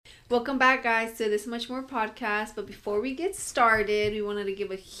Welcome back, guys, to This Much More podcast. But before we get started, we wanted to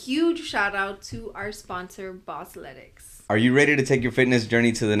give a huge shout out to our sponsor, Bossletics. Are you ready to take your fitness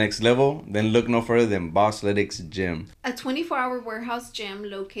journey to the next level? Then look no further than Bossletics Gym. A 24-hour warehouse gym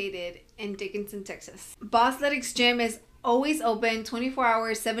located in Dickinson, Texas. Bossletics Gym is always open 24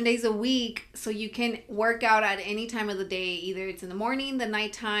 hours, 7 days a week, so you can work out at any time of the day. Either it's in the morning, the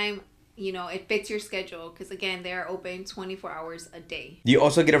nighttime, you know, it fits your schedule because, again, they are open 24 hours a day. You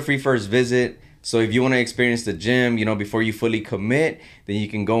also get a free first visit. So if you want to experience the gym, you know, before you fully commit, then you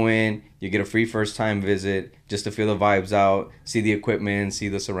can go in, you get a free first time visit just to feel the vibes out, see the equipment, see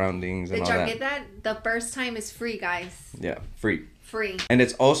the surroundings and all that. Did y'all get that? The first time is free, guys. Yeah, free. Free. And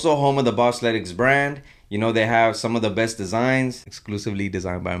it's also home of the Bossletics brand. You know, they have some of the best designs, exclusively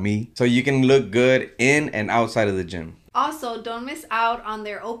designed by me. So you can look good in and outside of the gym. Also, don't miss out on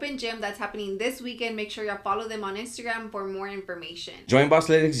their open gym that's happening this weekend. Make sure y'all follow them on Instagram for more information. Join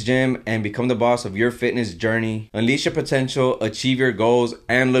Bossletics Gym and become the boss of your fitness journey. Unleash your potential, achieve your goals,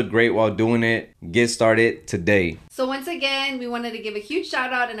 and look great while doing it. Get started today. So once again, we wanted to give a huge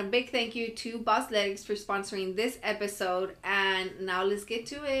shout out and a big thank you to Bossletics for sponsoring this episode. And now let's get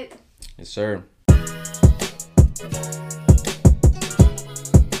to it. Yes, sir.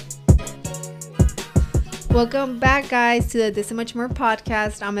 Welcome back, guys, to the This and Much More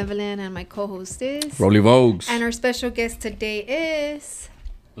podcast. I'm Evelyn and my co-host is Rolly Vogues. And our special guest today is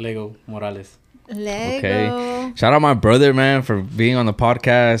Lego Morales. Lego. Okay. Shout out my brother, man, for being on the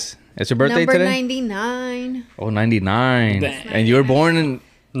podcast. It's your birthday Number today? 99. Oh, 99. Dang. And you were born in...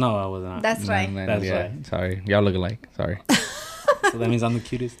 No, I was not. That's right. That's right. Sorry. Y'all look alike. Sorry. So that means I'm the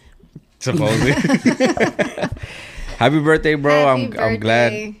cutest. Supposedly. Happy birthday, bro. Happy I'm glad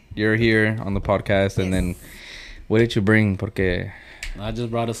birthday. you're here on the podcast. And then, what did you bring? Porque... I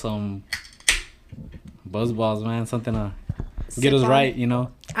just brought us some Buzzballs, man. Something to Sip get us on. right, you know.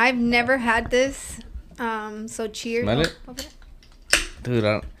 I've never had this. So cheers. Smell it? Dude,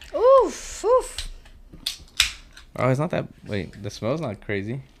 Oof, oof. oh, it's not that... Wait, the smell's not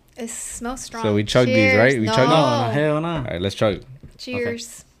crazy. It smells strong. So we chug these, Cheers. right? We no. chug them? No, hell no. All right, let's chug.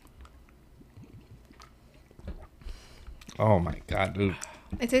 Cheers. Oh, my God, dude.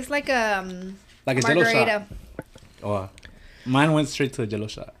 It tastes like a Like a Jello margarita. shot. Oh, mine went straight to a Jello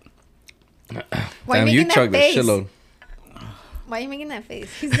shot. Why Damn, are you you making that chugged a face? shitload. Why are you making that face?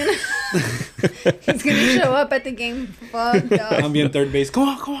 He's gonna he's gonna show up at the game fucked up. I'm being third base. Come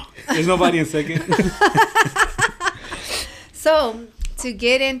on. There's nobody in second. So to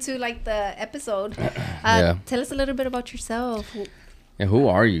get into like the episode, Yeah. tell us a little bit about yourself. Yeah, who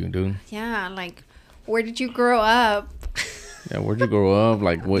are you, dude? Yeah, like where did you grow up? Yeah, where'd you grow up?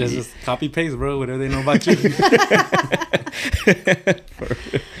 Like, what? Just copy paste, bro. Whatever they know about you.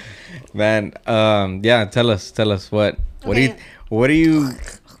 Man, yeah, tell us what Okay. what do you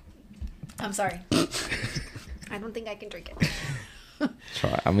I'm sorry. I don't think I can drink it.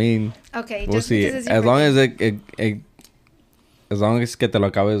 try? I mean, Okay, we'll just see. because it's your As long birthday. as as long as que te lo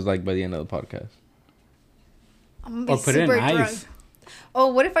acabes like by the end of the podcast. I'm gonna Or be put it in super ice. drunk. Oh,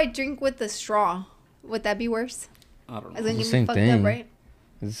 what if I drink with the straw? Would that be worse? I don't As know. in the get me same fucked thing. up, right?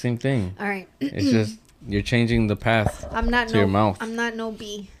 It's the same thing. All right. It's just you're changing the path. I'm not to your mouth. I'm not no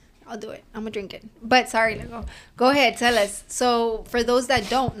B. I'll do it. I'm gonna drink it. But sorry, go ahead. Tell us. So for those that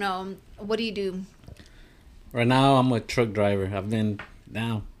don't know, what do you do? Right now, I'm a truck driver. I've been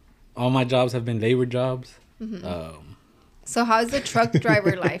down. All my jobs have been labor jobs. So how's the truck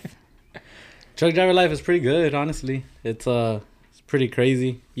driver life? Truck driver life is pretty good, honestly. It's pretty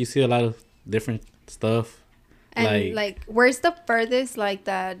crazy. You see a lot of different stuff. And like where's the furthest like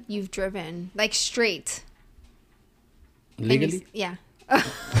that you've driven? Like straight. Legally? Yeah.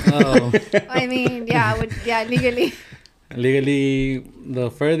 Oh. I mean, yeah, legally. Legally, the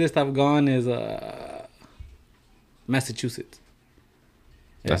furthest I've gone is Massachusetts.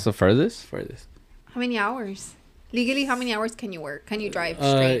 That's the furthest? Furthest. How many hours? Legally, how many hours can you work? Can you drive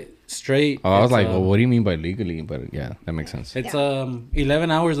straight? Straight. Oh, I was it's, like, well, what do you mean by legally? But yeah, that makes sense. It's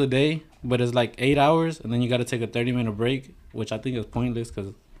 11 hours a day, but it's like 8 hours, and then you got to take a 30-minute break, which I think is pointless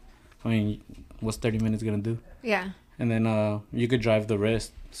because, I mean, what's 30 minutes going to do? Yeah. And then you could drive the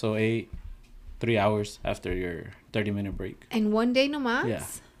rest, so 3 hours after your 30-minute break. And one day no más? Yeah.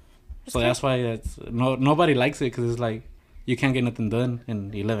 So that's why nobody likes it because it's like you can't get nothing done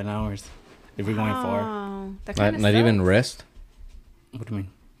in 11 hours if you're going far. Oh, that Not, kinda not even sucks. rest. What do you mean?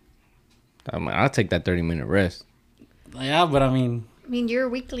 I mean, I'll take that 30-minute rest. Yeah, but I mean, you're a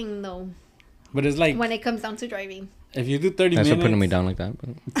weakling though but it's like when it comes down to driving. if you do 30 Thanks for minutes, putting me down like that.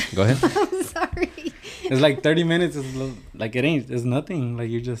 But go ahead. I'm sorry. it's like 30 minutes is like it's nothing. Like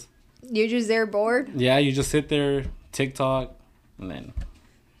You're just there bored. you just sit there, TikTok, and then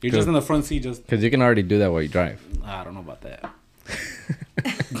You're just in the front seat, just. Because you can already do that while you drive. I don't know about that.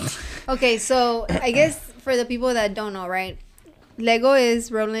 Okay, so I guess for the people that don't know, right? Lego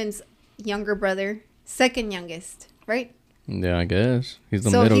is Roland's younger brother, second youngest, right? Yeah, I guess he's the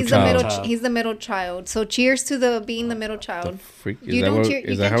So middle he's child. he's the middle child. So cheers to the being the middle child. Freak. You don't cheer.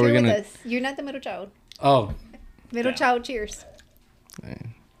 You can't cheer with us. You're not the middle child. Oh. Middle child, cheers.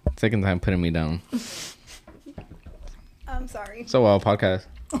 Second time putting me down. I'm sorry. So podcast.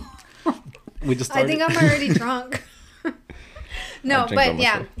 We just I started. think I'm already drunk. No, I'll drink but by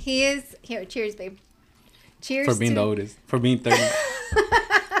yeah, myself. he is here. Cheers, babe. Cheers For being to the oldest. For being 30.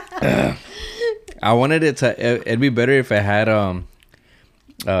 I wanted it to. It'd be better if it had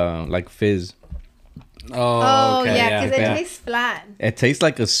like fizz. Oh, okay, yeah, because it yeah. tastes flat. It tastes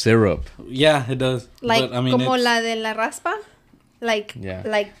like a syrup. Yeah, it does. Like, but, I mean, como it's- la de la raspa? Like, Yeah.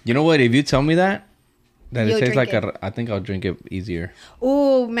 like, You know what? If you tell me that You'll it tastes drink like it. I think I'll drink it easier.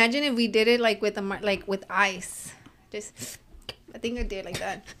 ooh, imagine if we did it like with like with ice. Just, I think I did like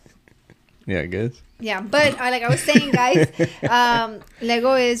that. Yeah, I guess. Yeah, but like I was saying, guys,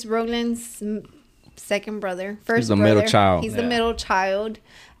 Lego is Roland's second brother, first He's the brother. middle child. He's the Yeah. middle child,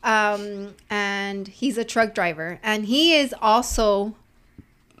 and he's a truck driver, and he is also,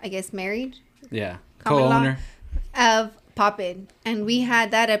 I guess, married Yeah. Common law. Co-owner. of Poppin, and we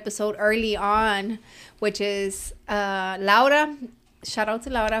had that episode early on, which is Laura. Shout out to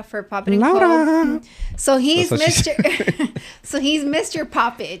Laura for Poppin and Co. So he's That's what she Mr. So he's Mr.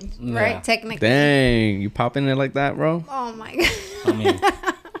 Poppin, right? Yeah. Technically. Dang, you popping it like that, bro? Oh my god. I mean,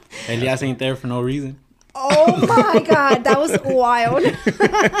 Elias ain't there for no reason. Oh my god, that was wild.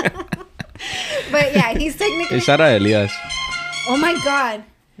 But yeah, he's technically. Hey, shout out Elias. Oh my god.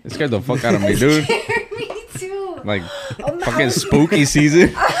 It scared the fuck out of me, dude. Me too. Like Oh, no. fucking spooky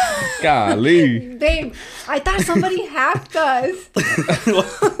season. Golly. Babe, I thought somebody hacked us.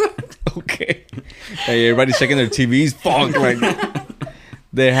 Okay. Hey, everybody's checking their TVs. Fuck, like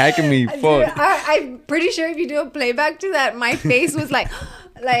they're hacking me. Dude, Fuck. I'm pretty sure if you do a playback to that, my face was like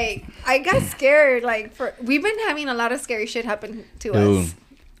I got scared. Like we've been having a lot of scary shit happen to Dude. us.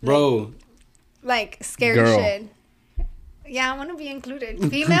 Bro. Like scary Girl. shit. Yeah, I want to be included.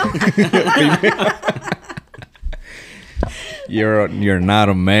 Female. You're not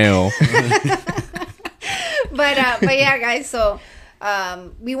a male. But yeah, guys. So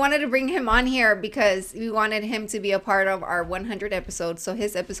we wanted to bring him on here because we wanted him to be a part of our 100 episodes. So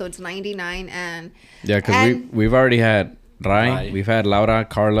his episode's 99, and Yeah, because And- we've already had Rai, Rai. we've had Laura,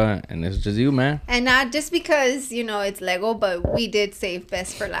 Carla, and it's just you, man. and not just because it's Lego, but we did save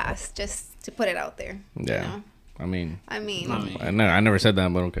best for last, just to put it out there. Yeah. You know? I mean, I mean, I never said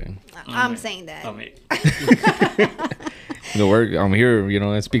that, but okay. I'm saying that. I mean, The work I'm here,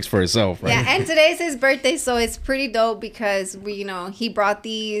 it speaks for itself, right? Yeah, and today's his birthday, so it's pretty dope because he brought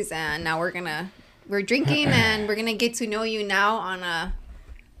these, and now we're drinking, and we're gonna get to know you now on a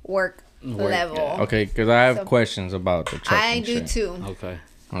work level. yeah. Okay, because I have So- questions about the truck. I and do shit. too. okay.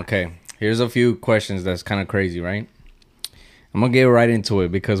 Okay, here's a few questions that's kind of crazy, right? I'm gonna get right into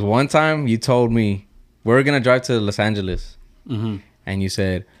it because one time you told me we're gonna drive to Los Angeles, Mm-hmm. and you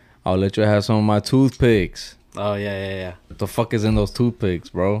said I'll let you have some of my toothpicks. Oh, yeah. What the fuck is in those toothpicks,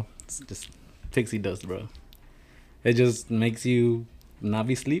 bro? It's just pixie dust, bro. It just makes you not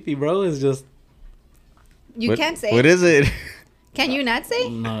be sleepy, bro. It's just... You can't say. What is it? Can you not say?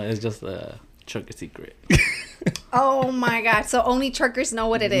 No, it's just a trucker secret. Oh my god! So only truckers know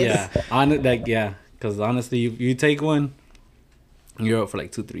what it is. Yeah. Because honestly, you take one, you're up for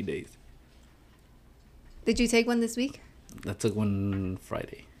like 2-3 days. Did you take one this week? I took one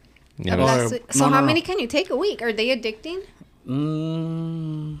Friday. Yeah, Of but- last week? So no, how no. many can you take a week? Are they addicting?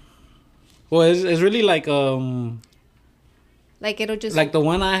 Well, it's really like Like it'll just the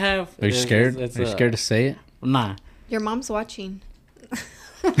one I have. Are you scared? Are you scared to say it? Nah. Your mom's watching.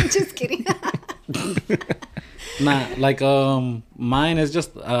 Just kidding. Nah, like mine is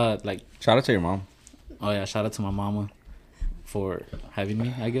just like, Shout out to your mom. oh yeah, shout out to my mama for having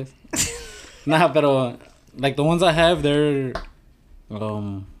me, I guess. Nah, but like the ones I have, they're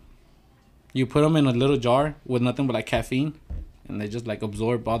you put them in a little jar with nothing but like caffeine, and they just like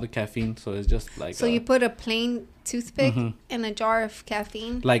absorb all the caffeine, so it's just like So you put a plain toothpick Mhm. in a jar of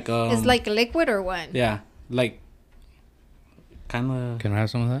caffeine. like It's like liquid or what? yeah, like kind of Can I have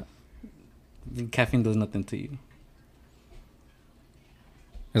some of that? caffeine does nothing to you.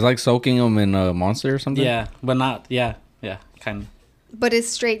 It's like soaking them in a Monster or something. Yeah, but not kind of. But it's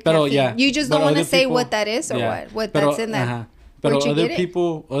straight Pero, caffeine. yeah, You just but don't want to other say people- what that is or yeah. what Pero, that's in that. But Where'd you other get it?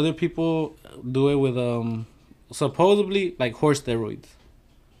 people do it with supposedly like horse steroids.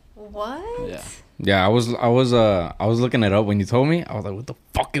 What? Yeah. Yeah, I was looking it up when you told me. I was like, what the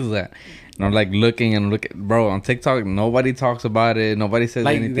fuck is that? And I'm like looking, bro, on TikTok, nobody talks about it. Nobody says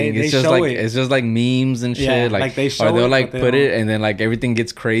Like, anything. they It's just show like it. it's just like memes and shit. Yeah, like, like they show or they'll it, like but they put it don't- and then like everything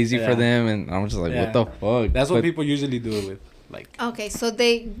gets crazy for Yeah. them, and I'm just like, Yeah. what the fuck? That's what But- people usually do it with. Like, Okay, so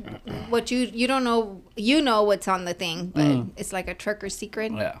what you don't know, you know what's on the thing, but it's like a trucker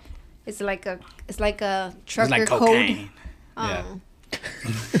secret. yeah. It's like a trucker It's like code. cocaine. Oh.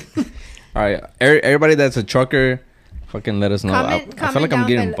 All right, everybody that's a trucker, fucking let us know. I feel Comment like I'm down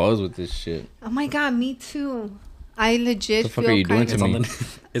getting below. buzzed with this shit. Oh my god, me too. I legit The fuck feel are you doing kind to of. me?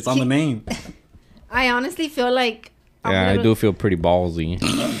 It's on the name. I honestly feel like. Yeah, I do feel pretty ballsy.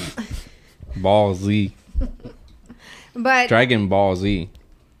 Ballsy. But Dragon Ball Z.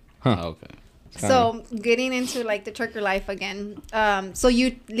 Huh. Oh, okay. so getting into like the trucker life again. So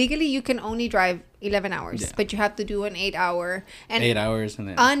you legally you can only drive 11 hours, Yeah. but you have to do an 8 hour. And 8 hours and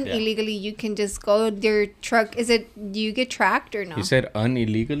then illegally you can just go your truck. Is it? Do you get tracked or no? You said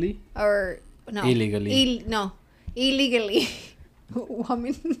unillegally? Or no? Illegally. No, illegally.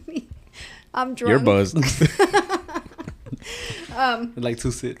 I'm drunk. You're buzzed. Like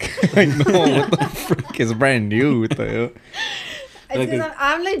too sick. I know. What the frick? It's brand new. What the hell? It's Like 'cause this.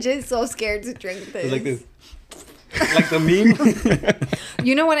 I'm legit so scared to drink this. It's like this. Like the meme.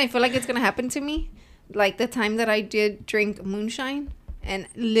 You know what I feel like it's gonna happen to me? Like the time that I did drink moonshine, and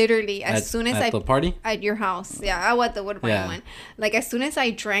literally as soon as at the party. at your house, I what the what Yeah. one. Like as soon as I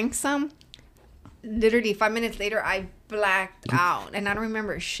drank some, literally 5 minutes later I blacked out and I don't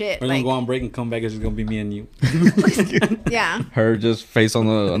remember shit. We're Like gonna go on break and come back. It's just gonna be me and you. yeah, Her just face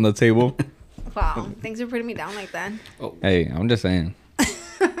on the table. wow, thanks for putting me down like that. Oh, Hey, I'm just saying.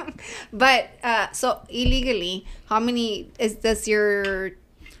 But so illegally, how many does your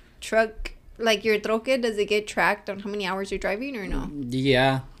truck, like your troque, does it get tracked on how many hours you're driving or no?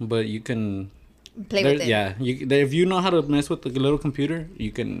 yeah, but you can Play with it. Yeah, if you know how to mess with the little computer, you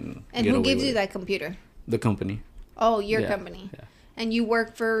can. And get who away gives with you it. that computer? The company. Oh, your Yeah, company. yeah. And you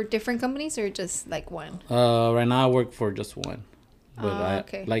work for different companies or just like one? Right now I work for just one, but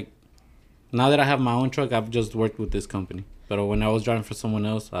okay. now that I have my own truck, I've just worked with this company. But when I was driving for someone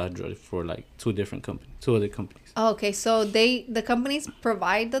else, I drove for like two other companies. Oh, okay, so the companies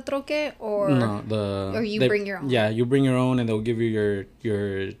provide the troque or No, or you bring your own? Yeah, you bring your own, and they'll give you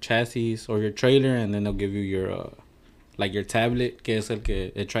your chassis or your trailer, and then they'll give you your like your tablet, que es el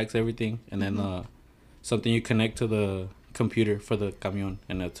que it tracks everything, and then something you connect to the computer for the camion,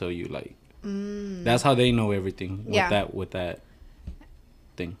 and they'll tell you like that's how they know everything with that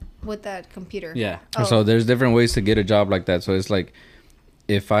thing. with that computer. Yeah. Oh. So there's different ways to get a job like that. So it's like,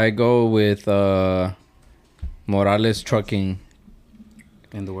 if I go with Morales Trucking,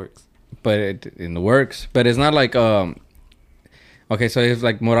 In the works. but in the works, but it's not like okay, so it's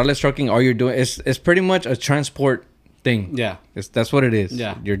like Morales Trucking. All you're doing it's pretty much a transport thing. Yeah. That's what it is.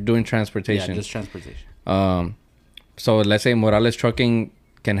 Yeah. You're doing transportation. Yeah, just transportation. So let's say Morales Trucking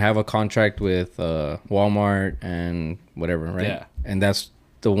can have a contract with Walmart and whatever, right? Yeah. And that's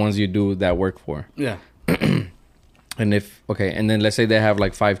the ones you do that work for. Yeah. And and then let's say they have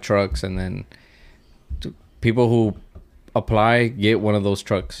like 5 trucks, and then people who apply get one of those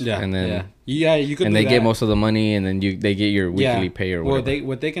trucks. Yeah. And then you could. and do they get that. most of the money, and then they get your weekly pay or whatever. Well,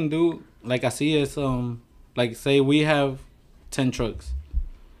 what they can do, like I see, is like say we have 10 trucks,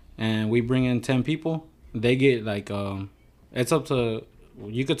 and we bring in 10 people. They get like it's up to,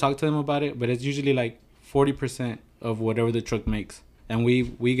 you could talk to them about it, but it's usually like 40% of whatever the truck makes, and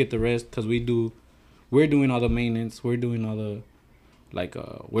we get the rest because we're doing all the maintenance, we're doing all the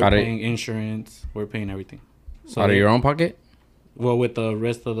we're paying insurance, we're paying everything. So Out of your own pocket? Well, with the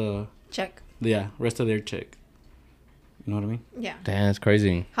rest of the Check. rest of their check. You know what I mean? Yeah. Damn, that's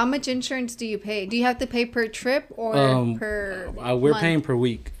crazy. How much insurance do you pay? Do you have to pay per trip or per We're month? paying per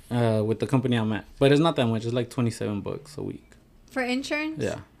week with the company I'm at, but it's not that much. It's like $27 a week. For insurance?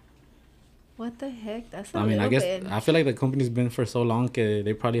 Yeah. What the heck? That's I guess I feel like the company's been for so long that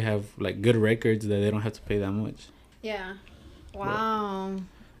they probably have like good records that they don't have to pay that much. Yeah. Wow.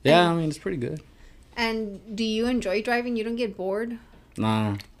 Yeah, I mean it's pretty good. And do you enjoy driving? You don't get bored?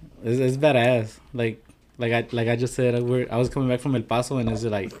 Nah, it's badass. Like I just said, I was coming back from El Paso, and it's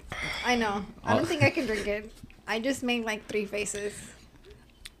like I know. I don't think I can drink it. I just made like 3 faces.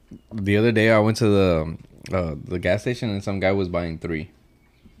 The other day I went to the gas station, and some guy was buying 3.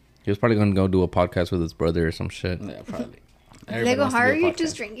 He was probably gonna go do a podcast with his brother or some shit. yeah, probably. Lego, how are you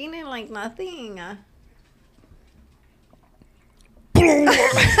just drinking it like nothing?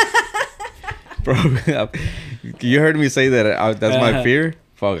 Bro, you heard me say that. That's my fear.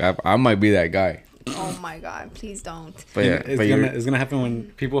 Fuck, I might be that guy. Oh my god, please don't. But yeah, it's gonna happen when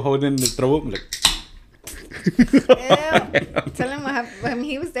people hold in the throw up. Like, Yeah. Tell him what happened. I mean,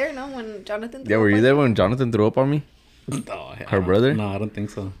 he was there, no, when Jonathan. Yeah, were you there when Jonathan threw up on me? Oh, Her brother? No, I don't think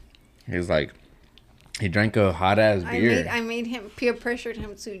so. He was like, he drank a hot ass beer. I made him peer pressured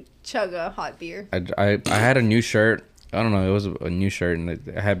him to chug a hot beer. I had a new shirt. I don't know. It was a new shirt,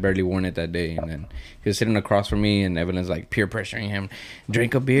 and I had barely worn it that day. And then he was sitting across from me, and Evelyn's like peer pressuring him,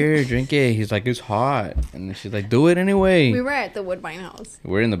 drink a beer, drink it. He's like, it's hot, and then she's like, do it anyway. We were at the Woodbine house.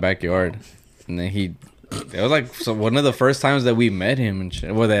 We're in the backyard, and then it was like one of the first times that we met him and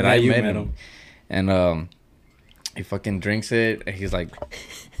shit. Well, that I met him, and he fucking drinks it. And he's like,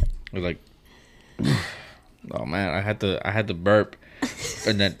 oh man, I had to burp,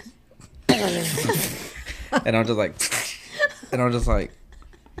 and then, and I'm just like,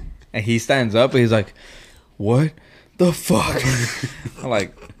 and he stands up and he's like, what the fuck? I'm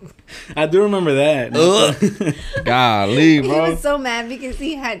like, I do remember that. golly, bro. He was so mad because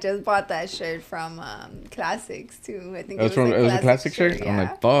he had just bought that shirt from Classics too. I think It was a classic shirt. Yeah. I'm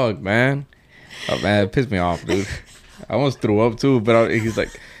like, fuck, man. Oh man, it pissed me off, dude. I almost threw up too, but he's like,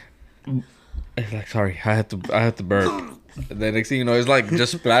 sorry, I had to burp. And then next thing you know, it's like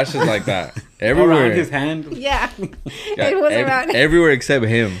just splashes like that everywhere. Around his hand. Yeah, Yeah, it was around. everywhere except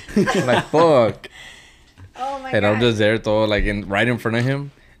him. I'm like, fuck. Oh my And god! I'm just there, though, like right in front of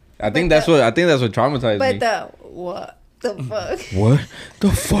him. I think that's what traumatized But me. what the fuck? What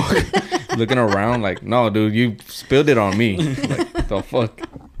the fuck? Looking around like, no, dude, you spilled it on me. Like, the fuck?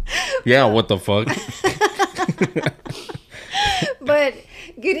 Yeah, what the fuck? But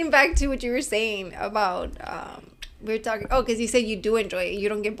getting back to what you were saying about we were talking. Oh, because you said you do enjoy it. You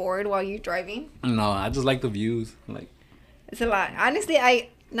don't get bored while you're driving. No, I just like the views. Like, It's a lot. Honestly, I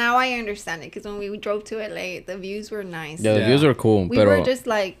understand it because when we drove to LA, the views were nice. Yeah, the views are cool. We were just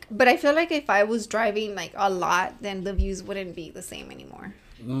like, but I feel like if I was driving like a lot, then the views wouldn't be the same anymore.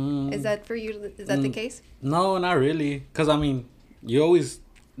 Is that for you? Is that the case? No, not really. Because, I mean, you always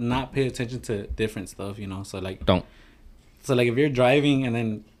not pay attention to different stuff, you know? So, like... Don't. So, like, if you're driving and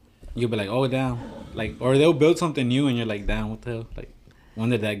then you'll be like, oh, damn. Like, or they'll build something new and you're like, damn, what the hell? Like, when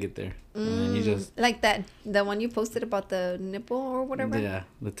did that get there? And then you just... Like the one you posted about the nipple or whatever? Yeah,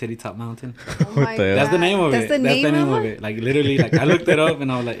 the Titty Top Mountain. Oh my the hell? That's the name of That's it. the That's the name name of of it. Like, literally, like, I looked it up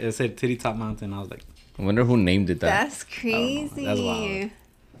and I was like, it said Titty Top Mountain. I was like... I wonder who named it that. That's crazy. That's wild.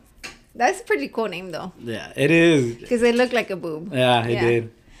 That's a pretty cool name though. Yeah, it is. Because it looked like a boob. Yeah, it did. I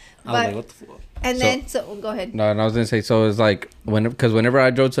was But- like, what the fuck? And then, go ahead. No, and I was gonna say, so it's like because whenever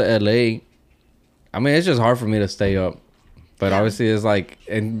I drove to LA, I mean, it's just hard for me to stay up. But obviously, it's like,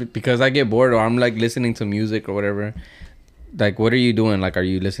 and because I get bored or I'm like listening to music or whatever. Like, what are you doing? Like, are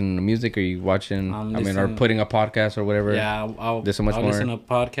you listening to music? Are you watching? Or putting a podcast or whatever. Yeah, I'll This so much I'll more. listen to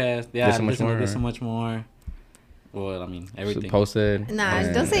podcast. Yeah, This so much more. This so much more. Well, I mean, everything. Posted. Nah,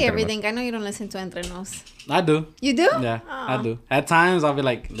 don't say everything. I know you don't listen to Entre Nos. I do. You do? Yeah, Aw. I do. At times, I'll be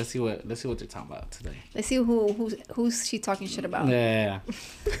like, let's see what they're talking about today. Let's see who's she talking shit about. Yeah.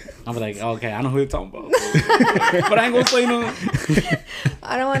 I'll be like, okay, I know who you're talking about. But I ain't gonna say no.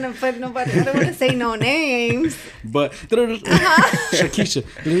 I don't want to put nobody. I don't want to say no names. But Shakisha,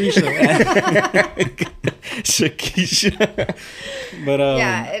 Shakisha. But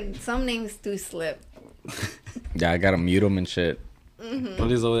Yeah, and some names do slip. Yeah, I gotta mute them and shit.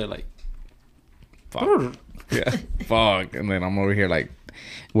 Police over there like, Fuck. Yeah. Fuck. And then I'm over here like,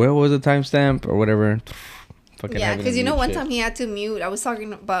 where was the timestamp or whatever? Fucking Yeah, having because to you know mute one shit. time he had to mute. I was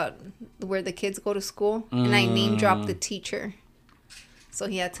talking about where the kids go to school, and I name dropped the teacher, so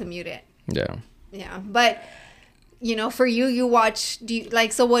he had to mute it. Yeah. Yeah, but you know, for you watch. Do you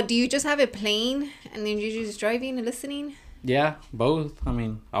like? So what? Do you just have it playing, and then you're just driving and listening? yeah, both. I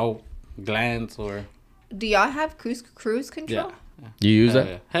mean, I'll glance or Do y'all have cruise control? yeah. Do you use Hell that?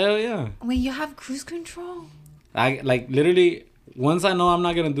 yeah. Hell yeah. Wait, you have cruise control? I like literally once I know I'm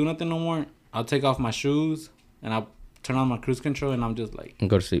not gonna do nothing no more, I'll take off my shoes and I'll turn on my cruise control and I'm just like, And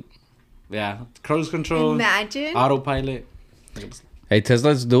go to sleep. yeah, cruise control, Imagine. autopilot. Hey,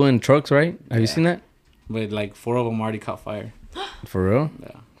 Tesla's doing trucks, right? Have you seen that? But like 4 of them already caught fire. For real?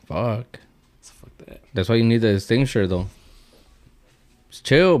 Yeah, Fuck. so fuck that. That's why you need the extinguisher, though. It's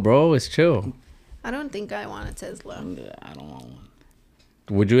chill, bro. It's chill. I don't think I want a Tesla. Yeah, I don't want one.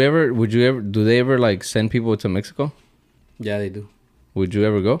 Would you ever, do they ever, like, send people to Mexico? Yeah, they do. Would you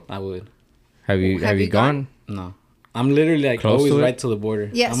ever go? I would. Have you gone? No, I'm literally like Close always to it? right to the border.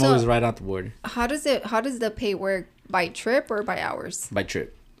 Yeah, I'm so- always right out the border How does the pay work? By trip or by hours? by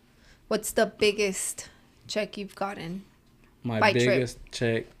trip. What's the biggest check you've gotten? My By trip. biggest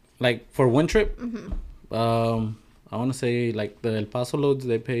check, like for one trip, Mm-hmm. I want to say like the El Paso loads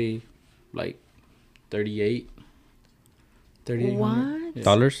they pay like 38. What? Yeah.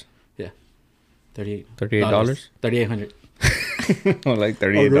 Dollars? Yeah. $38. $38? $3,800. Oh, like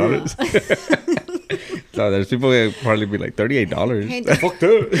 $38. So there's people that probably be like $38. Hey, Fucked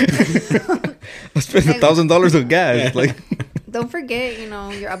up. I spent $1,000 of gas. Like, don't forget,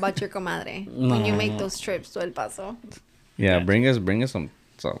 you're about your comadre when you make those trips to El Paso. yeah, bring us some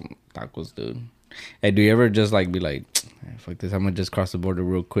tacos, dude. Hey, do you ever just like be like, fuck this, I'm gonna just cross the border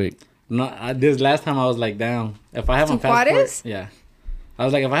real quick? No, this last time I was like, down. If I have my passport, Juarez? yeah. I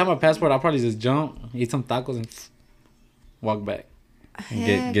was like, if I have my passport, I'll probably just jump, eat some tacos, and walk back.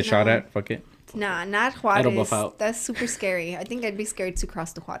 And get shot at? Fuck it. Nah, not That'll Juarez. buff out. That's super scary. I think I'd be scared to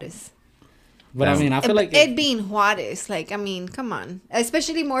cross the Juarez. But I mean, I feel like it being Juarez, like, I mean, come on.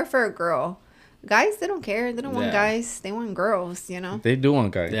 Especially more for a girl. Guys, they don't care. They don't want guys. They want girls, They do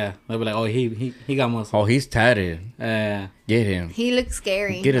want guys. Yeah, they'll be like, oh, he got muscle. Oh, he's tatted. Yeah. Get him. He looks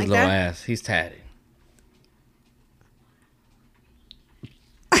scary. Get his like little that. ass. He's tatted.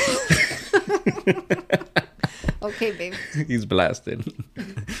 Okay, babe. He's blasted.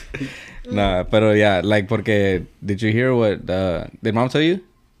 Nah, pero yeah, like, porque, did you hear what, did mom tell you?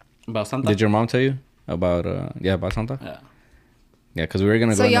 About Santa? Did your mom tell you about, about Santa? Yeah. Yeah, because we were going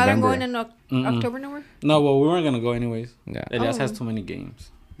to So go in y'all November. are going in October nowhere? No, well, we weren't going to go anyways. Yeah. Elias has Oh. too many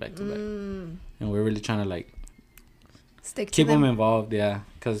games back to back. And we're really trying to, like, Stick to keep them. him involved, yeah.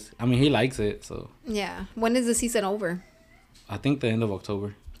 Because, I mean, he likes it, so. Yeah. When is the season over? I think the end of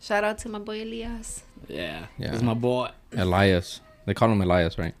October. Shout out to my boy Elias. Yeah. Yeah. He's my boy. Elias. They call him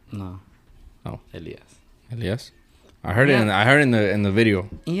Elias, right? No. Oh. Elias. Elias? I heard it in the video.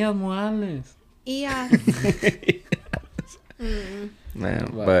 Ian Morales. Yeah.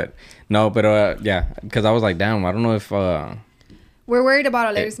 Man, but no, but yeah, because I was like, damn, I don't know if We're worried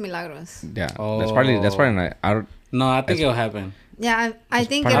about Alegres Milagros. yeah, that's probably not. I don't. No, I think it'll happen. Yeah, I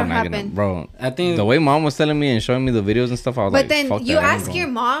think Probably it'll not gonna- happen. bro. I think The way mom was telling me and showing me the videos and stuff, I was But like, then fuck you that, I ain't ask going. your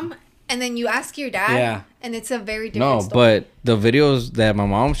mom, and then you ask your dad, Yeah. and it's a very different No, story. but the videos that my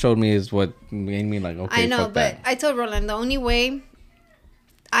mom showed me is what made me like, okay, I know, fuck but that. I told Roland the only way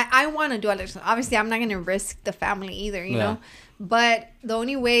I want to do Alegres. Obviously, I'm not going to risk the family either, you know. But the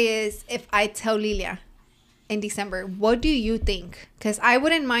only way is if I tell Lilia in December, what do you think? Because I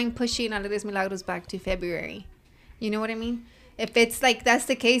wouldn't mind pushing Alegres Milagros back to February. You know what I mean? If it's like that's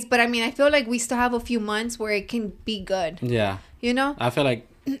the case. But I mean, I feel like we still have a few months where it can be good. Yeah. You know? I feel like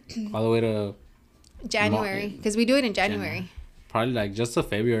all the way to January. Because we do it in January. probably like just to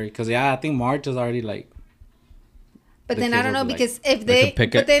February. Because, yeah, I think March is already like. But The then I kids don't will know be because if They they...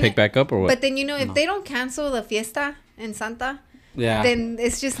 could pick back up or what? But then, you know, if they don't cancel the fiesta in Santa... Yeah. then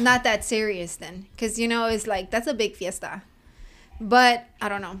it's just not that serious then. Because, you know, it's like, that's a big fiesta. But, I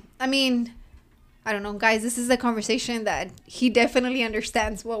don't know. I mean, I don't know. Guys, this is a conversation that he definitely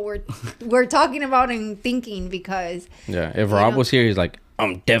understands what we're talking about and thinking because... yeah, if Rob was here, he's like,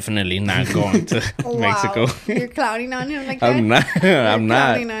 I'm definitely not going to Mexico. Wow. You're clowning on him like that? I'm not. I'm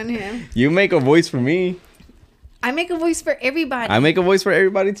not. Clowning on him. You make a voice for me. I make a voice for everybody. I make a voice for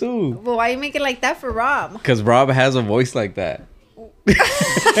everybody too. Well, why you make it like that for Rob? Because Rob has a voice like that.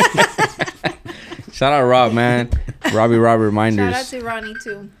 Shout out Rob, man. Robbie reminders. Shout out to Ronnie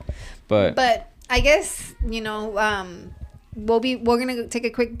too. But I guess, you know, we're gonna take a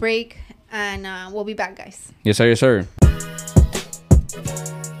quick break and we'll be back, guys. yes sir, yes sir.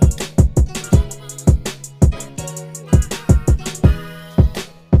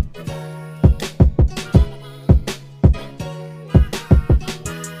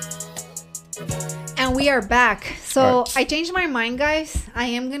 And we are back. So I changed my mind, guys. I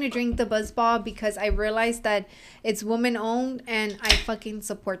am gonna drink the Buzzball because I realized that it's woman owned and I fucking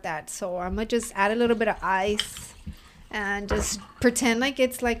support that. So I'm gonna just add a little bit of ice and just pretend like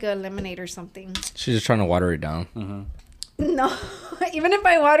it's like a lemonade or something. She's just trying to water it down. No, even if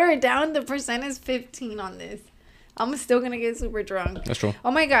I water it down, the percent is 15 on this. I'm still gonna get super drunk. That's true.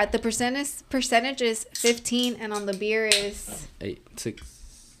 Oh my god, the percentage is 15, and on the beer is 8, 6.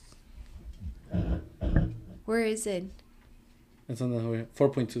 where is it? It's on the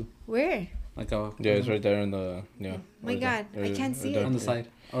 4.2. Where? Like Yeah, it's right there in the Oh my god, I can't see it. on the side.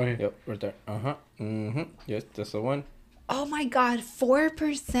 Over here. Yep, right there. Yes, that's the one. Oh my god,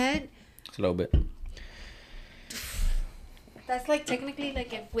 4%. It's a little bit. That's like technically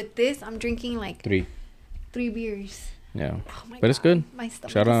like if with this I'm drinking like 3. 3 beers. Yeah, Oh my but it's God, good. My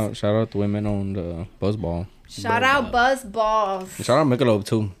stomach. Shout out to women on the Buzzball. Shout out Buzzballs. Shout out Michelob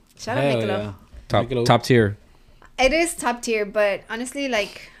too. Shout out Hell Michelob. yeah. Michelob. Top tier. It is top tier, but honestly,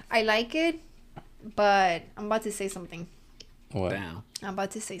 like I like it. But I'm about to say something. What? Damn. I'm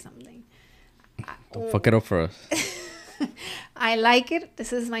about to say something. Don't fuck it up for us. I like it.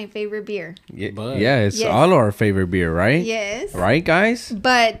 This is my favorite beer. Yeah, it's Yes. all our favorite beer, right? Yes. Right, guys?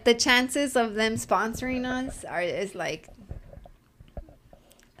 But the chances of them sponsoring us is like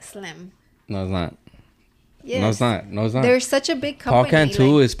slim. No, it's not. Yes. No, it's not. No, it's not. They're such a big Paul company. Cantu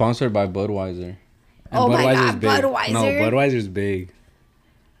like- is sponsored by Budweiser. Oh my God, big. Budweiser? No, Budweiser's big.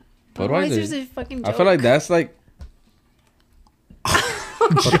 Budweiser's a fucking joke. I feel like that's like.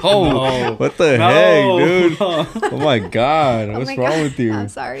 No. What the No. heck, dude? Oh my God, Oh what's my wrong God. with you? I'm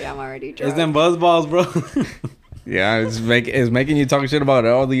sorry, I'm already drunk. It's them Buzzballs, bro. Yeah, it's making you talk shit about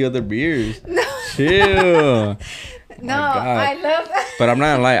all the other beers. No. Chill. No, God. I love. But I'm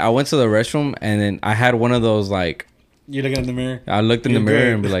not gonna lie. I went to the restroom and then I had one of those like. You looking in the mirror? I looked in You're the mirror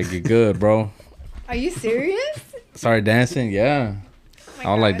good. and be like, "You're good, bro." Are you serious? Started dancing. Yeah. Oh my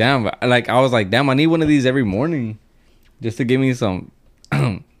I was like, God. damn. Like I was like, damn. I need one of these every morning, just to give me some.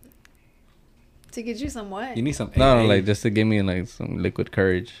 To get you some what? You need some. No, AA. like just to give me like some liquid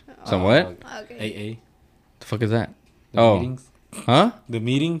courage. Some Oh. what? Okay. AA. The fuck is that? The Oh. meetings. Huh? The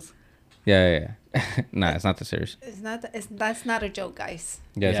meetings. Yeah. Nah, it's not that serious. It's not. That's not a joke, guys.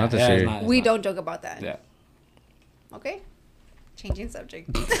 Yeah, it's Yeah, not that yeah, it's serious. not. We don't joke about that. Yeah. Okay. Changing subject.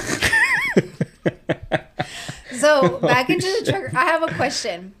 So back into the trucker. I have a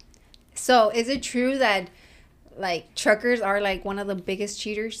question. So is it true that like truckers are like one of the biggest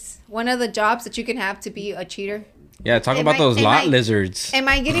cheaters? One of the jobs that you can have to be a cheater? Yeah, talk Am about I- those am lot I- lizards. Am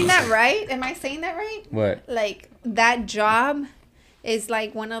I getting that right? Am I saying that right? What? Like that job is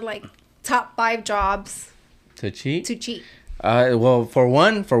like one of like top 5 jobs To cheat? to cheat. Well, for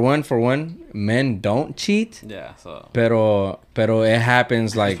one, men don't cheat. Yeah. So. Pero it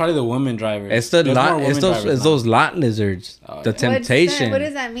happens It's like probably the women drivers. it's the There's lot. more It's women those. drivers It's now. those lot lizards. Oh, The yeah. temptation. What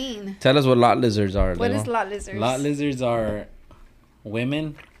does that mean? Tell us what lot lizards are. What Lilo. is lot lizards? Lot lizards are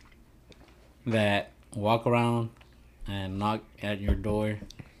women that walk around and knock at your door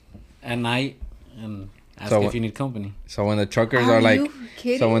at night and ask So if you need company. So when the truckers Are are like, you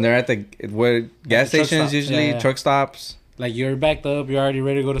kidding? so when they're at the where gas the truck stations stops. usually Yeah, yeah. truck stops. Like you're backed up, you're already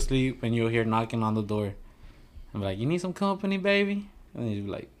ready to go to sleep, and you'll hear knocking on the door. I'm like, you need some company, baby? And you'd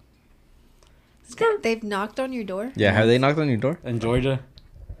be like, They've knocked on your door? Yeah, have they knocked on your door? in Georgia?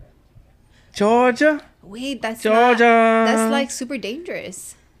 Georgia, Wait, that's Georgia. not, that's like super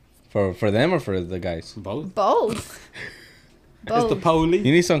dangerous. For them or for the guys. Both. Both. It's the police.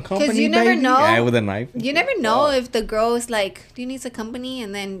 You need some company, you never baby? know. Yeah, with a knife. You never know if the girl is like, do you need some company?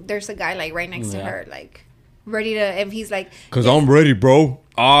 And then there's a guy like right next to Yeah. her, like ready to, if he's like, Cause yes. I'm ready, bro.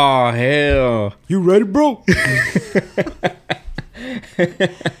 Oh hell. You ready, bro?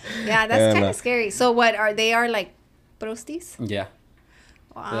 Yeah, that's Hell kind no. of scary. So what are they are like prostis? Yeah.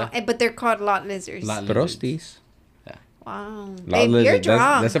 Wow. Yeah. But they're called lot lizards. Lot lizards. Prosties. Wow. Lot Babe, you're lizard.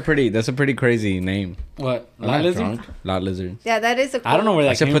 drunk. That's a pretty crazy name. What? I'm Lot not lizard? drunk. Lot lizard. Yeah, that is a cool. I don't know where I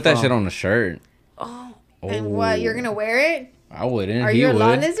that should came put that from. shit on a shirt. Oh. And what, you're going to wear it? I wouldn't. Are He you a would.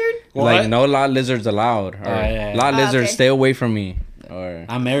 lot lizard? Like What? no lot lizards allowed. Or yeah. lot Ah, lizards, okay. stay away from me. Or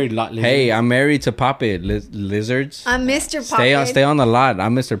I'm married lot lizard. hey, I'm married to Poppet. Lizards. I'm Mr. Poppet. Stay on the lot.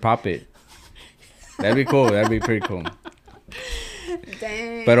 I'm Mr. Poppet. That'd be cool. That'd be pretty cool.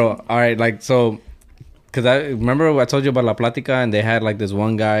 Dang. But all right, like so, cause I remember I told you about La Platica, and they had like this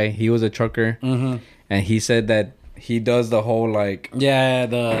one guy. He was a trucker, Mm-hmm. and he said that he does the whole like Yeah,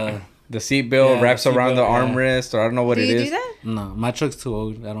 the seatbelt Yeah, wraps the around the seatbelt, yeah. armrest, or I don't know what do it you is. do that? no, my truck's too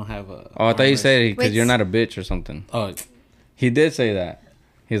old. I don't have a. Oh, I thought you armrest. said because Wait, you're not a bitch or something. Oh, He did say that.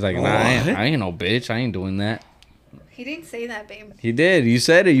 He's like, nah, What? I ain't no bitch. I ain't doing that. He didn't say that, babe. He did. You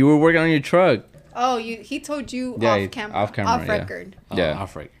said it. You were working on your truck. Oh, he told you Yeah, off camera. off camera, Off yeah. record. Yeah.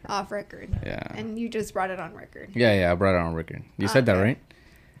 Off record. Off record. Yeah. And you just brought it on record. Yeah, I brought it on record. You said that, Okay.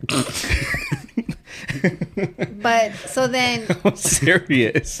 right? But so then I'm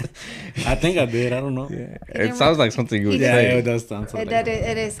serious. I think I did. I don't know. Yeah. didn't It sounds like something you would He Yeah, say. it does sound something.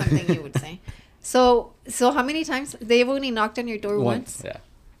 it is something you would say. So how many times they've only knocked on your door once? Yeah.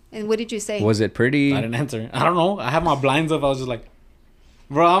 And what did you say? Was it pretty? I didn't answer. I don't know. I had my blinds up. I was just like,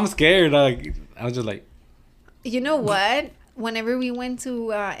 bro, I'm scared. Like, I was just like, You know what? Whenever we went to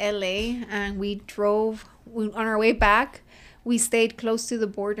LA and we drove on our way back, we stayed close to the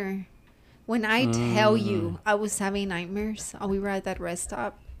border. When I tell you I was having nightmares, we were at that rest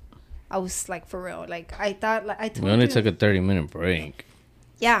stop. I was like, for real. Like I thought, like I told We only you. took a 30-minute break.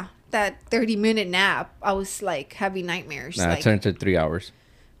 Yeah, that 30-minute nap. I was like having nightmares. Nah, like, it turned to 3 hours.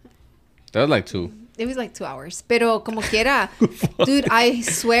 That was like 2. it was like 2 hours. Pero como quiera, dude, I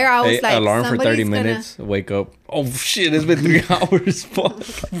swear I was Hey, like, alarm for 30 somebody's gonna- minutes. Wake up. Oh shit! It's been 3 hours. Fuck.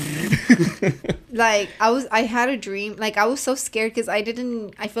 Like I had a dream. Like I was so scared because I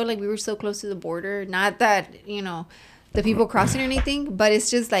feel like we were so close to the border. Not that the people crossing or anything, but it's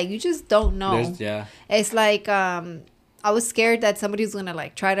just like you just don't know. Yeah. It's like I was scared that somebody was gonna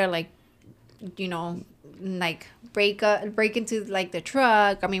like try to like, you know, like break into like the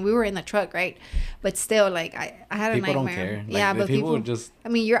truck. I mean, we were in the truck, right? But still, like I had a People nightmare. don't care. Like, Yeah, but people just. I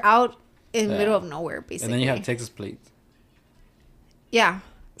mean, you're out in the middle of nowhere, basically. And then you have Texas plates. Yeah.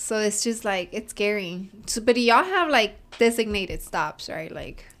 So it's just like it's scary. So, but y'all have like designated stops, right?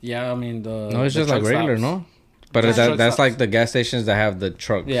 Like. Yeah, I mean No, it's the just like truck regular, stops. no. But Yeah. that's like the gas stations that have the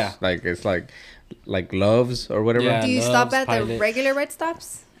trucks. Yeah. Like it's like Loves or whatever. Yeah. Do you Love's, stop at the Pilot. regular red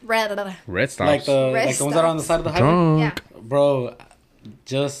stops? Red. Red stops. Like the Rest ones that are on the side of the highway. Drunk. Yeah. Bro,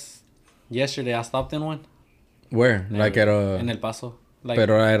 just yesterday I stopped in one. Where? Like at In a. El Paso. Like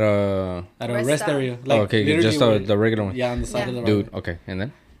Pero at a. at a Rest rest stop. area. Like, Okay, literally just where- the regular one. Yeah, on the side Yeah. of the road. Dude, okay, and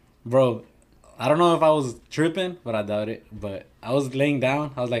then. Bro, I don't know if I was tripping, but I doubt it. But I was laying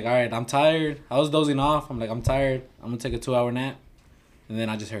down. I was like, all right, I'm tired. I was dozing off. I'm like, I'm tired. I'm going to take a 2-hour nap. And then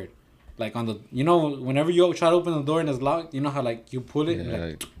I just heard, like, on the, you know, whenever you try to open the door and it's locked, you know how, like, you pull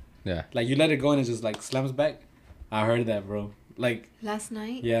it? Yeah. Like, you let it go and it just, like, slams back. I heard that, bro. Like, Last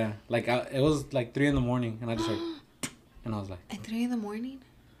night. yeah. Like, it was, like, 3 in the morning. And I just heard, and I was like, At 3 a.m.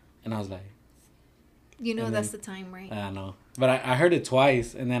 and I was like, You know And that's then- the time, right? I know. But I heard it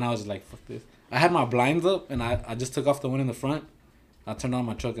twice, and then I was just like, fuck this. I had my blinds up, and I just took off the one in the front. I turned on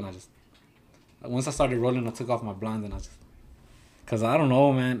my truck, and once I started rolling, I took off my blinds, and because I don't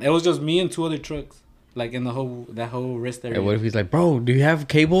know, man. It was just me and 2 other trucks, like in that whole rest area. Hey, what if he's like, bro, do you have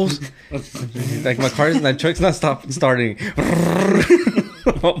cables? Like my truck's not starting.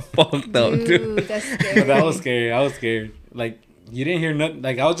 I'm fucked up, dude. That's scary. But that was scary. I was scared. Like, you didn't hear nothing.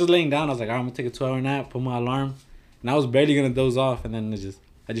 Like, I was just laying down. I was like, all right, I'm going to take a 2-hour nap, put my alarm. And I was barely going to doze off. And then I just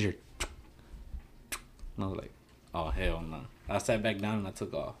heard. And I was like, oh, hell no. I sat back down and I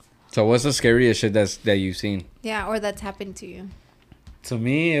took off. So what's the scariest shit that you've seen? Yeah, or that's happened to you. To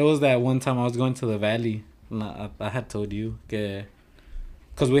me, it was that one time I was going to the valley. And I had told you.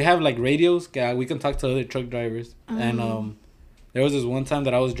 Because we have, like, radios. We can talk to other truck drivers. And there was this one time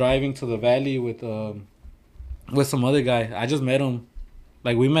that I was driving to the valley with some other guy. I just met him.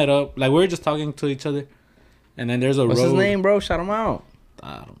 Like, we met up. Like, we were just talking to each other. And then there's a What's road. his name, bro? Shout him out.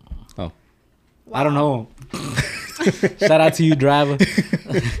 I don't know. Oh. I don't know. Shout out to you, driver.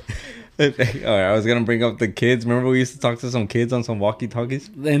 All right, I was gonna bring up the kids. Remember we used to talk to some kids on some walkie-talkies?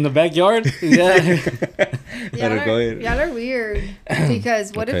 In the backyard? Yeah. Y'all are weird.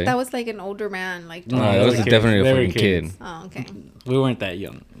 Because what Okay. if that was like an older man? Like, No, they that was were definitely kids. a They were fucking kid. kids. Oh, okay. We weren't that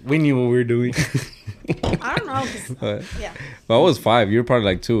young. We knew what we were doing. I don't know. 'Cause- yeah. Well, I was 5. You were probably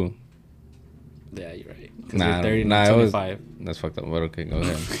like 2. Yeah, you're right. 'Cause Nah, you're 30, nah, not it was- 25. That's fucked up. But okay, go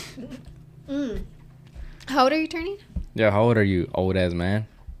ahead. How old are you turning? Yeah, how old are you, old ass man?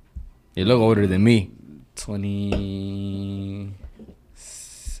 You look older than me. 27.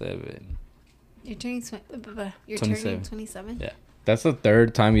 You're turning. You're 27. turning 27. Yeah. That's the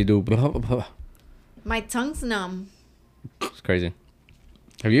 3rd time you do. Blah, blah, blah. My tongue's numb. It's crazy.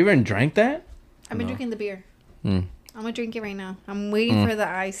 Have you even drank that? I've been No. drinking the beer. Mm. I'm gonna drink it right now. I'm waiting for the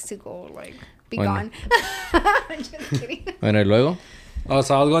ice to go like be Why gone. Just kidding. Bueno, y luego? Oh,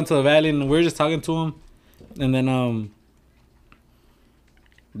 so I was going to the valley and we were just talking to him. And then,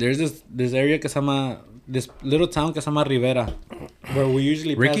 there's this area que se llama, this little town que se llama Rivera, where we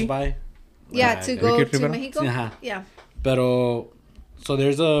usually Ricky? pass by. Yeah, Right. to go Ricky to Rivera? Mexico. Yeah. Yeah. Pero, so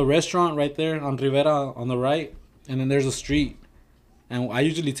there's a restaurant right there on Rivera on the right, and then there's a street. And I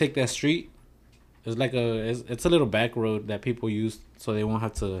usually take that street. It's like it's a little back road that people use so they won't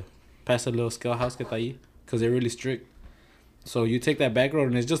have to pass a little scale house que está ahí, because they're really strict. So you take that back road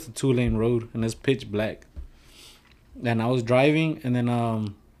and it's just a 2-lane road and it's pitch black. And I was driving and then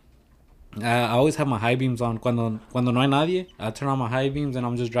I always have my high beams on. Cuando no hay nadie, I turn on my high beams and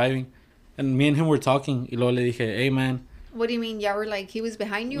I'm just driving. And me and him were talking. Y luego le dije, hey man. What do you mean? Y'all were like he was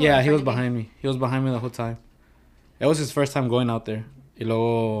behind you? or Yeah, in he was front of you? behind me. He was behind me the whole time. It was his first time going out there. Y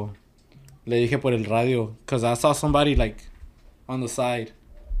luego le dije por el radio, because I saw somebody like on the side.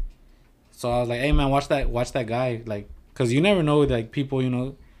 So I was like, hey man, watch that guy. Like, because you never know, like, people, you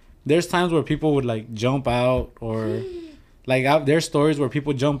know, there's times where people would like jump out or like there's stories where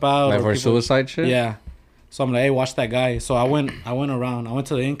people jump out. Like or for people, suicide shit? yeah. So I'm like, hey, watch that guy. So I went around. I went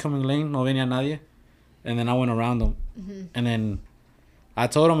to the incoming lane, no venía nadie. And then I went around him. Mm-hmm. And then I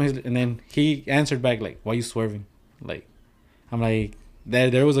told him, and then he answered back, like, why you swerving? Like, I'm like,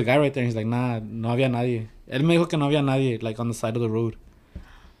 there was a guy right there. And he's like, nah, no había nadie. Él me dijo que no había nadie, like, on the side of the road. Oh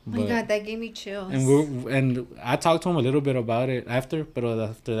my God, that gave me chills. And I talked to him a little bit about it after, but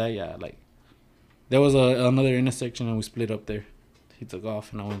after that, yeah, like, there was another intersection and we split up there. He took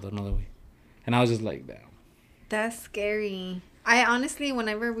off and I went another way. And I was just like, damn. That's scary. I honestly,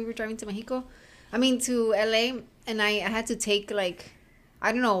 whenever we were driving to to LA, and I had to take like,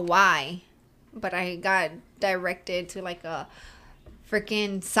 I don't know why, but I got directed to like a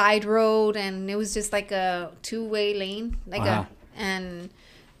freaking side road, and it was just like a 2-way lane, and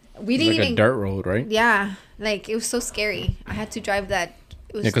we didn't like even a dirt road, right? Yeah, like it was so scary. I had to drive that.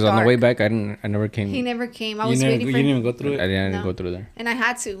 It was because on the way back, I never came. He never came. I was waiting for him. You didn't even go through it? I didn't go through there. And I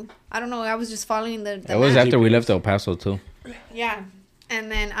had to. I don't know. I was just following the It was after we left El Paso, too. Yeah.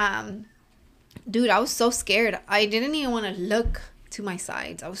 And then, dude, I was so scared. I didn't even want to look to my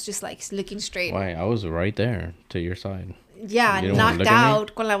sides. I was just like looking straight. Why? I was right there to your side. Yeah, knocked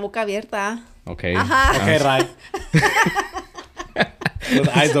out, con la boca abierta. Okay. Okay, right. With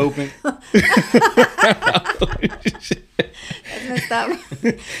eyes open. That's messed up.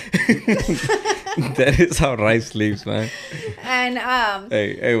 That is how Rice sleeps, man. And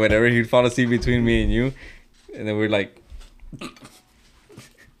hey, whenever he'd fall asleep between me and you, and then we're like,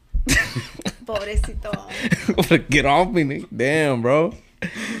 pobrecito. Get off me, damn, bro.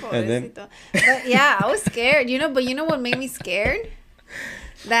 And then, but yeah, I was scared, But you know what made me scared?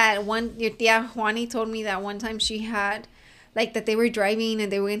 That your tia Juani told me that one time she had, like, that they were driving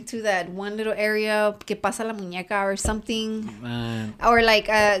and they went to that one little area, que pasa la muñeca or something. Man. Or like,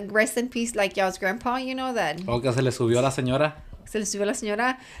 rest in peace, like y'all's grandpa, that. O que se le subió a la señora. Se le subió la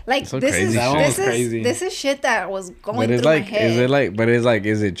señora. Like, so this crazy. is this is shit that was going through my head.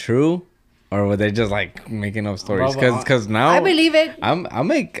 Is it true? Or were they just like making up stories? Because now I believe it. I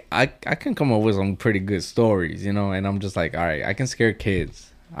can come up with some pretty good stories, and I'm just like, all right, I can scare kids.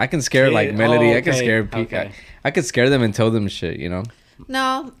 I can scare like Melody. Okay. I can scare people. Okay. I can scare them and tell them shit,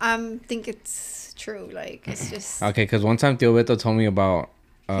 No, I think it's true. Like, it's just okay. Because one time Tio Beto told me about.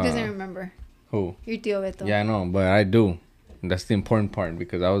 He doesn't remember. Who? Your Tio Beto. Yeah, I know, but I do. That's the important part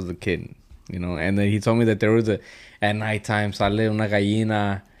because I was the kid, And then he told me that there was at nighttime sale una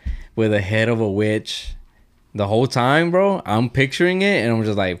gallina with a head of a witch. The whole time, bro, I'm picturing it, and I'm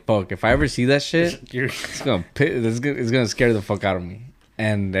just like, fuck. If I ever see that shit, it's gonna scare the fuck out of me.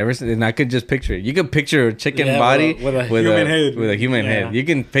 And I could just picture it. You can picture a chicken body with a human head. With a human head. You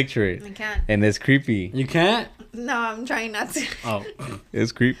can picture it. I can't. And it's creepy. You can't? No, I'm trying not to. Oh.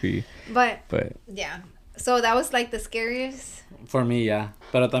 It's creepy. But yeah. So that was like the scariest. For me, yeah.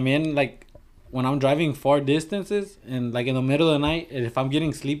 But también, like, when I'm driving far distances and like in the middle of the night, and if I'm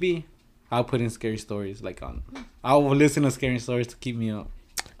getting sleepy, I'll put in scary stories. Like I'll listen to scary stories to keep me up.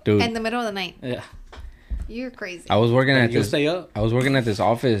 Dude. In the middle of the night. Yeah. You're crazy. I was working at this. Stay up. I was working at this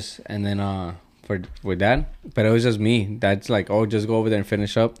office, and then with Dad, but it was just me. Dad's like, oh, just go over there and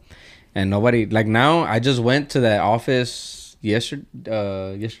finish up, and nobody like now. I just went to that office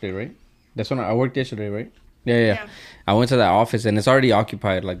yesterday, right? That's when I worked yesterday, right? Yeah. I went to that office, and it's already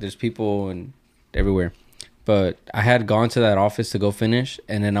occupied. Like there's people and everywhere, but I had gone to that office to go finish,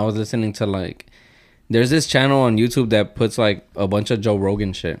 and then I was listening to like. There's this channel on YouTube that puts like a bunch of Joe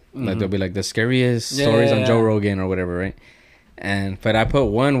Rogan shit. Mm-hmm. Like they'll be like the scariest stories on Joe Rogan or whatever, right? But I put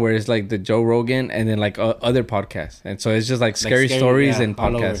one where it's like the Joe Rogan and then like other podcasts, and so it's just like scary stories and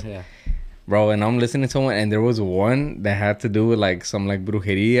podcasts, bro. And I'm listening to one, and there was one that had to do with like some like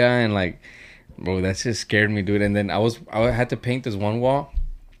brujeria and like, bro, that just scared me, dude. And then I had to paint this one wall,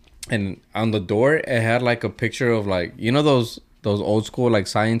 and on the door it had like a picture of like those old school like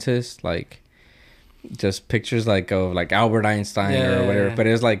scientists like. Just pictures like of like Albert Einstein or whatever, but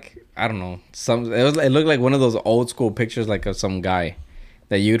it was like I don't know it looked like one of those old school pictures like of some guy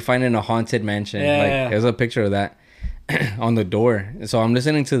that you'd find in a haunted mansion. There's a picture of that on the door. So I'm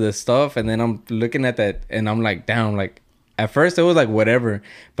listening to this stuff and then I'm looking at that and I'm like, damn, like at first it was like whatever,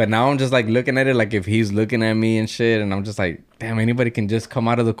 but now I'm just like looking at it like if he's looking at me and shit, and I'm just like, damn, anybody can just come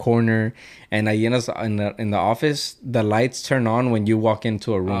out of the corner. And in the office the lights turn on when you walk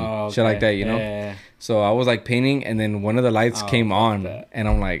into a room, shit like that, Yeah. So I was like painting, and then one of the lights came on, and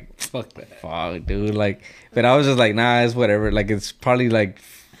I'm like, fuck that, fuck, dude. Like, but I was just like, nah, it's whatever. Like, it's probably like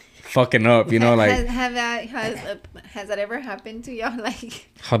fucking up, like. Has that ever happened to y'all?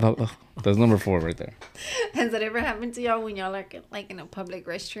 Like, that's number 4 right there. Has that ever happened to y'all when y'all like in a public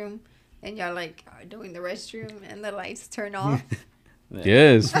restroom and y'all like are doing the restroom and the lights turn off?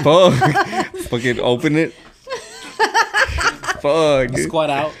 Yes, fuck. Fucking open it. Fuck, dude. Squat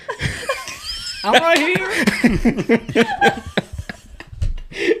out. I'm right here.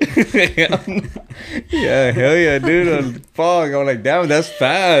 Yeah, hell yeah, dude. Fuck, I'm like, damn, that's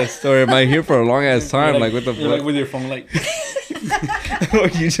fast. Or am I here for a long ass time? Like, what the fuck? Like with your phone, like. Or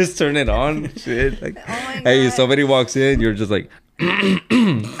you just turn it on. Shit. Like, hey, if somebody walks in, you're just like.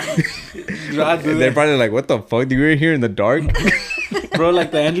 And they're probably like, what the fuck? You were here in the dark? bro,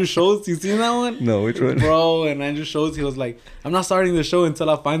 like the Andrew Schultz. You seen that one? No, which one? Bro, and Andrew Schultz, he was like, I'm not starting the show until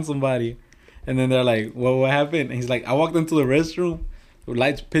I find somebody. And then they're like, well, what happened? And he's like, I walked into the restroom, the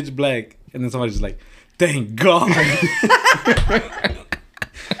lights pitch black. And then somebody's just like, thank God.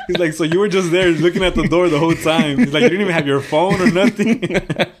 He's like, so you were just there looking at the door the whole time. He's like, you didn't even have your phone or nothing.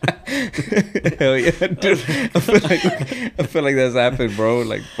 Hell yeah, dude. I feel like that's happened, bro.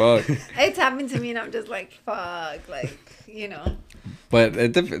 Like, fuck. It's happened to me, and I'm just like, fuck, like, you know. But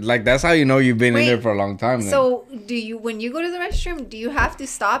like, that's how you know you've been in Wait, there for a long time. Then. So, when you go to the restroom, do you have to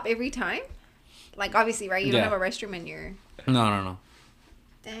stop every time? Like, obviously, right? You don't have a restroom in your. No.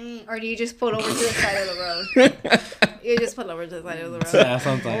 Dang. Or do you just pull over to the side of the road? You just pull over to the side of the road. Yeah,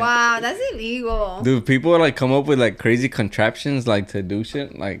 sometimes. Wow, that's illegal. Dude, people like come up with like crazy contraptions like to do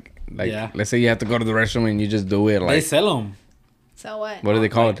shit. Like yeah. Let's say you have to go to the restroom and you just do it. Like they sell them. So what? What are they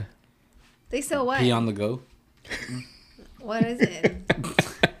called? They sell what? Pee on the go. What is it?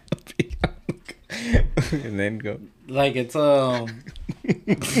 And then go. Like it's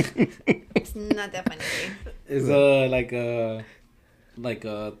It's not that funny. It's like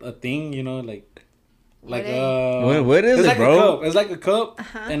a thing, you know, like what is it, like bro? A cup. It's like a cup,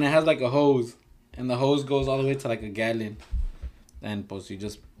 Uh-huh. and it has like a hose, and the hose goes all the way to like a gallon, and you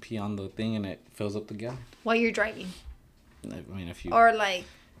just pee on the thing and it fills up the gallon. While you're driving. I mean, if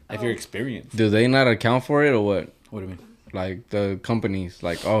you're experienced. Do they not account for it or what? What do you mean? Like the companies,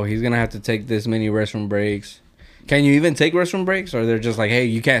 like, oh, he's gonna have to take this many restroom breaks. Can you even take restroom breaks, or they're just like, hey,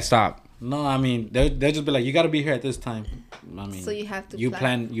 you can't stop? No, I mean they'll just be like, you got to be here at this time. I mean, so you have to. You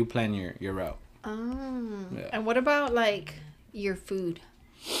plan your route. Oh. Yeah. And what about like your food?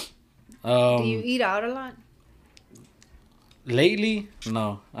 Do you eat out a lot? Lately,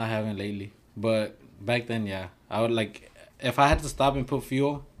 no, I haven't lately. But back then, yeah, I would like if I had to stop and put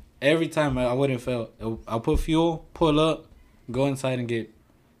fuel. Every time I wouldn't fail. I'll put fuel, pull up, go inside and get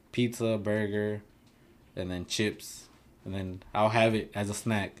pizza, burger, and then chips, and then I'll have it as a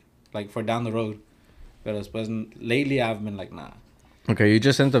snack, like for down the road. But lately I've been like, nah. Okay, you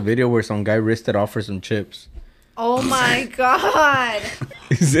just sent a video where some guy wristed off for some chips. Oh my God.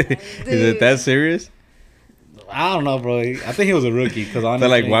 Is it that serious? I don't know, bro. I think he was a rookie because honestly,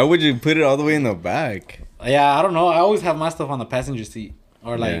 But like, why would you put it all the way in the back? Yeah, I don't know. I always have my stuff on the passenger seat.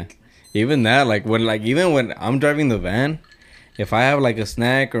 Or like even that, like even when I'm driving the van, if I have like a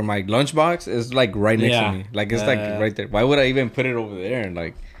snack or my lunchbox, it's like right next to me. Like it's like right there. Why would I even put it over there? And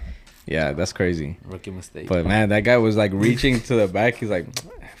like, yeah, that's crazy. Rookie mistake. But man, that guy was like reaching to the back. He's like,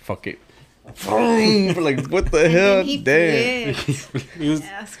 fuck it. Like what the hell? Damn. He was,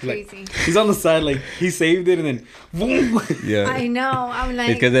 that's crazy. Like, he's on the side, like he saved it and then boom. Yeah. I know. I'm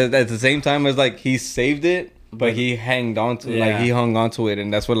like, because at the same time as like he saved it, but he hung on to he hung on to it,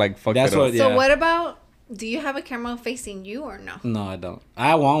 and that's what like fucked it up. So what about? Do you have a camera facing you or no? No, I don't.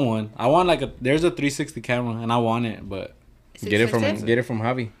 I want one. I want there's a 360 camera and I want it, but get it from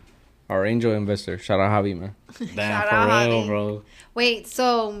Javi, our angel investor. Shout out Javi, man. Damn, for real, bro. Wait,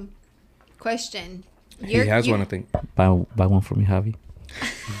 so question. He has one, I think. Buy one for me, Javi.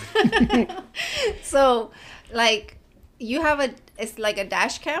 So, like, you have it's like a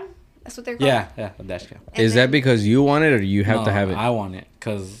dash cam. That's what they're called. Yeah, a dash cam. Is that because you want it or you have to have it? I want it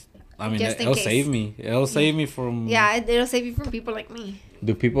because I mean it'll save me. It'll save me from. Yeah, it'll save you from people like me.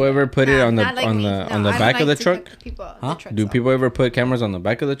 Do people ever put it on the back of the truck? Do people ever put cameras on the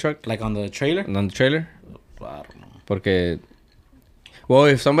back of the truck? Like on the trailer? On the trailer? I don't know. Porque, well,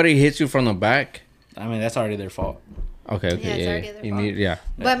 if somebody hits you from the back, I mean that's already their fault. Okay, Yeah, it's already their fault.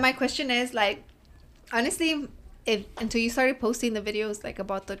 But my question is, like, honestly, until you started posting the videos like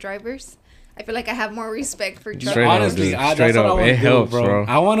about the drivers, I feel like I have more respect for drivers. Honestly, that's what I want to do, helps, bro.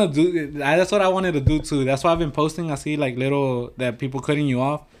 I want to do. That's what I wanted to do too. That's why I've been posting. I see like little that people cutting you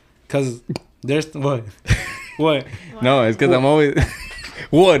off, cause there's what. No, it's because I'm always.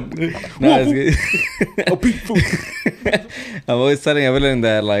 What? No, I'm always telling Evelyn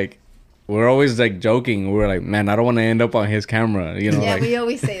that like we're always like joking. We're like, man, I don't want to end up on his camera, you know. Yeah, like, we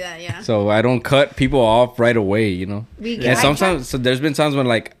always say that. Yeah. So I don't cut people off right away, you know. And sometimes, so there's been times when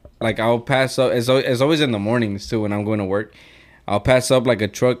like I'll pass up. It's always in the mornings too when I'm going to work. I'll pass up like a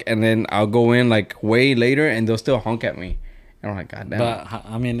truck and then I'll go in like way later and they'll still honk at me. And I'm like, God damn. But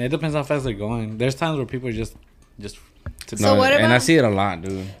I mean, it depends how fast they're going. There's times where people just. So what about? And I see it a lot,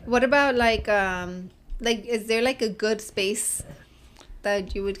 dude. What about like is there like a good space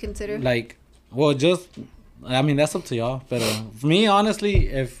that you would consider? Like, well, I mean, that's up to y'all. But for me, honestly,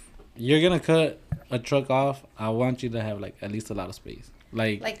 if you're gonna cut a truck off, I want you to have like at least a lot of space.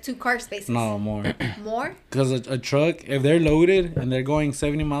 Like 2 car spaces. No, more. More? Because a truck, if they're loaded and they're going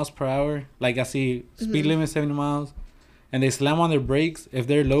 70 miles per hour, like I see speed limit 70 miles, and they slam on their brakes, if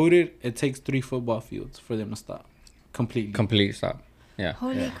they're loaded, it takes 3 football fields for them to stop completely. Complete stop. Yeah.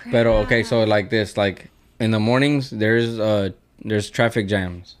 Holy crap. But okay, so like this, like in the mornings, there's traffic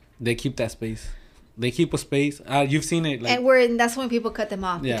jams. They keep that space. They keep a space. You've seen it, like, And that's when people cut them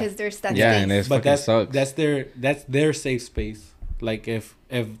off Yeah. because there's that Yeah, space. and it's but fucking sucks. that's their safe space. Like if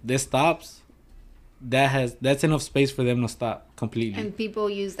this stops, that's enough space for them to stop completely. And people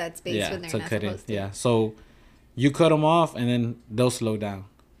use that space when they're not supposed to. Yeah, so you cut them off, and then they'll slow down.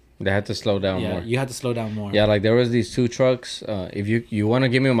 They had to slow down Yeah, more. you have to slow down more. Yeah, like there was these 2 trucks. If you want to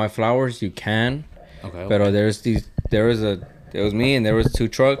give me my flowers, you can. Okay. But it was me and there was 2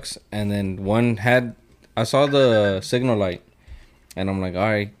 trucks, and then one had, I saw the signal light, and I'm like, all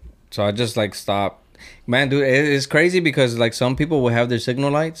right. So I just like stopped. Man, dude, it's crazy because like some people will have their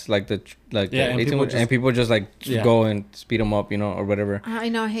signal lights, like the and people just like go and speed them up, or whatever. I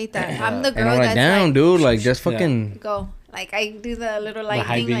know, I hate that. I'm the girl And I'm like, that's damn, like, dude, like just fucking go. Like I do the little light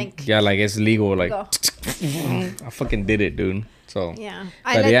high thing, beam. like yeah, like it's legal, like go. I fucking did it, dude. So Yeah,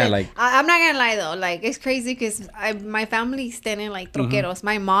 But yeah, like- I'm not gonna lie though, like it's crazy because my family's standing like troqueros.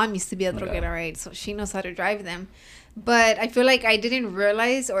 My mom used to be a troquera, right? So she knows how to drive them. But I feel like I didn't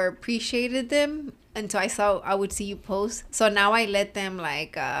realize or appreciated them until I would see you post. So now I let them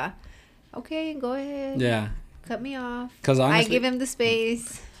like, okay, go ahead. Yeah. Cut me off. 'Cause honestly- I give him the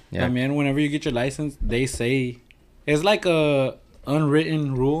space. yeah, I mean, whenever you get your license, they say it's like a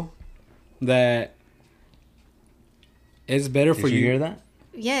unwritten rule that it's better for Did you you. hear that?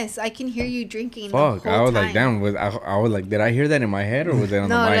 Yes, I can hear you drinking. Fuck, the I whole was time. like, damn. I was like, did I hear that in my head or was it on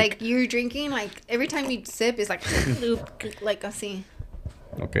No, the mic? like you're drinking, like every time you sip, it's like, like I see.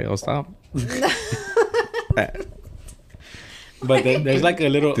 Okay, I'll stop. But there's like a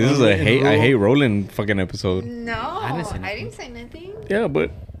little. This is a unwritten hate. I rule hate rolling fucking episode. No, I didn't say I nothing. didn't say nothing. Yeah,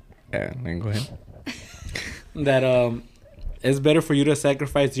 but yeah, then go ahead. that it's better for you to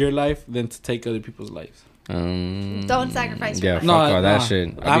sacrifice your life than to take other people's lives. Don't sacrifice your Yeah, life. fuck No, all that no. shit.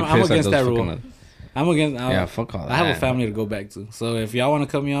 I'd be I'm pissed at against those that rule. fucking- I'm against. Yeah, fuck all that. I have a family to go back to, so if y'all want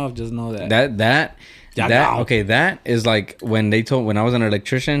to cut me off, just know that. That okay. That is like when I was an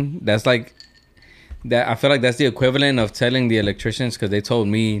electrician. That's like that. I feel like that's the equivalent of telling the electricians, because they told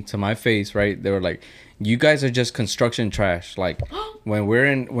me to my face, right? They were like, "You guys are just construction trash." Like when we're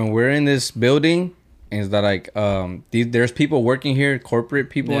in this building, is that like there's people working here, corporate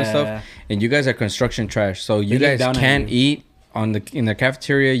people and stuff, and you guys are construction trash. So you They look guys down at can't you. eat in the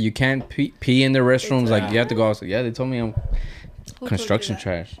cafeteria. You can't pee in the restrooms. Like you have to go outside. Yeah, they told me I'm Who told construction you that?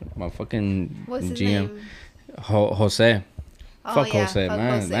 trash. My fucking What's his GM, name? Jose. Oh, Fuck yeah, Jose, fuck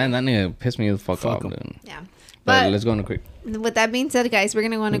man. Jose. Man, that nigga pissed me the fuck off, him. dude. Yeah. But But let's go on a quick with that being said, guys, we're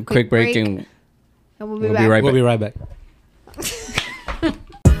gonna go on a quick break, break, and we'll we'll back. be right We'll back. be right back.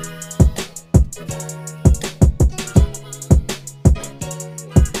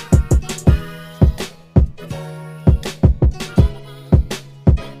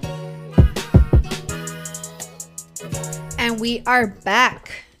 And we are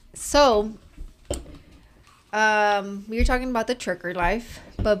back. So, we were talking about the trucker life,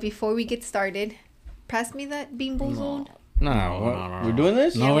 but before we get started, pass me that bean boozled. Nah, what? We're doing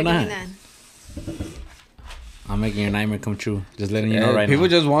this? No, Yeah, we're doing not. that. I'm making your nightmare come true. Just letting you Yeah, know right people now.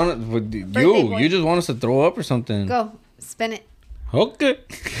 just want Birthday boy. you just want us to throw up or something. Go, spin it. Okay.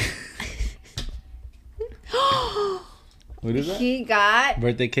 What is that? He got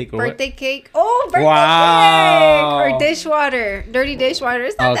Birthday cake or what? birthday cake. Oh, birthday Wow. cake! Or dishwater. Dirty dishwater.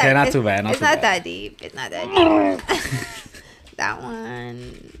 It's not Okay, that, not it's, too bad, not it's too not bad. that deep. It's not that deep. That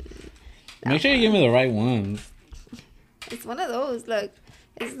one. Make sure you give me the right ones. It's one of those. Look.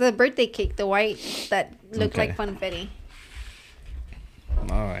 It's the birthday cake, the white that looked Okay. like funfetti.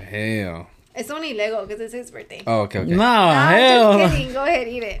 Oh hell. It's only Lego because it's his birthday. Oh okay. No, Nah, hell. just kidding. Go ahead,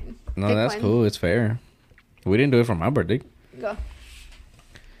 eat it. No, Pick that's one. cool. It's fair. We didn't do it for my birthday. Go.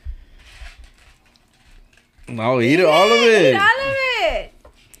 No, eat it, all of Eat it. all of it.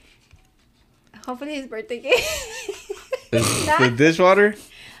 Hopefully his birthday cake. The dishwater.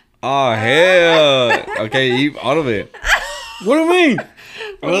 Oh hell. Okay, eat all of it. What do you mean?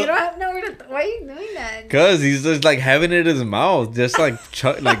 Well, you don't have nowhere to. Why are you doing that? Cause he's just like having it in his mouth, just like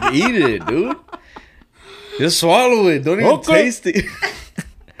like eat it, dude. Just swallow it. Don't even Okay. taste it.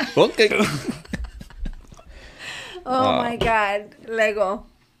 Okay. Oh my god, Lego.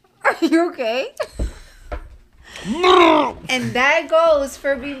 Are you okay? And that goes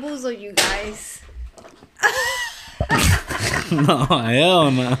for Bimboozle, you guys. No,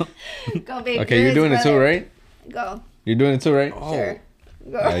 hell no. Go, baby. Okay, you're doing it too, right? Go. You're doing it too, right? Sure.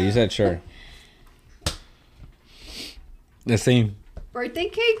 Go. You said sure. The same. Birthday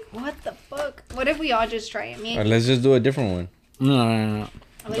cake? What the fuck? What if we all just try it? Me and Let's just do a different one. No.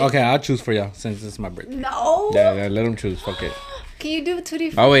 Okay, I'll choose for y'all since it's my birthday. No. Yeah, let them choose. Fuck it. Can you do tutti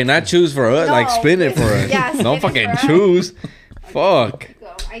frutti? Oh wait, not choose for us. No. Like spin it for us. Yeah, spin Don't it fucking for us. choose. Fuck.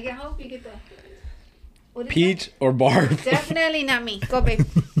 Go. I can hope you get the. What is Peach or barb? that? Definitely not me. Go, babe.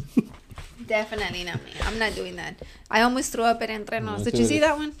 Definitely not me. I'm not doing that. I almost threw up at Entre Nos. Did you see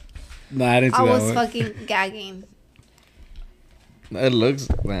that one? No, I didn't see I that was one. fucking gagging. That looks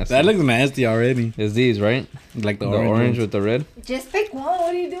nasty. That looks nasty already. It's these, right? Like the, The orange ones. with the red. Just pick one.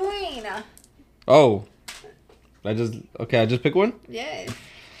 What are you doing? Oh. I just pick one? Yes.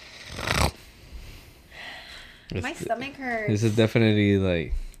 This- My stomach hurts. This is definitely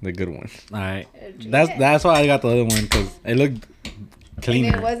like the good one. All right. Yeah. That's why I got the other one because it looked clean.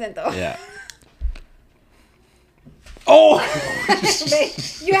 And it wasn't though. Yeah. Oh! Babe,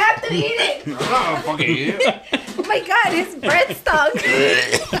 you have to eat it. Oh, fucking yeah. Oh my god, his breath stunk.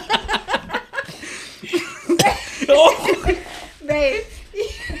 Babe,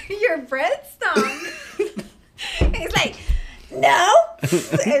 your breath stunk. He's like, no.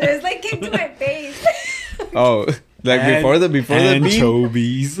 And it's like came to my face. Oh, like before the bean?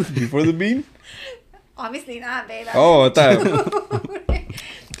 anchovies. Before the bean? Obviously not, babe. Oh, I thought.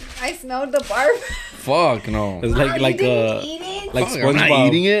 I smelled the barf. Fuck no. It's Wow, like you like didn't eat it? like Fuck, I'm not SpongeBob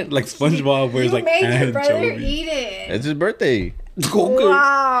eating it. like SpongeBob where it's You like made your brother anchovies. eat it. It's his birthday.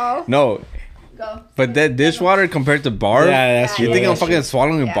 Wow. No, Go. but that dishwater compared to barf. Yeah, that's You true. think I'm That's fucking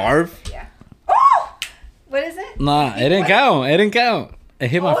swallowing Yeah. barf? Yeah. Oh! What is it? Nah, it didn't count. It didn't count. It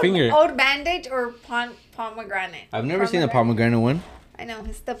hit my finger. Old bandage or pomegranate? I've never seen a pomegranate one. I know,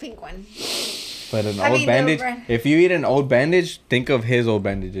 it's the pink one. But an I old mean, the bandage. red- If you eat an old bandage, think of his old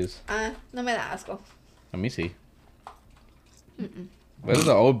bandages. No me da asco. Let me see. What does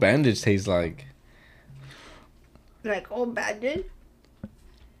the old bandage taste like? Like old bandage?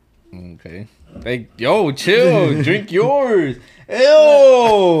 Okay. Like, yo, chill. Drink yours.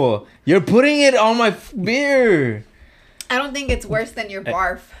 Ew. You're putting it on my beer. I don't think it's worse than your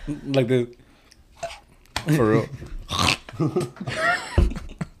barf. Like the For real.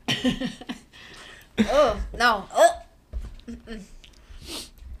 Oh, no. Oh.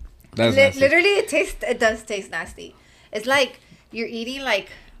 That's nasty. Literally, it does taste nasty. It's like you're eating like,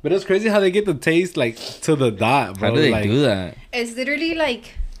 But it's crazy how they get the taste like to the dot, bro. How do they like, do that? it's literally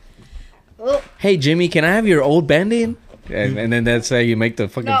like, oh, Hey, Jimmy, can I have your old band-aid? And then that's how you make the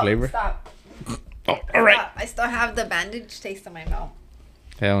fucking no, flavor? stop. Oh, all right. Stop. I still have the bandage taste in my mouth.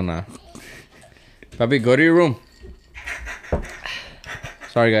 Hell nah. Papi, go to your room.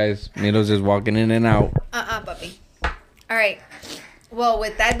 Sorry, guys. Milo's just walking in and out. Puppy. All right. Well,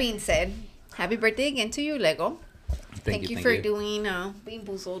 with that being said, happy birthday again to you, Lego. Thank you for doing being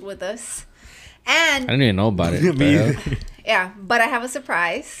boozled with us. I And didn't even know about it. Me The hell? either. yeah, but I have a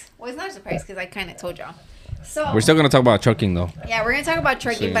surprise. Well, it's not a surprise because I kind of told y'all. So We're still going to talk about trucking, though. yeah, we're gonna talk about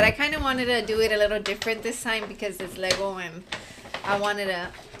trucking, So, but yeah. I kind of wanted to do it a little different this time because it's Lego and I wanted to,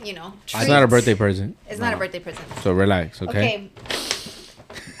 It's not a treat. birthday present. It's not a birthday present. So relax, okay? Okay.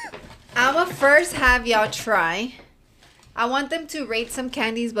 I'm gonna first have y'all try. I want them to rate some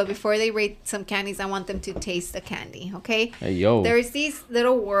candies, but before they rate some candies, I want them to taste the candy, okay? Hey, yo. There's these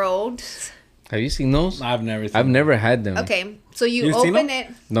little worlds. Have you seen those? I've never seen I've never had them. Okay, so you You've seen open them?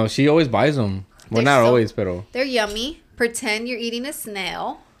 it. No, she always buys them. Well, They're not so- always, pero. They're yummy. Pretend you're eating a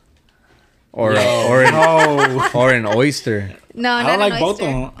snail. Or, Yo. or, an, No. or an oyster. No, I not don't an like both of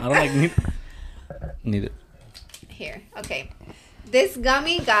oyster. them. I don't like neither. Here, okay. This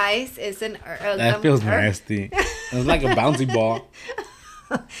gummy, guys, is an. That feels nasty. It's like a bouncy ball.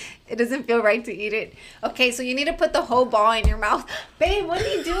 It doesn't feel right to eat it. Okay, so you need to put the whole ball in your mouth. Babe, what are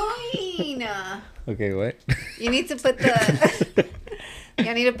you doing? Okay, what? You need to put the.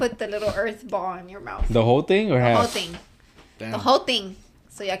 You need to put the little earth ball in your mouth. The whole thing or The half? whole thing. Damn. The whole thing.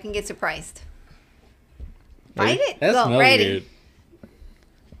 So y'all can get surprised. Ready? Bite it. That Go, smells ready. weird.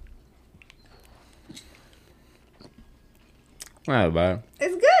 Not bad.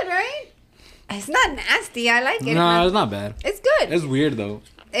 It's good, right? It's not nasty. I like it. No, it's not bad. It's good. It's weird though.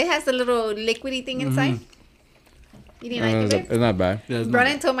 It has a little liquidy thing inside. You didn't like it, It's babe? not bad. Yeah, it's not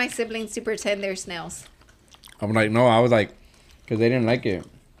Brennan bad. told my siblings to pretend they're snails. I'm like, no, I was like, because they didn't like it.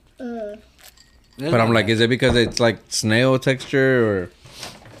 It's But not I'm like, bad. is it because it's like snail texture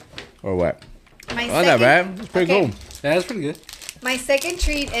or what? My Not that bad. It's pretty okay. cool. Yeah, it's pretty good. My second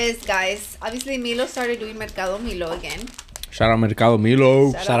treat is, guys, obviously Milo started doing Mercado Milo again. Shout out Mercado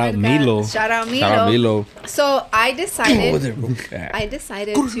Milo. Shout out Mercado- Milo. Shout out Milo. Shout out Milo. So I decided, Yeah. I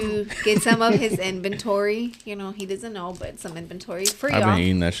decided to get some of his inventory. You know, he doesn't know, but some inventory for I've been y'all.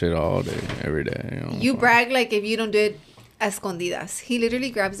 eating that shit all day, every day. You brag like if you don't do it escondidas. He literally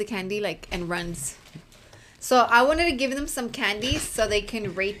grabs the candy like and runs. So I wanted to give them some candies so they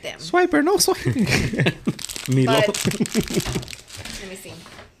can rate them. Swiper, no swipe. Milo. Let me see.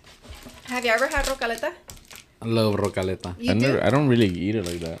 Have you ever had rocaleta? I love rocaleta. You do? I don't really eat it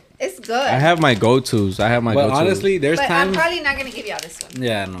like that. It's good. I have my go-tos. But honestly, there's but times. I'm probably not gonna give y'all this one.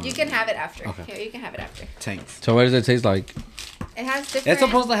 Yeah, no. You can have it after. Okay. Here, you can have it after. Thanks. So what does it taste like? It has different. It's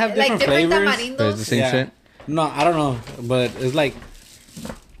supposed to have different flavors. tamarindos. But it's the same shit? No, I don't know, but it's like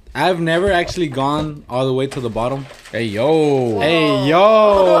I've never actually gone all the way to the bottom. Hey yo. Whoa. Hey yo,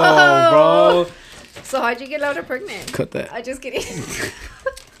 Whoa. bro. So how'd you get Laura pregnant? Cut that. I'm just kidding.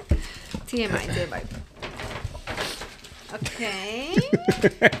 TMI. Okay.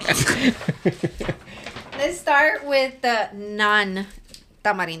 Let's start with the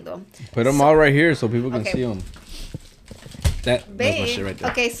non-tamarindo. Put them all right here so people can Okay. see them. That's my Babe. shit right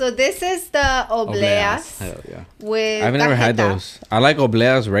there. Okay, so this is the obleas Hell yeah. with I've never had cajeta. those. I like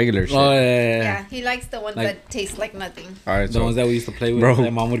obleas regular shit. Oh Yeah, he likes the ones Like- that taste like nothing. All right, The so ones that we used to play with. Bro.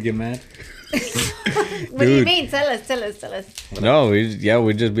 That mom would get mad. What do you Dude. mean? Tell us. no,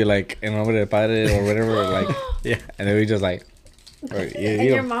 we'd just be like en nombre de padre or whatever, like Yeah. and then we just like, or, And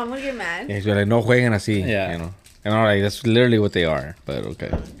your mom would get mad. and she's like, no jueguen así, Yeah. you know. And I'm like, that's literally what they are. But okay,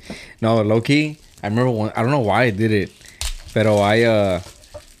 no, low key. I remember one. I don't know why I did it, but I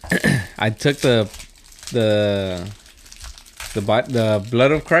I took the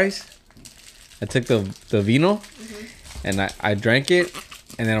blood of Christ. I took the vino, and I drank it,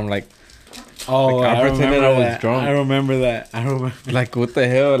 and then I'm like, Oh, Like, I I pretended remember I was that. drunk. I remember that. like what the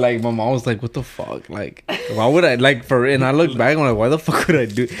hell? Like my mom was like, what the fuck? Like why would I like for? And I look back, I'm like, why the fuck would I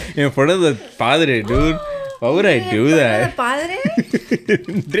do in front of the padre, dude? Why would I do that? Padre?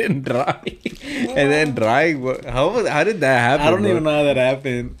 Didn't dry, and then dry. How did that happen? I don't bro? even know how that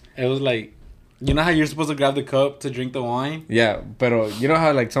happened. It was like, you know how you're supposed to grab the cup to drink the wine? Yeah, but you know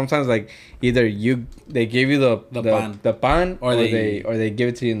how like sometimes like either they give you the pan or they give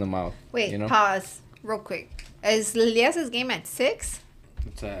it to you in the mouth. Wait, you know? pause real quick. Is Elias's game at 6?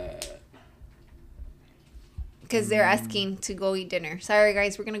 It's Because they're asking to go eat dinner. Sorry,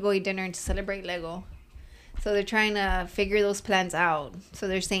 guys, we're going to go eat dinner to celebrate Lego. So they're trying to figure those plans out. So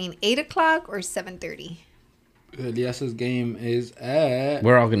they're saying 8 o'clock or 7:30. Elias's game is at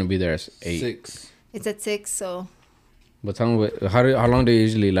We're all gonna be there at 8. 6. It's at 6, so... But tell me, how long do you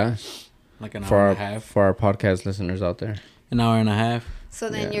usually last Like an for hour our and a half. for our podcast listeners out there? An hour and a half. So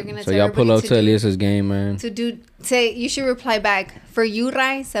then you're going to So y'all pull up to Elias's game, man. Say, you should reply back. For you,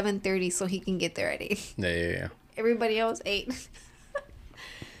 Rai, 7:30 so he can get there at 8. Yeah. Everybody else, 8.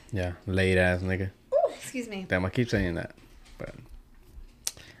 Yeah, late ass nigga. Ooh, excuse me. Damn, I keep saying that, but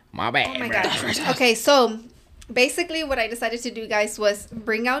my bad. Oh my god. Okay, so basically what I decided to do, guys, was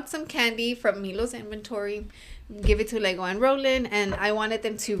bring out some candy from Milo's inventory, give it to Lego and Roland, and I wanted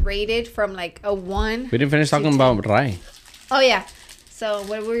them to rate it from like a 1. We didn't finish to talking 10. about Rai. Oh yeah. So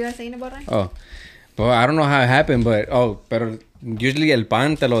what were you saying about Rai? Oh, but I don't know how it happened, but pero usually el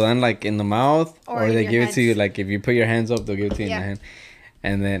pan te lo dan like in the mouth, Or or in they your give it to you hands. like if you put your hands up, they'll give it to you in Yeah. the hand.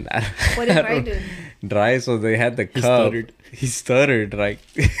 And then What did Rai do? Rai, so they had the cup. stuttered. He stuttered like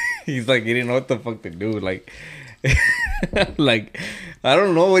he's like he didn't know what the fuck to do. Like like I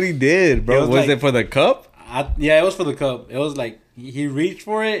don't know what he did, bro. It was Was like- it for the cup? Yeah, it was for the cup. It was like he reached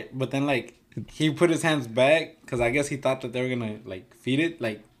for it, but then like he put his hands back because I guess he thought that they were gonna like feed it,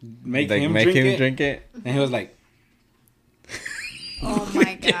 like make Like him make drink him it. drink it. And he was like, Oh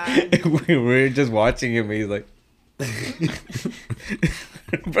my god. we were just watching him. And he's like,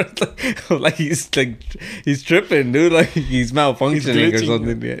 but it's like he's tripping, dude. Like he's malfunctioning or glitching.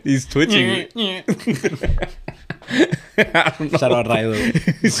 something. Yeah. He's twitching. I don't know. shout out Rai though.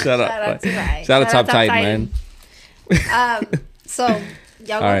 Shout out. Shout out to Rai. Shout out Top Tight, man. So y'all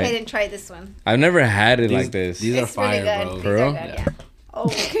go Alright. ahead and try this one. I've never had it like this. These are It's really fire, good. bro. These For are real? good, yeah. Oh,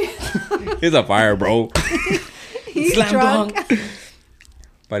 okay. It's a fire, bro. He's Slam drunk. dunk.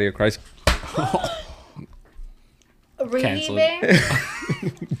 Body of Christ. Really, Canceled. babe?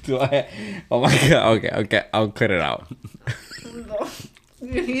 Do I? Oh my god. Okay. I'll cut it out. No.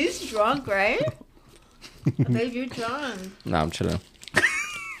 He's drunk, right? Babe, you're drunk. Nah, I'm chilling.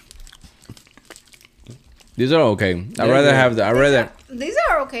 These are okay. I'd They're rather good. have the. I'd rather. These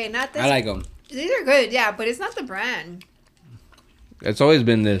are okay, not this. I like them. These are good, yeah, but it's not the brand. It's always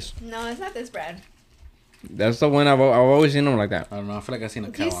been this. No, it's not this brand. That's the one I've always seen them like that. I don't know. I feel like I've seen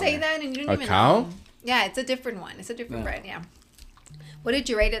a cow. You on say there. that and you A don't even cow? know. Yeah, it's a different one. It's a different Yeah. brand, yeah. What did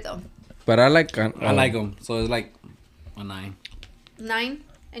you rate it though? But I like. I like them. So it's like a 9. 9?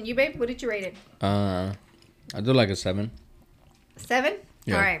 And you, babe, what did you rate it? I do like a 7. 7?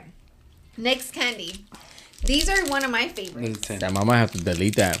 Yeah. All right. Next candy. These are one of my favorites. Damn, I might have to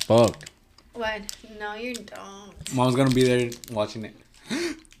delete that. Fuck. What? No, you don't. Mom's gonna be there watching it.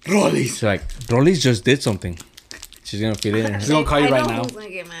 Rollies. Like, Rollies just did something. She's gonna feel it. She's gonna call you right now. Who's gonna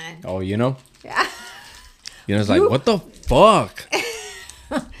get mad? Oh, you know? Yeah. You know, it's like, what the fuck?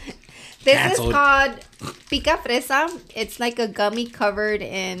 This Canceled. is called pica fresa. It's like a gummy covered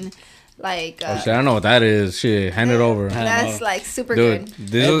in like. Oh, shit, I don't know what that is. Shit, hand it over. That's like super Dude,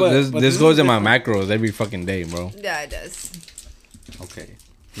 good. this goes in my macros every fucking day, bro. Yeah, it does. Okay.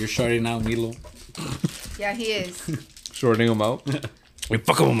 You're shorting out Milo. Yeah, he is. Shorting him out. You're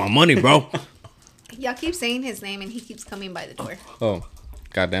fucking with my money, bro. Y'all keep saying his name and he keeps coming by the door. Oh,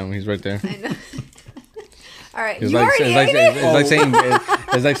 goddamn, he's right there. I know. All right, It's you already ate it.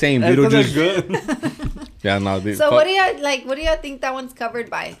 it's like saying Beetlejuice. Good. Yeah, no. Dude, So fuck. what do y'all like? What do y'all think that one's covered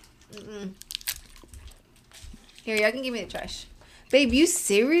by? Here, y'all can give me the trash. Babe, you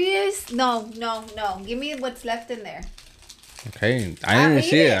serious? No. Give me what's left in there. Okay, I didn't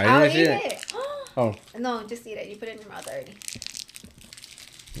see it. I didn't see it. Oh, No, just eat it. You put it in your mouth already.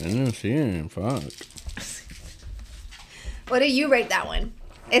 I didn't see it. Fuck. What do you rate that one?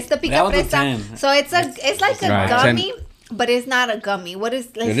 It's the pica That one's a fresa. 10. So it's like a Right, gummy, but it's not a gummy. What is?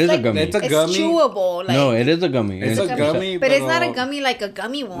 It is a gummy. It's a It's gummy. chewable. Like, No, it is a gummy. It's a gummy, but it's not a gummy like a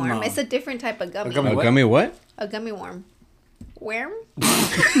gummy worm. No. It's a different type of gummy. A gummy A what? gummy what? A gummy worm. Worm?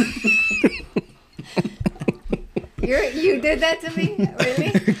 You did that to me?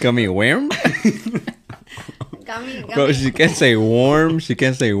 Really? Gummy worm? Gummy. Bro, she can't say warm. She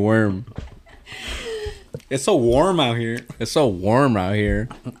can't say worm. It's so warm out here. It's so warm out here.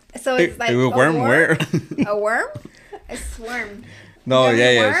 So it's like It a was worm where? A worm? A swarm. No, Gummy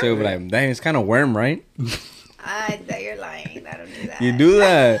yeah. worm? So it'll be like, dang, it's kind of worm, right? You're lying. I don't do that. You do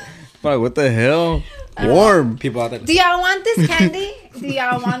that. Fuck, what the hell? Warm. People out there. Do y'all want this candy? Do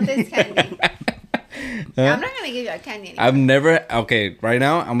y'all want this candy? I'm not gonna give y'all candy anymore. I've never. Okay, right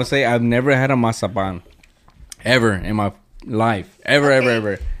now I'm gonna say I've never had a mazapan, ever in my life,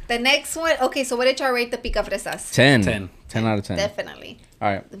 ever. The next one. Okay, so what did y'all rate the pica fresas? 10. 10. 10 out of 10. Definitely. All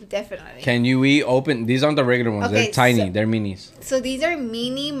right. Definitely. Can you eat open? These aren't the regular ones. Okay, They're tiny. so- They're minis. So these are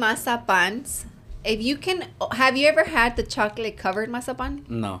mini mazapans. If you can, have you ever had the chocolate covered mazapan?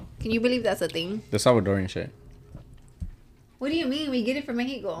 No. Can you believe that's a thing? The Salvadorian shit. What do you mean? We get it from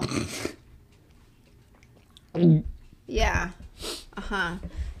Mexico. Yeah. Uh-huh.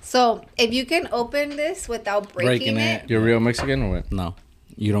 So if you can open this without breaking it. You're real Mexican or what? No.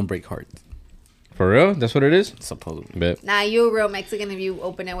 You don't break hearts. For real? That's what it is? Supposedly. Bet. Nah, you're real Mexican if you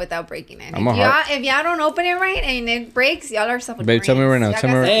open it without breaking it. I'm a If y'all don't open it right and it breaks, y'all are suffering. Babe, tell me right now. Tell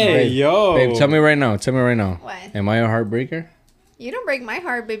me right Hey, babe, yo. Babe, tell me right now. Tell me right now. What? Am I a heartbreaker? You don't break my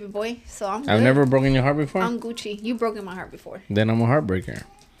heart, baby boy. So I'm good. I've never broken your heart before? I'm Gucci. You broken my heart before. Then I'm a heartbreaker.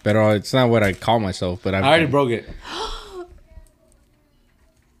 But it's not what I call myself. But I already broke it.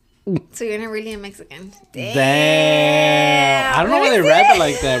 So you're not really a Mexican. Damn. I don't know Let why me they wrap see. it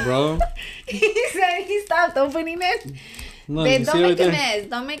like that, bro. He said he stopped opening it. No, Babe, you don't see make right a there? mess.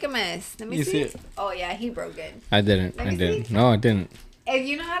 Don't make a mess. Let me You see. see it? Oh yeah, he broke it. I didn't. Let I me didn't. see. No, I didn't. If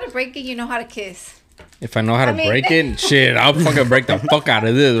you know how to break it, you know how to kiss. If I know how to I mean- break it, shit, I'll fucking break the fuck out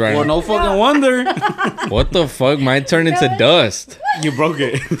of this right Well, now. no fucking wonder. What the fuck? Might turn into No. dust. You broke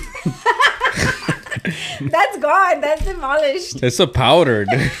it. That's gone. That's demolished. It's a powder.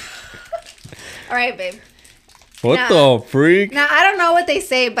 dude. All right, babe. What Nah. the freak? Now I don't know what they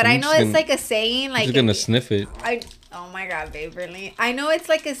say, but I I'm know just it's gonna- like a saying. I'm Like just gonna if- sniff it. Oh my god, babe, really? I know it's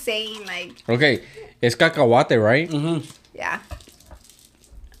like a saying. Like Okay, it's cacahuate, right? Mm-hmm. yeah,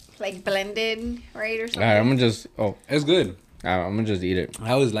 like blended, right, or something. Alright, I'm gonna just. Oh, It's good. I'm gonna just eat it.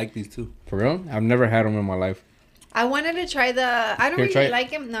 I always like these too. For real? I've never had them in my life. I wanted to try the. I don't Here, try really it. like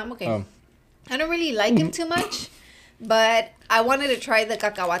him. No, I'm okay. Oh. I don't really like him too much, but I wanted to try the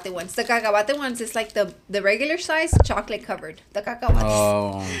cacahuate ones. The cacahuate ones is like the regular size, chocolate covered. The cacahuates.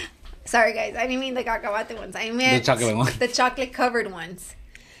 Oh. Sorry, guys. I didn't mean the cacahuate ones. I meant chocolate one. The chocolate covered ones.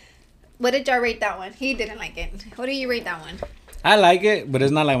 What did y'all rate that one? He didn't like it. What do you rate that one? I like it, but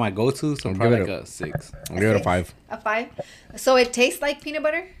it's not like my go-to, so I'll probably give like it a 6. I'll give it a Six? 5. A 5? So it tastes like peanut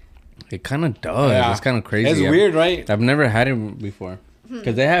butter? It kind of does. Yeah. It's kind of crazy. It's weird, right? I've never had it before.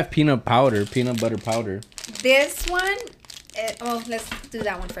 Because they have peanut butter powder. This one, let's do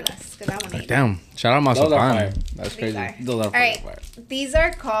that one for less. Because that one ain't. Damn. Shout out Those are fire. Mazapan. That's These crazy. are. Those are All right. fire. These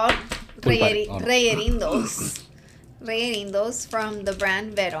are called Pulpari. Oh, no. Reyerindos. Reyerindos from the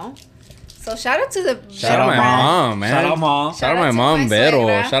brand Vero. So shout out to the Shout Vero out my brand. mom, man. Shout out, Mom. Shout out Shout my out to mom, my Vero.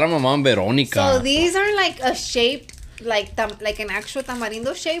 suegra. Shout out my mom, Veronica. So these are like a shape, like an actual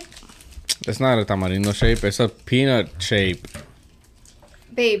tamarindo shape. It's not a tamarindo shape. It's a peanut shape.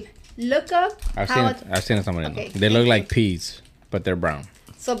 Babe, Look up I've how seen it tamarindo. Okay, They look thank like you. peas, but they're brown.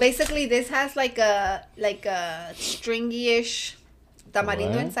 So basically, this has like a stringy-ish tamarindo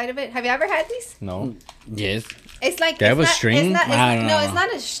What? inside of it. Have you ever had these? No. Yes. It's like They have it's a not, string? It's not, it's I not, don't no, know. it's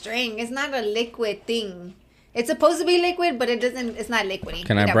not a string. It's not a liquid thing. It's supposed to be liquid, but it doesn't. It's not liquidy.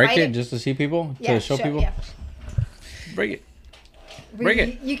 Can I Yeah, break bite it just to see people? Yeah, To show sure, people? yeah. Break it. Break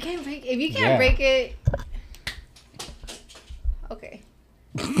it. You can't break. If you can't Yeah. break it, okay.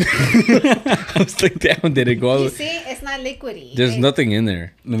 I was like, damn, did it go? You see, it's not liquidy. There's nothing in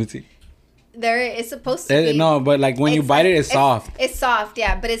there. Let me see. There, it's supposed to be. No, but like when you bite it, it's soft. It's soft,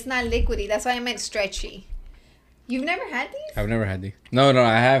 yeah, but it's not liquidy. That's why I meant stretchy. You've never had these? I've never had these. No,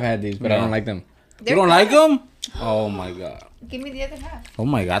 I have had these, but I Yeah. don't like them. They're You don't good. like them? Oh my god. Give me the other half. Oh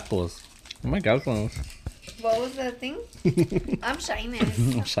my gatos. Oh my god, clones. What was the thing? I'm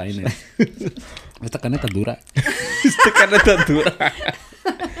shyness. Shiny. Esta carne está dura. Esta carne está dura.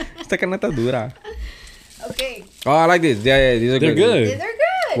 Esta carne está dura. Okay, Oh, I like this. Yeah, these are They're good. they're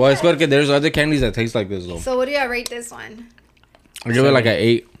good. Well, it's good because there's other candies that taste like this, though. So what do y'all rate this one? I give it like an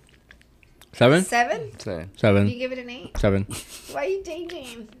 8. 7? 7? So, You 7. give it an 8? 7. Why are you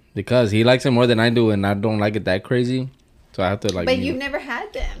changing? Because he likes it more than I do, and I don't like it that crazy. So I have to like. But you've never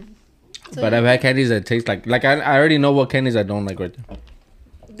had them. So But I've had candies that taste like I already know what candies I don't like right there.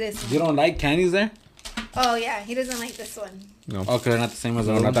 this you one. don't like candies there? Oh yeah, he doesn't like this one. No. Okay, they're not the same as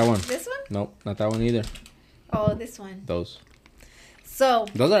the No, other not that one. This one? Nope, not that one either. Oh, this one. Those. So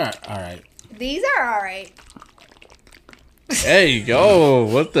Those are alright. these are all right. Hey, yo,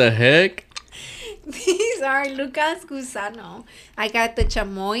 what the heck? These are Lucas Gusano. I got the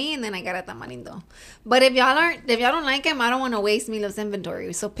chamoy and then I got a tamarindo. But if y'all don't like them, I don't want to waste Milo's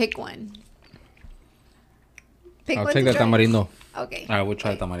inventory. So pick one. Pick I'll one take to the try. tamarindo. Okay. Alright, we'll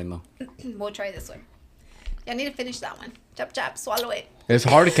try tamarindo. We'll try this one. Y'all need to finish that one. Chop chop, swallow it. It's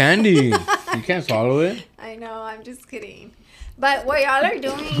hard candy. You can't swallow it. I know, I'm just kidding. But what y'all are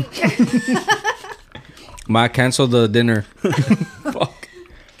doing, Ma, cancel the dinner. Fuck.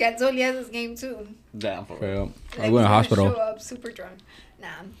 Gatzo has this game too. Damn, for Yeah. I Like, went he's to gonna hospital. Show up super drunk. Nah,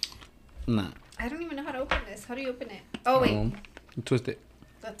 Nah. I don't even know how to open this. How do you open it? Oh wait, Twist it.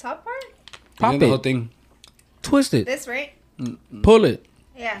 the top part. Pop The whole it. thing. Twist it. This right? Pull it.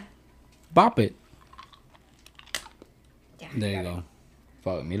 Yeah. Bop it. Yeah. There you got it. go.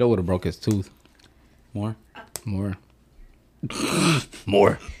 Fuck, Milo would have broke his tooth. More. More.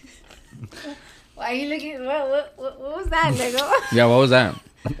 More. Why are you looking? What was that, Lego? Yeah, what was that?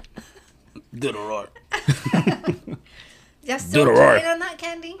 Did a roar. Y'all still Do the roar. enjoying on that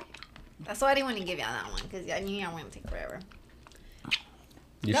candy? That's why I didn't want to give y'all that one because I knew y'all want to take forever.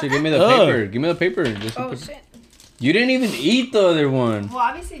 You No, should give me the Ugh. paper. Give me the paper. Just the Oh paper. shit. You didn't even eat the other one. Well,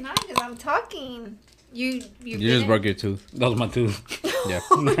 obviously not because I'm talking. You You just broke your tooth. That was my tooth. Yeah,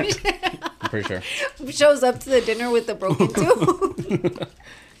 I'm pretty sure. Shows up to the dinner with a broken tooth.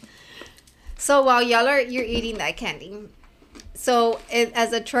 So while you're eating that candy, so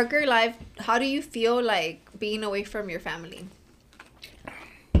as a trucker life, how do you feel like being away from your family?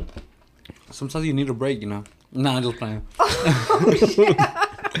 Sometimes you need a break, you know. Nah, I'm just playing. Oh, shit.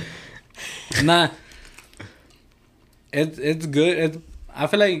 Nah. It's good. I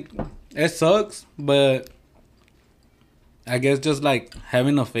feel like it sucks, but I guess just like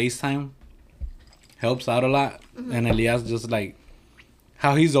having a FaceTime helps out a lot. Mm-hmm. And Elias just like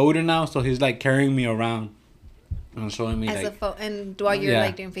how he's older now, so he's like carrying me around and showing me As like a phone, and while you're Yeah.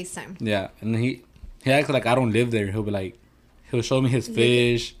 like doing FaceTime. yeah. And he acts like I don't live there. He'll be like, he'll show me his Yeah.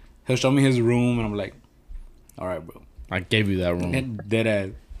 fish. He'll show me his room, and I'm like, all right, bro. I gave you that room. Dead ass.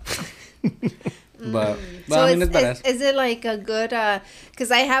 But So I mean, it's badass. is it like a good? Because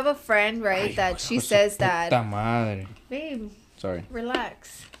I have a friend, right, that she says that, Puta madre. babe, Sorry.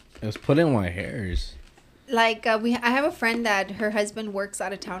 relax. It was put in my hairs. Like I have a friend that her husband works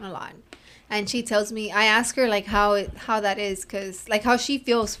out of town a lot, and she tells me, I ask her like how that is, because like how she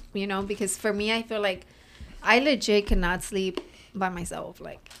feels, you know, because for me I feel like I legit cannot sleep by myself.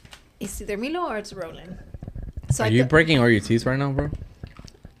 Like it's either Milo or it's Roland. So Are I you feel- breaking all your teeth right now, bro?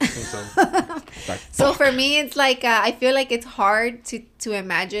 So for me, it's like I feel like it's hard to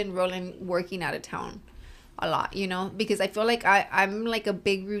imagine Roland working out of town a lot, you know, because I feel like I'm like a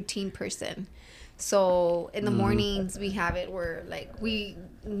big routine person. So in the mornings we have it where like we,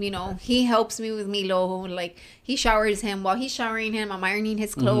 you know, he helps me with Milo, like he showers him. While he's showering him, I'm ironing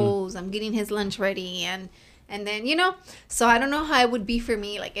his clothes, I'm getting his lunch ready, and then, you know, so I don't know how it would be for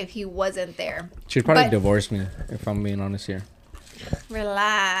me like if he wasn't there. She'd probably But- divorce me if I'm being honest here.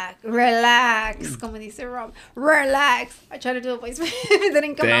 Relax. Como dice Rob. Relax. I tried to do a voice, but it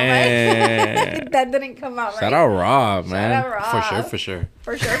didn't come out right. That didn't come out right. Shout out Rob, man. Shout out Rob. For sure.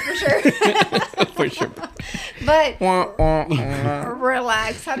 For sure. For sure. But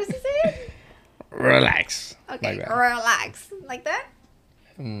relax. How does he say it? Relax. Okay, Like that. relax. Like that?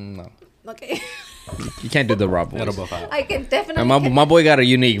 No. Okay. You can't do the Rob voice. It'll buff out. I can definitely. And my boy got a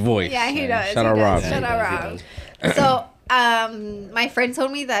unique voice. Yeah, he does. Shout out Rob. Shout out Rob. So, my friend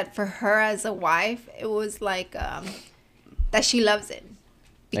told me that for her as a wife, it was like that she loves it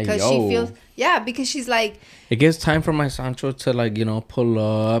because she feels because she's like It gives time for my Sancho to like pull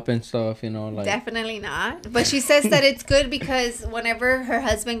up and stuff. Like definitely not. But she says that it's good because whenever her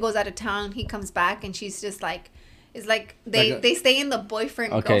husband goes out of town, he comes back and she's just like. It's like they stay in the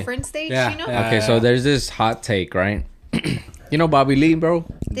boyfriend girlfriend stage, Yeah, you know. yeah. Okay, so there's this hot take, right? Bobby Lee, bro.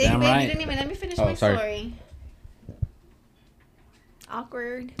 Damn right. You didn't even let me finish Oh, my sorry. story.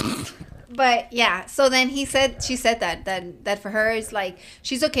 Awkward. But yeah, so then she said that for her it's like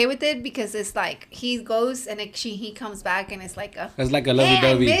she's okay with it because it's like he goes and he comes back and it's like It's like a hey,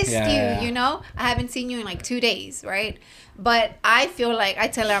 I lovey-dovey. missed you, I haven't seen you in like 2 days, right? But I feel like I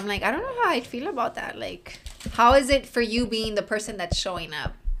tell her I'm like I don't know how I feel about that. Like, how is it for you being the person that's showing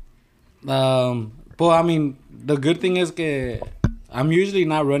up? Well, I mean, the good thing is that I'm usually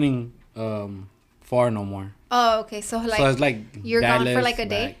not running far no more. Oh, okay. So it's like you're gone for Dallas, like a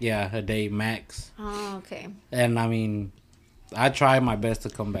day? back. Yeah, a day max. Oh, okay. And I mean, I try my best to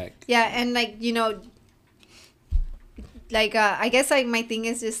come back. Yeah, and like like I guess like my thing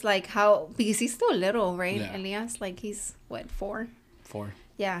is just like how because he's still little, right? Yeah. Elias, like he's what 4? 4.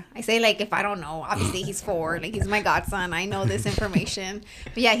 Yeah, I say like if I don't know, obviously he's 4. Like he's my godson. I know this information,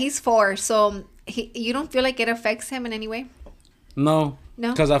 but yeah, he's 4. So you don't feel like it affects him in any way? No,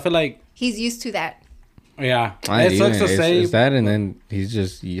 No, because I feel like he's used to that. yeah, it sucks to say. It's that, and then he's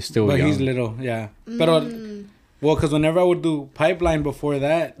still but young. he's little, yeah. But well, because whenever I would do pipeline before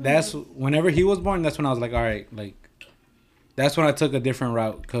that, that's whenever he was born. That's when I was like, all right, like that's when I took a different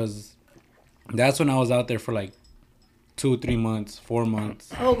route because that's when I was out there for like 2, 3 months, 4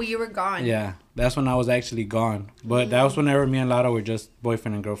 months. Oh, well, you were gone. Yeah, that's when I was actually gone. But that was whenever me and Laura were just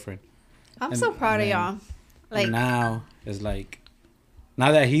boyfriend and girlfriend. I'm so proud of y'all. Like now it's like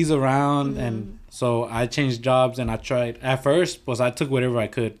now that he's around and so I changed jobs and I tried at first was I took whatever I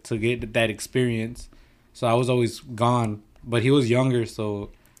could to get that experience. So I was always gone, but he was younger,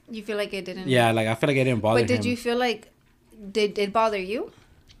 so you feel like it didn't. yeah, like I feel like it didn't bother him. But did you feel like did it bother you?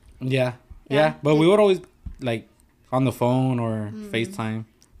 Yeah. But we would always like on the phone or FaceTime.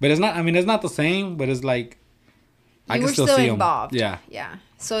 But it's not. I mean, it's not the same. But it's like I can still see involved. him. Yeah. Yeah.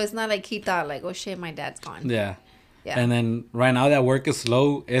 So it's not like he thought like, oh shit, my dad's gone. Yeah. Yeah. And then right now that work is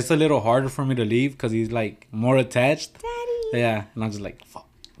slow. It's a little harder for me to leave because he's like more attached. Daddy. Yeah. And I'm just like, fuck.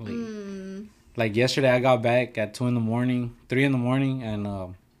 Like yesterday, I got back at 2 a.m, 3 a.m,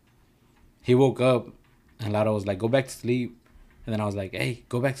 and he woke up, and Laura was like, "Go back to sleep." And then I was like, "Hey,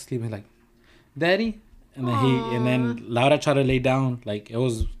 go back to sleep." And he's like, "Daddy," and then and then Laura tried to lay down. Like it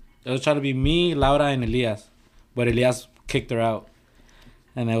was trying to be me, Laura, and Elias, but Elias kicked her out,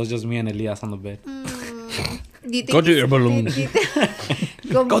 and it was just me and Elias on the bed. Go do your balloons.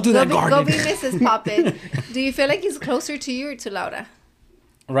 Go to that garden. Go be Mrs. Poppin. Do you feel like he's closer to you or to Laura?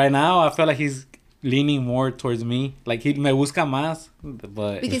 Right now, I feel like he's leaning more towards me. Like he me busca más,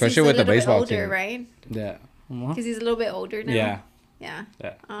 but Because especially he's with the a little baseball bit older, team. right? yeah, Because he's a little bit older now. yeah, Yeah.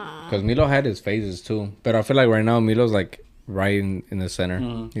 yeah. Because Milo had his phases too, but I feel like right now Milo's like right in the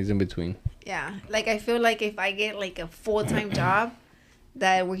center. He's in between. Yeah. Like I feel like if I get like a full-time job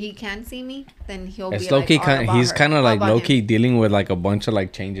that where he can see me, then he'll It's be low like key all kind. about He's her, kind of all like about low him. key dealing with like a bunch of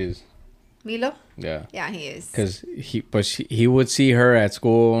like changes. Milo? Yeah. Yeah, he is. Because he would see her at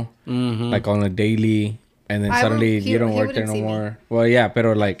school like on a daily, and then suddenly you don't work there no more. Well, yeah,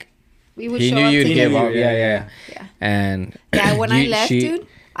 but like We would he show knew up you'd together. give up. Yeah. Yeah. And Yeah, when I left, dude,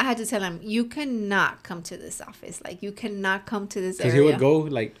 I had to tell him, you cannot come to this office. Like, you cannot come to this area. Because he would go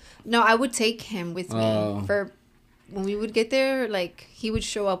like. No, I would take him with me for when we would get there. Like, he would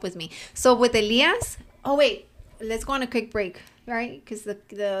show up with me. So with Elias, oh wait, let's go on a quick break, right? Because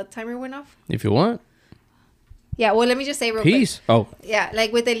the timer went off. If you want. Yeah, well, let me just say real Peace. quick. Oh. Yeah,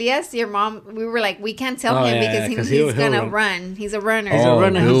 like with Elias, your mom, we were like, we can't tell him yeah, because 'cause he's he'll gonna run. He's a runner. He's a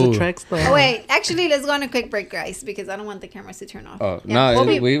runner. He's a track star. Oh wait, actually, let's go on a quick break, guys, because I don't want the cameras to turn off. Oh Yeah, no,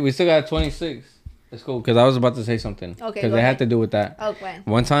 we'll be- we still got 26. It's cool because I was about to say something. Okay, Because go it ahead. had to do with that. Okay.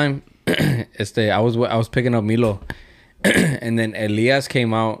 One time, I was picking up Milo, and then Elias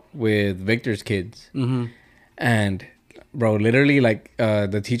came out with Victor's kids, and bro, literally like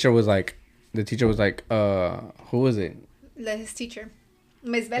the teacher was like, who was it? his teacher?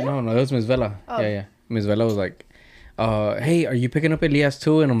 Miss Bella? No, it was Miss Bella. Oh. Yeah. Miss Bella was like, hey, are you picking up Elias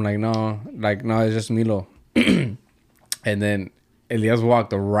too? And I'm like, no, it's just Milo. And then Elias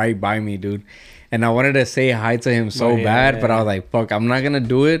walked right by me, dude. And I wanted to say hi to him so bad, but I was like, fuck, I'm not gonna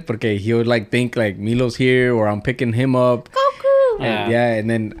do it because he would like think like Milo's here or I'm picking him up. Goku! And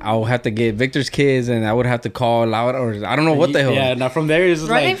then I'll have to get Victor's kids and I would have to call out or I don't know what the hell. Yeah, now from there it's just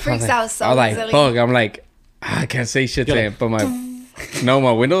Ronan like... freaks out so I was like, easily. fuck, I'm like, I can't say shit to him, but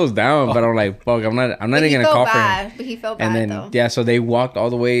my window's down, but I'm like, fuck, I'm not even gonna call for him. But he felt bad, And then though. so they walked all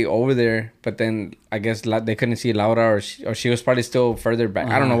the way over there, but then I guess they couldn't see Laura or she was probably still further back.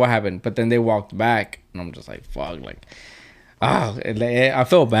 I don't know what happened, but then they walked back, and I'm just like, fuck, like, I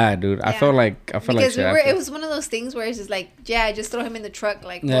felt bad, dude. I felt like because shit it was one of those things where it's just like, yeah, just throw him in the truck,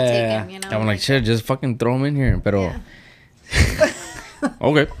 like we'll take him, you know. I'm like, shit, just fucking throw him in here, pero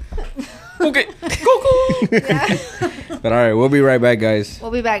okay. Okay. Cool. Yeah. But all right, we'll be right back, guys.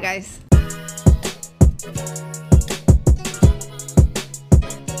 We'll be back, guys.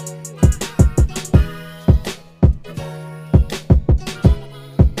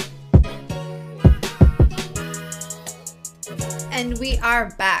 And we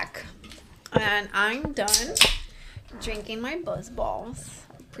are back. And I'm done drinking my Buzzballs.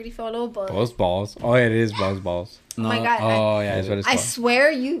 Pretty full of buzz. Buzzballs. Oh, yeah, it is Buzzballs. No, my God, yeah. That's what it's I called.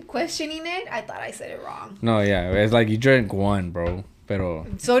 swear you questioning it, I thought I said it wrong. No, yeah, it's like you drank one, bro. Pero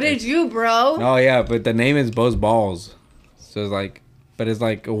So did you, bro. no, yeah, but the name is Buzzballs. So it's like, but it's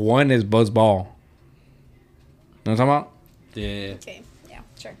like one is Buzzball. Know what I'm talking about? Yeah. Okay, yeah,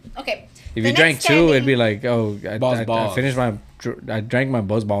 sure. Okay. If The you drank next two, candy- it'd be like, oh, Buzzballs. I finished I drank my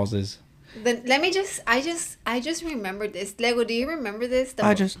Buzzballs. Then let me I just remembered this. Lego, do you remember this?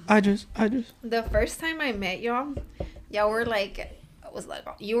 I just. The first time I met y'all were like,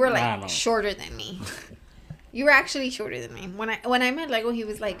 you were like Nah, no. shorter than me. You were actually shorter than me. When I met Lego, he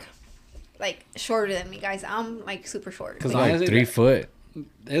was like shorter than me, guys. I'm like super short. 'Cause Like, I- Like Honestly, 3 foot.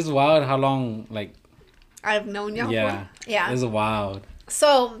 It's wild how long, like... I've known y'all Yeah. for. Yeah. It's wild.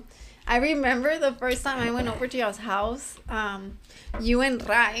 So, I remember the first time I went over to y'all's house, you and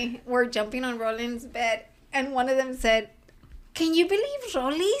Rai were jumping on Roland's bed, and one of them said, "Can you believe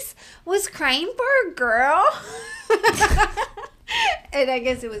Rollies was crying for a girl?" And I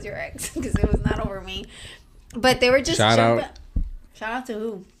guess it was your ex, because it was not over me. But they were just Shout jumping. out. Shout out to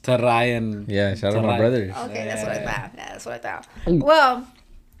who? To Ryan. Yeah, shout out To my Ryan. brothers. Okay, that's what I Yeah. thought. Yeah, that's what I thought. Well,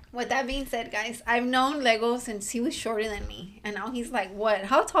 with that being said, guys, I've known Lego since he was shorter than me, and now he's like, what?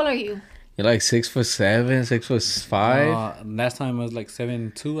 How tall are you? You're like 6'7", 6'5". Last time I was like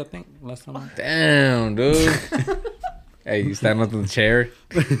 7'2", I think. Last time. Damn, dude. Hey, you stand up in the chair.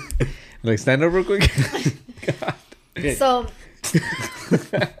 Like, stand up real quick. God. So,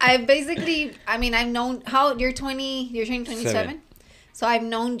 I've known you're turning 27. Seven. So I've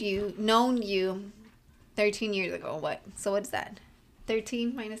known you 13 years ago. What? So what's that?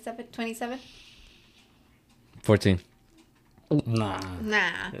 13 minus 7, 27? 14. Nah.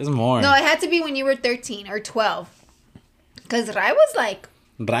 Nah. It's more. No, it had to be when you were 13 or 12. Because Rai was like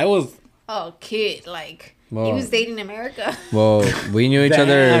Rai was... a kid. Like, he Well- was dating America. Well, we knew each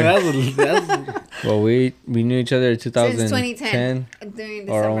other. That's Well, we knew each other in Since 2010 During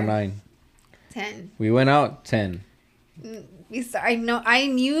the or summer. 09. 10. We went out 10. I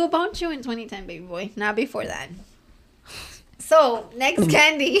knew about you in 2010, baby boy. Not before that. So, next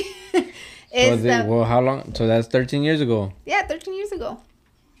candy is Well, how long? So that's 13 years ago. 13 years ago.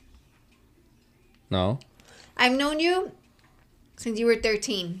 No. I've known you since you were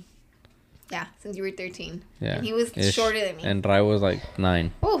 13. Yeah, since you were 13. Yeah. And he was Ish. shorter than me. And Rai was like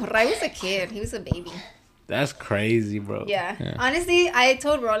 9. Oh, Rai was a kid. He was a baby. That's crazy, bro. Yeah. Yeah. Honestly, I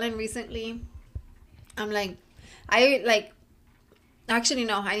told Roland recently, I'm like, actually,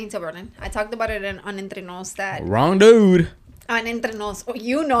 no, I didn't tell Roland. I talked about it on Entre Nos that, Wrong dude. on Entre Nos, it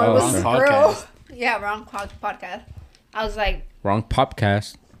was wrong girl. podcast. Yeah, wrong podcast. I was like, Wrong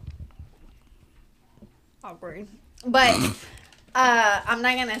popcast. awkward. But I'm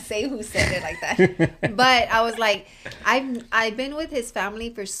not gonna say who said it like that. But I was like, I've been with his family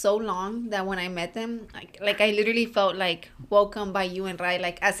for so long that when I met them, like I literally felt like welcomed by you and Rai,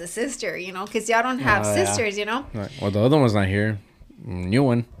 like as a sister, you know, because y'all don't have Oh, yeah. sisters, you know. Right. Well, the other one's not here. New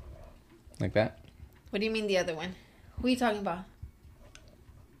one. Like that. What do you mean the other one? Who are you talking about?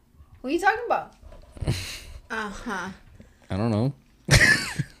 Who are you talking about? Uh-huh. I don't know.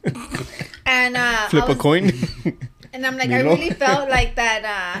 And Flip a coin. and I'm like, You I know? really felt like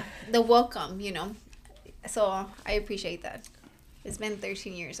that the welcome, you know. So I appreciate that. It's been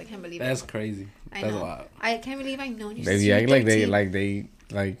 13 years. I can't believe That's it. crazy. I That's know. wild. I can't believe I've known you. They since you were act like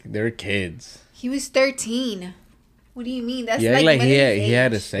 13. they're kids. He was 13. What do you mean? That's Yeah, like, like he Melody's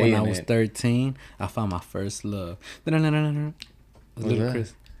had to age. say When in I was it. 13, I found my first love. What's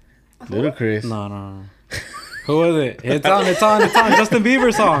Ludacris. Ludacris. No. Who was it? It's on. Justin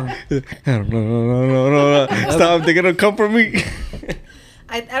Bieber song. No. Stop, they're gonna come for me.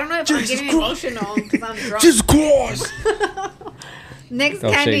 I don't know if I'm getting emotional because I'm drunk. Jesus Christ. Next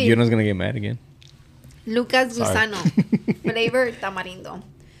Oh candy. shit, Yuno's gonna get mad again. Lucas Sorry. Gusano. Flavor tamarindo.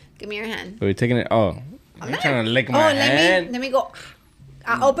 Give me your hand. Are we taking it? Oh, I'm trying to lick my hand. Let me go.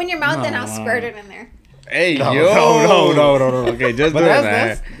 Open your mouth and I'll squirt it in there. Hey, No. no. Okay, just But do it in the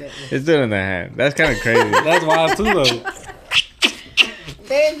that's- hand. Just do it in the hand. That's kind of crazy. That's wild too, though.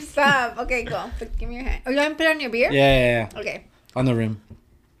 Babe, stop. Okay, go. Give me your hand. Oh, you want to put it on your beer? Yeah. Okay. On the rim.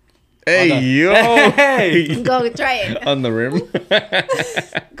 Hey, yo. Hey. Go, try it. On the rim.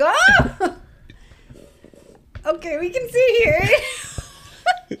 Go. Okay, we can see here.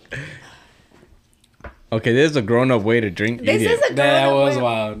 Okay, this is a grown-up way to drink. This Eat is it. a That grown-up was way.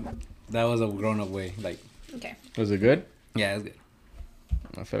 wild. That was a grown up way. Like, Okay. Was it good? yeah, it's good.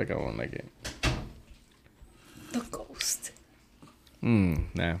 I feel like I won't like it. The ghost.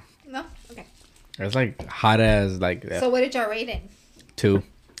 Nah. No? Okay. It's like hot as like So what did y'all rate it? 2.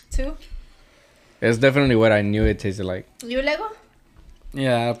 2? It's definitely what I knew it tasted like. You, Lego?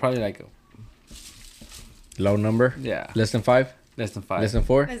 Yeah, I'll probably like Low number. yeah, Less than 5. less than 5. Less than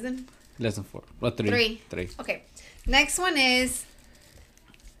 4. Listen. Less than 4. Well, 3. 3. 3. Okay. Next one is...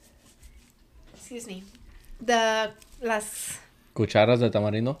 Excuse me. Las Cucharas de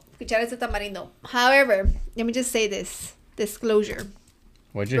tamarindo. cucharas de tamarindo. However, let me just say this. Disclosure.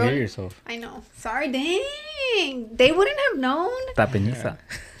 Why'd you hit yourself? I know. Sorry, dang. They wouldn't have known. Tapeñiza.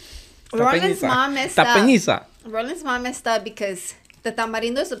 Roland's mom messed up. Tapeñiza. Roland's mom messed up because the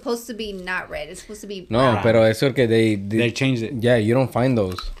tamarindo is supposed to be not red. It's supposed to be No, brown. pero eso que They changed it. yeah, you don't find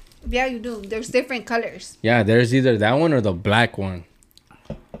those. Yeah, you do. There's different colors. Yeah, there's either that one or the black one.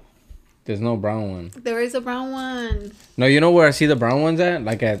 There's no brown one. There is a brown one. No, you know where I see the brown ones at?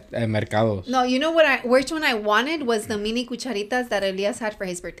 Like at Mercados. No, you know which one I wanted was the mini cucharitas that Elias had for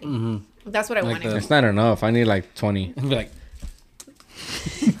his birthday. That's what I Like wanted. It's not enough. I need like 20. Be like,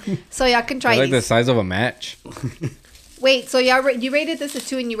 So y'all can try They're like the these. size of a match. Wait, so you rated this a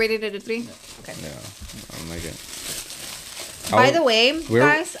 2 and you rated it a 3? Okay. Yeah, I don't like it. By the way, we're-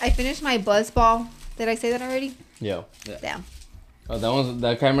 guys, I finished my Buzzball. Did I say that already? Yeah. Damn. Oh,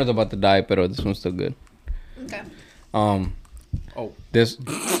 that camera's about to die, but this one's still good. Okay. oh, This.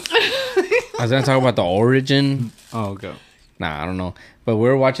 I was gonna talk about the origin. okay. Nah, I don't know. But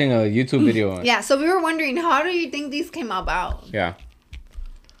we're watching a YouTube video. Yeah, so we were wondering, how do you think these came about? Yeah.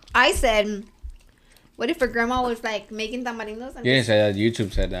 I said, what if her grandma was like making tamarindos? And You didn't say that.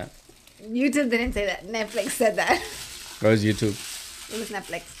 YouTube said that. YouTube didn't say that. Netflix said that. It was YouTube. It was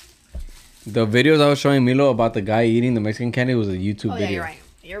Netflix. The videos I was showing Milo about the guy eating the Mexican candy was a YouTube Oh, yeah, video. you're right.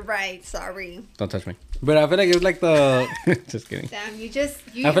 You're right. Sorry. Don't touch me. But I feel like it was like the. Just kidding. Damn, you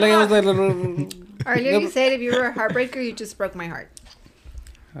I feel like it was like little. Earlier you said if you were a heartbreaker, you just broke my heart.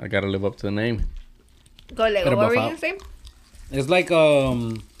 I gotta live up to the name. Go, Lego. Better What were you buff going to say? It's like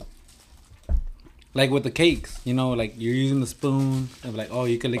with the cakes, you know, like you're using the spoon. And like, oh,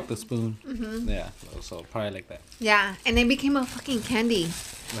 you can lick the spoon. Mm-hmm. Yeah, so probably like that. Yeah, and it became a fucking candy.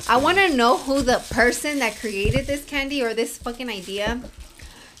 That's I cool. want to know who the person that created this candy or this fucking idea.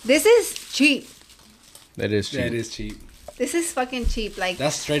 This is cheap. That is cheap. Yeah, it is cheap. This is fucking cheap. Like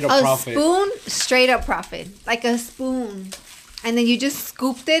That's straight up a profit. spoon, straight up profit. Like a spoon, and then you just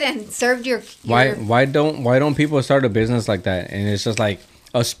scooped it and served your. Why don't people start a business like that? And it's just like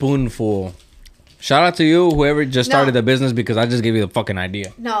a spoonful. Shout out to you, whoever just started the business, because I just gave you the fucking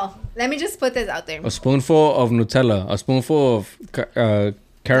idea. No, let me just put this out there. A spoonful of Nutella, a spoonful of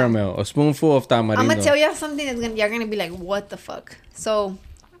caramel, a spoonful of tamarindo. I'm gonna tell y'all something that's you're gonna be like, what the fuck? So,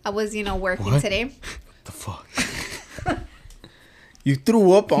 I was working What? today. The fuck? You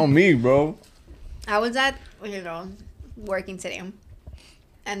threw up on me, bro. I was at working today,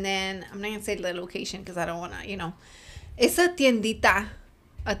 and then I'm not gonna say the location because I don't wanna it's a tiendita,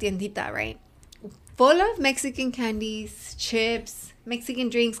 right? Full of Mexican candies, chips, Mexican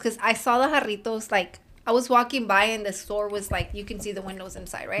drinks. Because I saw the jarritos. Like I was walking by and the store was like you can see the windows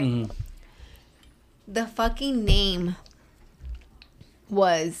inside, right? Mm-hmm. The fucking name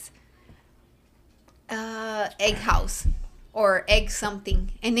was Egg House or Egg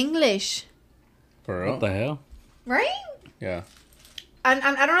something in English, For real? What the hell? right? Yeah. I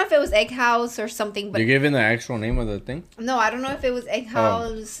don't know if it was Egg House or something, but You giving the actual name of the thing? no, I don't know if it was Egg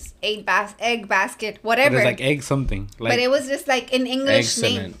House, Egg Basket, whatever. It was like egg something. Like but it was just like an English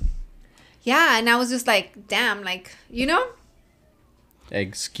name. Excellent. Yeah, and I was just like, damn, like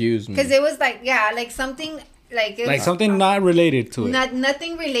Excuse me. because it was like like something Like something not related to it.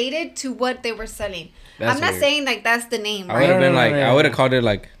 nothing related to what they were selling. That's I'm not weird. saying like that's the name, I would have right? been like, Yeah. I would have called it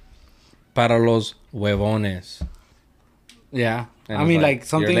like, para los huevones. Yeah. And I it's mean, like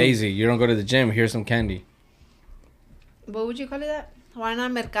something. You're lazy. You don't go to the gym. Here's some candy. What would you call it that? Why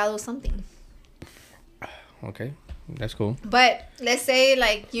not mercado something? Okay, that's cool. But let's say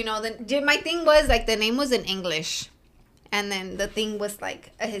like, you know, my thing was like the name was in English, and then the thing was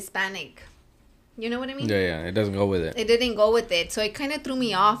like a Hispanic. You know what I mean? Yeah. It doesn't go with it. It didn't go with it, so it kind of threw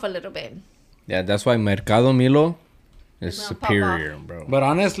me off a little bit. Yeah, that's why Mercado Milo is It's gonna pop superior, bro. But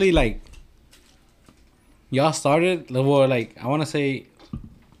honestly, like, y'all started, well, like, I want to say,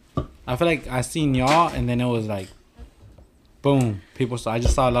 I feel like I seen y'all, and then it was like, boom, people. I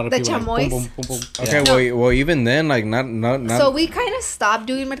just saw a lot of The people like, chamois? boom, boom, boom, boom. Okay, Yeah. well, even then, like, not So we kind of stopped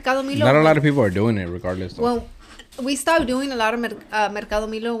doing Mercado Milo. not a lot of people are doing it, regardless. Though. Well, we stopped doing a lot of Mercado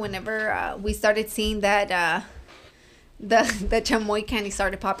Milo whenever we started seeing that the chamoy candy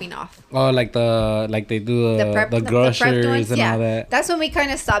started popping off. Oh, like they do the prepped gushers ones, and yeah. all that. That's when we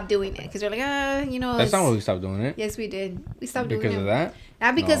kind of stopped doing it because we're like, you know. That's not when we stopped doing it. Yes, we did. We stopped doing Because it. of that?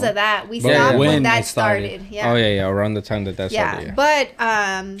 Not because No. of that. We But stopped when when that it started. started. Yeah. Oh, yeah. Around the time that started, yeah. But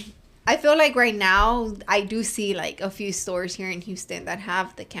I feel like right now I do see like a few stores here in Houston that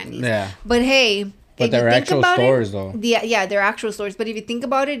have the candies. Yeah. But hey, But if you they're think actual about stores, it, though. Yeah, they're actual stores. But if you think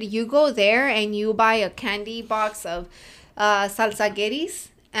about it, you go there and you buy a candy box of salsagueris,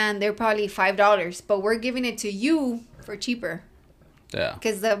 and they're probably $5. But we're giving it to you for cheaper Yeah.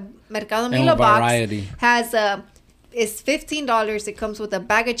 because the Mercado And Milo box variety. has it's $15. It comes with a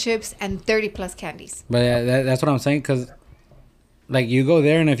bag of chips and 30 plus candies. But yeah, that's what I'm saying. Cause like you go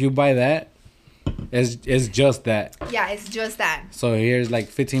there and if you buy that, it's just that. Yeah, it's just that. So here's like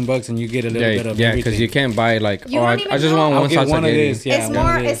 $15 and you get a little bit of Yeah, everything. because you can't buy, like, You oh, don't I even just know. want I'll one get one of salsa this. Yeah, It's one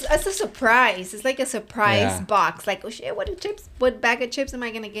more. of this. It's a surprise. It's like a surprise Yeah. box. Like, oh shit, what bag of chips am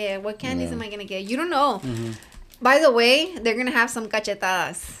I gonna get? What candies Yeah. am I gonna get? You don't know. Mm-hmm. By the way, they're gonna have some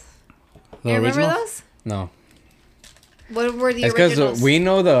cachetadas. The You remember originals? those? No. What were the It's because originals? we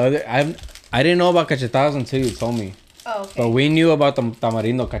know the other... I didn't know about cachetadas until you told me. Oh, okay. But we knew about the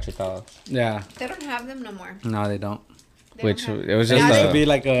tamarindo cachetadas. Yeah. They don't have them no more. No, they don't. They Which don't have- it was It just used Now to be a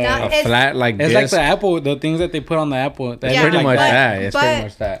like Now a. it's- flat, like It's like disc. the apple, the things that they put on the apple. That Yeah, look Pretty like much that. that. It's but- pretty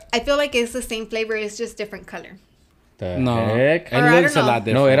much that. I feel like it's the same flavor. It's just different color. The No, heck? it Or I looks don't a know. lot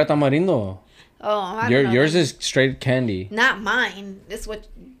different. No, era tamarindo. Oh, I don't know. Yours is straight candy. Not mine. It's what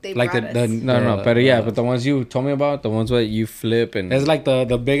they like brought the us. No, but yeah, but the ones you told me about, the ones that you flip and It's like the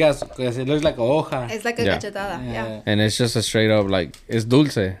big ass. It looks like a hoja. It's like a Yeah. cachetada. Yeah. and it's just a straight up like it's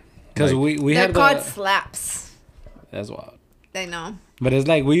dulce. Because Like, we They're had called the. slaps. That's wild. I know. But it's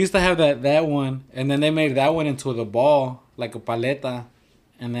like we used to have that one, and then they made that one into the ball, like a paleta,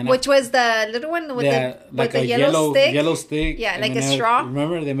 and then Which was the little one with like the a yellow stick? yellow stick. Yeah, and like then a straw.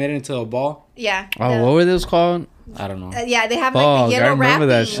 Remember they made it into a ball. Yeah. oh, what were those called? I don't know. Yeah, they have like Oh, the I yellow remember wrapping.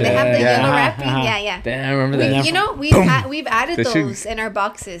 that shit. They have the Yeah. yellow Uh-huh, wrapping. uh-huh. Yeah, yeah. Damn, I remember We, that. you know, we've added That shit- those in our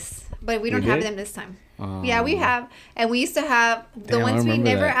boxes, but we don't We have did? them this time. Yeah, we have, and we used to have the Damn, I ones we remember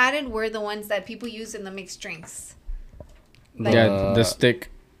never that. added were the ones that people use in the mixed drinks. Like- Yeah, the stick,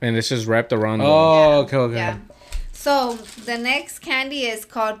 and it's just wrapped around. the... Oh, okay. Yeah. So the next candy is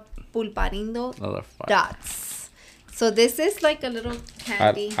called pulparindo Another five. dots. So this is like a little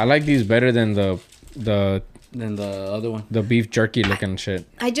candy. I like these better than the Then the other one. beef jerky looking shit.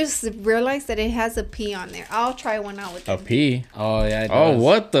 I just realized that it has a P on there. I'll try one out with A them. pea. Oh yeah. It Oh, does.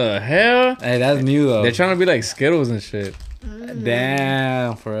 what the hell? Hey, that's new though. They're trying to be like Skittles and shit.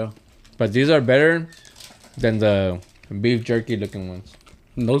 Damn, for real. But these are better than the beef jerky looking ones.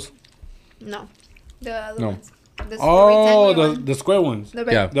 Those. No, the other No. ones. The Oh, rectangular one. the square ones. The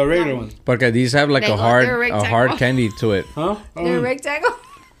Yeah. The regular ones. Porque these have like a Rectangle. hard They're a hard rectangle. candy to it. Huh? The rectangle.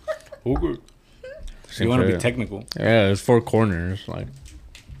 Okay. You want to be technical. Yeah, it's four corners. Like,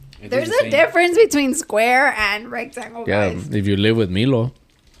 There's a difference between square and rectangle, yeah, guys. if you live with Milo,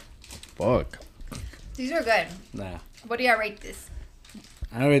 fuck. These are good. Nah. What do y'all rate this?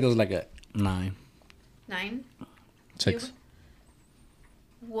 I rate those like a 9. 9? 6.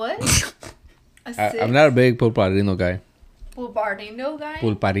 What? A 6? I'm not a big pulparino guy. Pulparindo guy?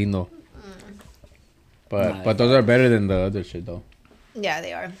 Pulparino. But Nah, but those are better than the other shit though. Yeah,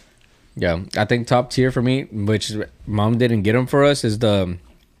 they are. Yeah, I think top tier for me, which mom didn't get them for us, is they're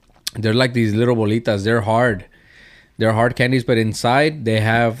like these little bolitas. They're hard. They're hard candies, but inside they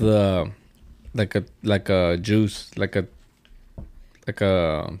have the like a juice, like a They're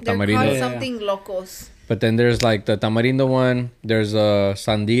tamarindo. called Yeah. something locos. But then there's like the tamarindo one. There's a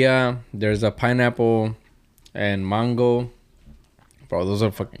sandia. There's a pineapple and mango. Bro, those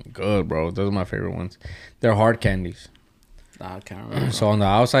are fucking good, bro. Those are my favorite ones. They're hard candies. I can't remember. So on the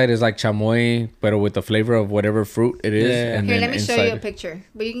outside is like chamoy, but with the flavor of whatever fruit it is. Yeah. And Here, then let me show inside, you a picture.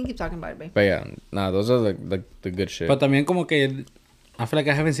 But you can keep talking about it, babe. But yeah, nah, those are the good shit. But también como que I feel like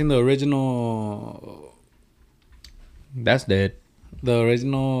I haven't seen the original That's dead.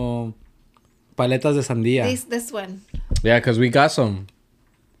 paletas de sandía. This one. Yeah, because we got some.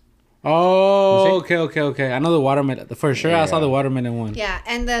 Oh, okay. I know the watermelon. For sure, I saw Yeah. the watermelon one. Yeah,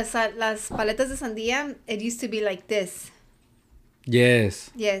 and las paletas de sandía, it used to be like this. Yes.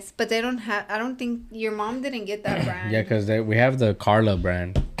 Yes, but they don't have. I don't think your mom didn't get that brand. Yeah, because we have the Carla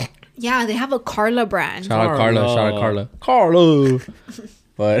brand. Yeah, they have a Carla brand. Shout out Carla. Carla.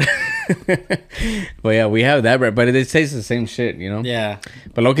 But but yeah, we have that brand. But it tastes the same shit, you know? Yeah.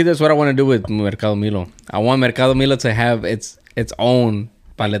 But Loki, that's what I want to do with Mercado Milo. I want Mercado Milo to have its own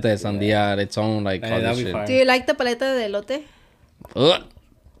paleta de sandía, its own like all that'd this be shit. fire. Do you like the paleta de elote? Ugh.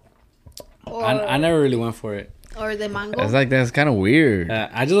 Or, I never really went for it. or the mango? It's like that's kind of weird.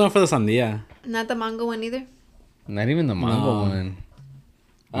 I just went for the sandía. Not the mango one either? Not even the mango No. one.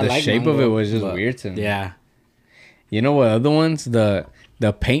 I The like shape of mango, it was just but weird to me. Yeah. You know what other ones? The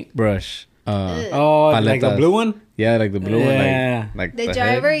paintbrush. Oh, like the Paletas. blue one? Yeah, like the blue Yeah. one. Like Did the you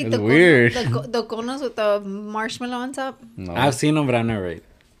head. ever eat It's the weird. the conos with the marshmallow on top? No. I've seen them, but I never ate.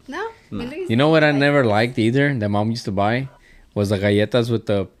 No? Really? You know what I never liked either? That mom used to buy was the galletas with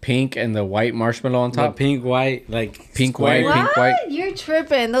the pink and the white marshmallow on The top. pink, white, like Pink, square. white, pink, white. You're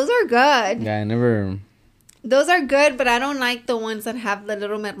tripping. Those are good. Yeah, I never. Those are good, but I don't like the ones that have the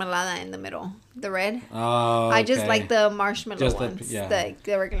little mermelada in the middle. The red. Oh, I just okay. like the marshmallow Just the- ones. yeah.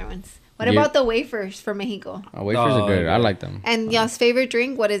 The regular ones. What Yeah. about the wafers from Mexico? Wafers are good. yeah. I like them. And y'all's favorite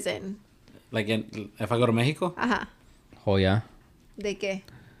drink, what is it? Like if I go to Mexico, Ajá. Oh yeah, ¿De qué?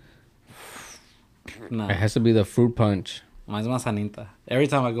 no, it has to be the fruit punch. mine's manzanita. Every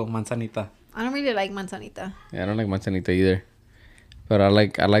time I go, manzanita. I don't really like manzanita. Yeah, I don't like manzanita either, but I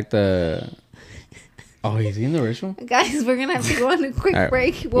like the. Oh, is he in the restroom? Guys, we're going to have to go on a quick All right,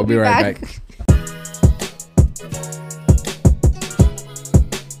 break. we'll be right back.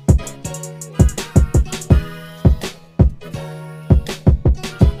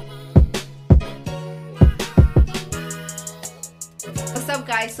 What's up,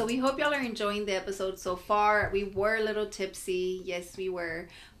 guys? So we hope y'all are enjoying the episode so far. We were a little tipsy. Yes, we were.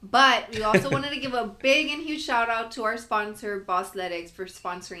 But we also wanted to give a big and huge shout out to our sponsor, Bossletics, for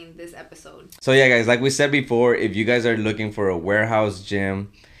sponsoring this episode. So yeah, guys, like we said before, if you guys are looking for a warehouse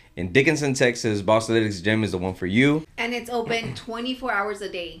gym in Dickinson, Texas, Bossletics Gym is the one for you. And it's open 24 hours a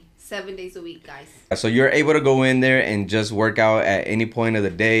day, 7 days a week, guys. So you're able to go in there and just work out at any point of the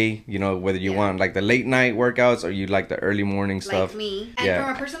day, you know, whether you want like the late night workouts or you like the early morning stuff. Like me. And Yeah.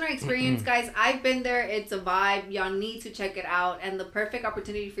 from a personal experience, guys, I've been there. It's a vibe. Y'all need to check it out. And the perfect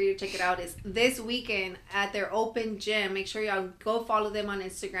opportunity for you to check it out is this weekend at their open gym. Make sure y'all go follow them on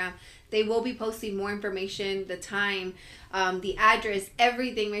Instagram. They will be posting more information, the time, the address,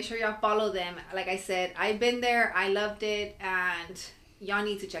 everything. Make sure y'all follow them. Like I said, I've been there. I loved it. And y'all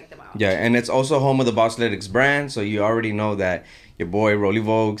need to check them out. Yeah, and it's also home of the Bossletics brand, so you already know that your boy Rolly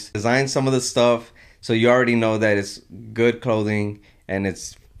Vogues designed some of the stuff, so you already know that it's good clothing and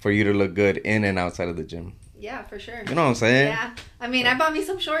it's for you to look good in and outside of the gym. Yeah, for sure. You know what I'm saying? Yeah. I mean, I bought me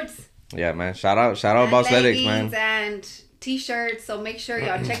some shorts. Yeah, man. Shout out And Bossletics, man. leggings and t-shirts, so make sure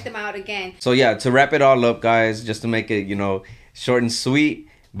y'all check them out again. So yeah, to wrap it all up, guys, just to make it, you know, short and sweet,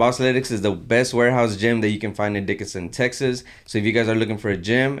 Bossletics is the best warehouse gym that you can find in Dickinson, Texas. So if you guys are looking for a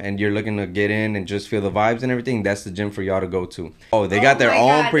gym and you're looking to get in and just feel the vibes and everything, that's the gym for y'all to go to. Oh, they got their my own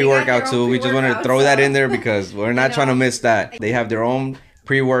God, they got pre-workout their too. own We just wanted to pre-workout, throw that so- in there because we're not trying to miss that. They have their own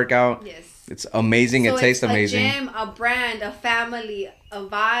pre-workout. Yes. It's amazing. So It tastes it's amazing. A gym, a brand, a family, a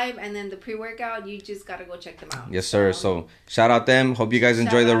vibe, and then the pre-workout. You just gotta go check them out. Yes, sir. So shout out them. Hope you guys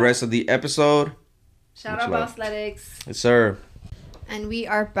enjoy Shout the out. rest of the episode. shout much out love. Bossletics. Yes, sir. And we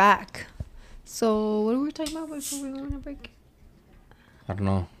are back. So what were we talking about before we went on a break? I don't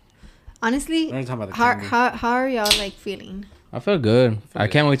know. Honestly, We're talking about the how, candy. how are y'all like feeling? I feel good. I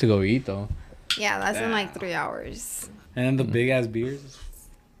can't wait to go eat though. Yeah, that's in like 3 hours. And then the big ass beers.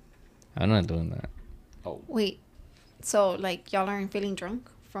 I'm not doing that. Wait, so like y'all aren't feeling drunk?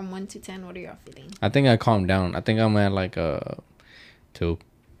 From 1 to 10, what are y'all feeling? I think I calmed down. I think I'm at like a 2.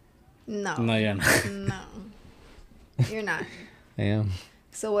 No. No, yeah, no. No. You're not. I am.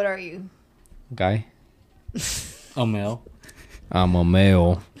 So what are you? Guy. A male. I'm a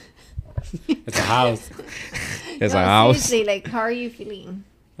male. It's a house. It's No, a house. seriously, like how are you feeling?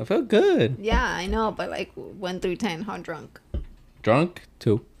 I feel good. Yeah, I know, but like 1 through 10, how drunk? Drunk?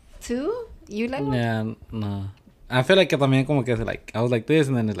 2. 2? You like one? Yeah, no. I feel like que también como que like I was like this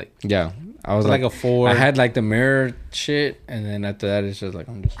and then it's like Yeah, I was like a 4. I had like the mirror shit, and then after that, it's just like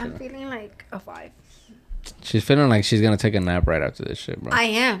I'm I'm feeling like a 5. She's feeling like she's gonna take a nap right after this shit, bro. I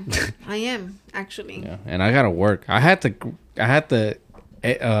am actually. Yeah, and I gotta work. I had to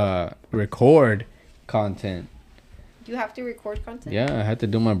record content. You have to record content. Yeah, I had to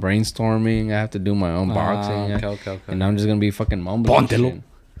do my brainstorming. I have to do my unboxing. Okay. And I'm just gonna be fucking mumbling. Póntelo. Shit.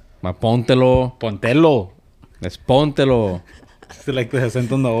 My póntelo. Pontelo. Let's póntelo. It's like the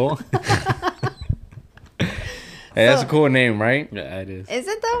acento on the O. Hey, that's a cool name, right? Yeah, it is. Is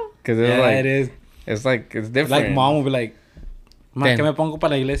it though? Because it's Yeah, like it is. it's like it's different. Like mom will be like, "Ma, Ten. ¿qué me pongo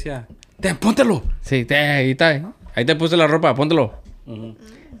para la iglesia?" Ten, póntelo. Sí, ahí está. Ahí te puse la ropa, póntelo.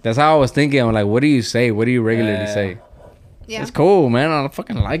 That's how I was thinking. I'm like, what do you say? What do you regularly say? Yeah. It's cool, man. I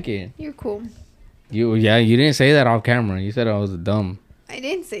fucking like it. You're cool. You didn't say that off camera. You said I was dumb. I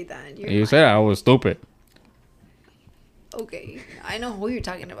didn't say that. You're You said I was stupid. okay. I know who you're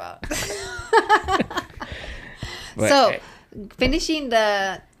talking about. But, So, finishing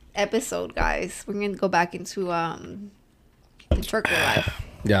the episode, guys, we're gonna go back into the trucker life.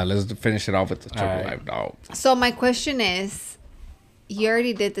 yeah, let's finish it off with the trucker Alright. life, dog. So my question is, you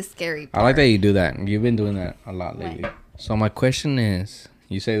already did the scary part. I like that you do that. You've been doing that a lot lately. Right. So my question is,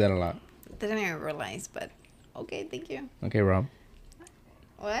 you say that a lot. Didn't even realize, but okay, thank you. Okay, Rob.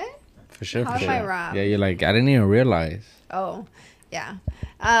 What? For sure. How For am I sure. Rob? Yeah, you're like, I didn't even realize. Oh, yeah.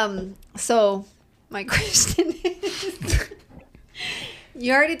 So my question is,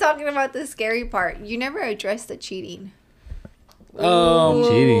 you're already talking about the scary part. You never addressed the cheating. Cheating.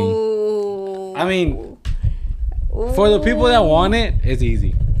 Ooh. I mean, for the people that want it, it's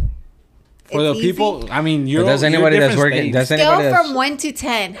easy. For It's the people, I mean, you're. But does you're anybody that's different working? states. Does anybody Scale that's, from 1 to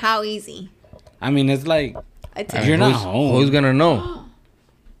 10. How easy? I mean, it's like A 10. You're not who's- home. Who's gonna know?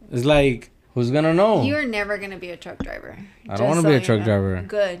 it's like Who's gonna know? You're never gonna be a truck driver. I don't wanna be a truck driver.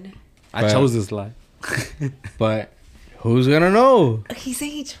 Good. I But- chose this life. But who's gonna know? He said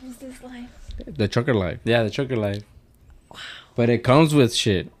he chose this life. The trucker life. Yeah, the trucker life. But it comes with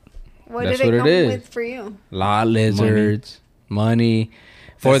shit. What That's did what it it come is. with for you? Lot lizards, money.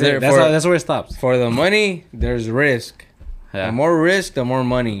 For That's, the it. That's where it stops. for the money, there's risk. Yeah. The more risk, the more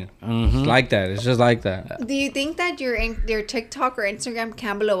money. Mhm. It's like that. It's just like that. Do you think that your TikTok or Instagram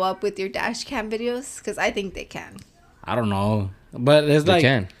can blow up with your dash cam videos? Because I think they can. I don't know, but it's They like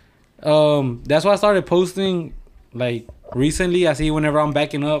can. that's why I started posting like recently. I see whenever I'm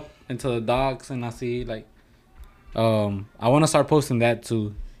backing up into the docks and I see like I want to start posting that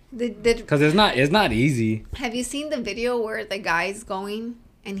too because it's not easy. Have you seen the video where the guy's going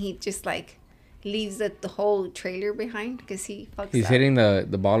and he just like leaves the whole trailer behind because he fucks He's up? hitting the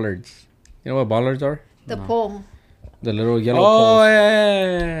bollards. You know what bollards are? The pole. The little yellow Oh poles.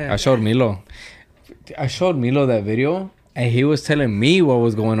 yeah. I showed Milo that video, and he was telling me what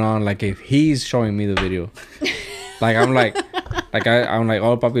was going on. Like if he's showing me the video, I'm like,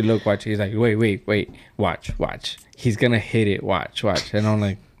 oh papi, look, watch. He's like, wait, watch. He's gonna hit it. Watch. And I'm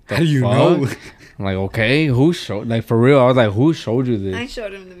like, the How do you fuck? know? I'm like, okay, who showed? Like for real, I was like, who showed you this? I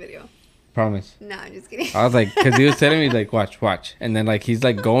showed him the video. Promise. No, I'm just kidding. I was like, because he was telling me like, watch, and then like he's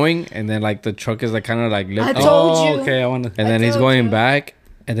like going, and then like the truck is like kind of like lifting. told you. Okay, I want to. And then I he's told going you. back,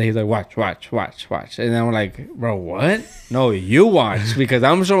 and then he's like, watch. And then I'm like, bro, what? No, you watch, because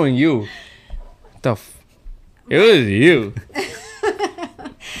I'm showing you. It was you.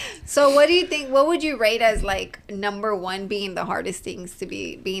 So what do you think? What would you rate as like number one being the hardest things to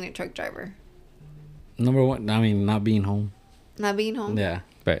be being a truck driver? Number one, I mean, not being home. Not being home. Yeah,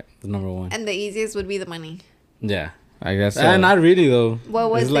 But it's number one. And the easiest would be the money. Yeah, I guess not really though.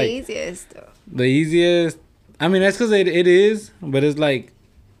 What was It's the like, easiest? The easiest. I mean, that's because it is, but it's like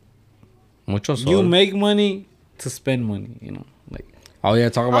mucho sol. you make money to spend money. You know, like Oh yeah,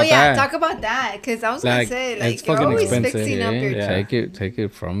 talk Oh about yeah, that. talk about that because I was Like, gonna say it's like you're fucking always expensive. fixing up your. Yeah. Take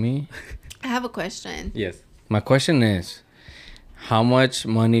it from me. I have a question. yes, My question is, how much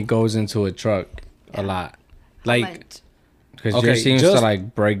money goes into a truck? a lot. How Like much? Because Okay, yours seems to just-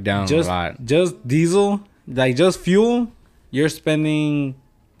 like break down a lot. just diesel, like just fuel. You're spending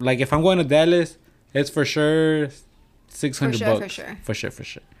like if I'm going to Dallas, it's for sure $600 bucks. For sure.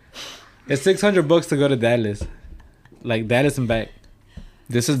 It's $600 to go to Dallas, like Dallas and back.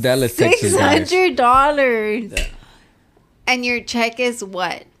 This is Dallas, Texas, guys. $600. Yeah. And your check is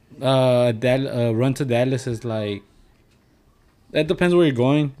what? Run to Dallas is like. That depends where you're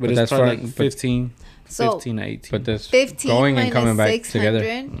going, but it's that's probably for- like but- 15 So 18. But this 15 going and minus coming back 600,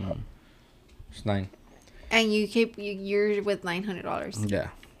 together, it's 9. and you're with $900 Yeah,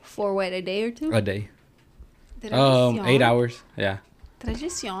 for what, a day or two? a day. Did I just yawn? 8 hours. Yeah, Did I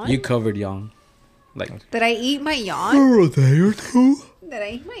just yawn? you covered young. Like, Did I eat my yawn? Did I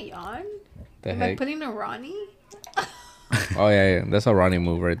eat my yawn? The Am I heck? putting a Ronnie? Oh yeah, that's a Ronnie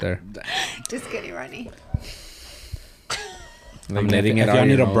move right there. Just kidding, Ronnie. Like if knitting it y'all out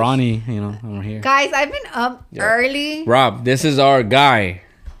need your a nose. brawny, you know, I'm here. Guys, I've been up Yeah. early. Rob, this is our guy.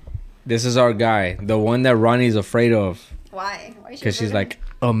 This is our guy, the one that Ronnie's afraid of, Why? Why is she because she's afraid like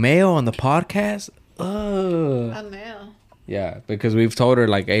a male on the podcast. of a male? Yeah, because we've told her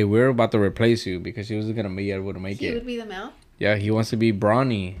like, hey, we're about to replace you because she wasn't gonna be able to make He it. would be the male. Yeah, he wants to be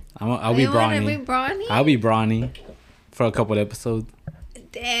brawny. I'll be You wanna brawny. be brawny? I'll be brawny for a couple episodes.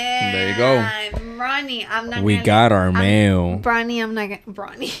 Damn. There you go. Ronnie, I'm not We gonna got our male. Bronny, I'm not gonna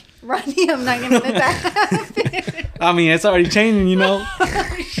Ronnie, I'm not gonna let that happen. I mean, it's already changing, you know.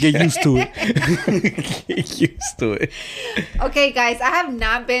 Get used to it. Get used to it. Okay, guys, I have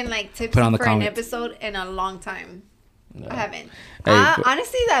not been like tipsy Put on the for an comments. episode in a long time. I haven't. Hey, but-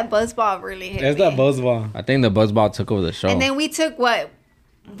 Honestly, that buzzball really hit It's me. that buzzball. I think the Buzzball took over the show. And then we took what?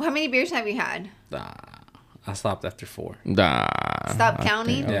 How many beers have you had? I stopped after 4. Nah, Stop I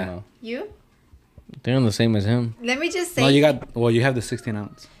counting? think- I don't Yeah. know. You? I think I'm the same as him. Let me just say, No, you have the 16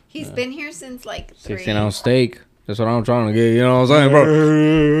 ounce. he's been here since like 3. 16-ounce steak. That's what I'm trying to get. You know what I'm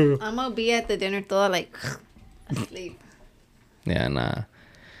saying, bro? I'm gonna be at the dinner toda like asleep. Yeah, nah.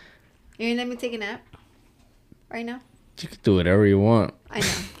 You gonna let me take a nap right now? You can do whatever you want. I know.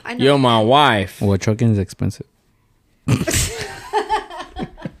 I know. You're my wife. Well, trucking is expensive.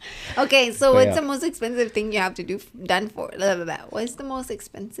 Okay, so But what's yeah. the most expensive thing you have to do done for? Blah, blah, blah. What's the most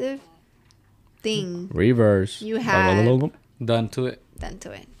expensive thing Reverse. you have Done to it. done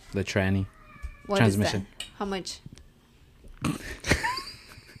to it? The tranny. What Transmission. is that? How much?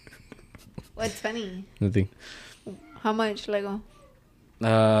 What's funny? Nothing. How much Lego?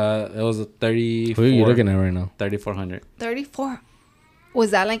 It was a 34. Who are you looking at right now? 3,400. 34.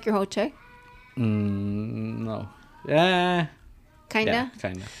 Was that like your whole check? No. Yeah. Kinda. Yeah,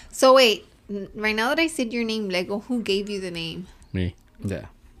 kinda. So wait, right now that I said your name, Lego, who gave you the name? Me. Yeah.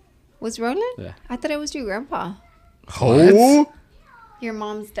 Was Roland? Yeah. I thought it was your grandpa. Oh? Your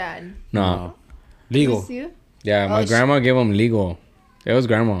mom's dad. No. Legal. Was you? Yeah, my Oh, grandma gave him legal. It was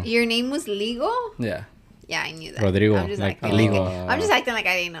grandma. Your name was legal? Yeah. Yeah, I knew that. Rodrigo, I'm just like acting illegal. I'm just acting like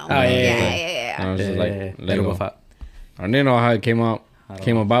I didn't know. Oh, yeah, yeah, yeah. I was just like, let it Little go. fat. I didn't know how it came about.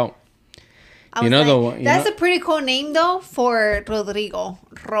 I You was know the like, one- you that's know- a pretty cool name though for Rodrigo.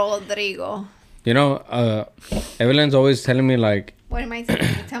 Rodrigo. You know, Evelyn's always telling me like, What am I saying?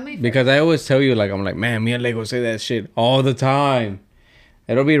 Tell me. because I always tell you like, I'm like, man, me and Lego say that shit all the time.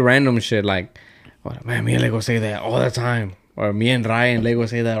 It'll be random shit like, oh, man, me and Lego say that all the time. Or me and Ryan and Lego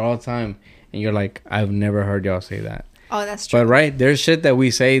say that all the time. And you're like, I've never heard y'all say that. Oh, that's true. But right, there's shit that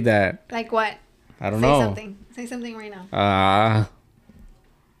we say that, Like what? I don't Say know. something. Say something right now.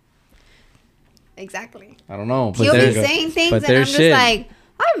 Exactly. I don't know. You'll be there's- saying things but and I'm there's just shit. like,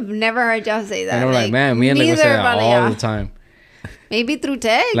 I've never heard y'all say that. And I'm like, man, me and Lego say neither that probably, all yeah. the time. Maybe through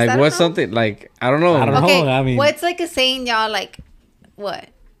text. I Like, don't what's know. something, like, I don't know. I don't know. Okay, I mean- what's like a saying y'all like? What?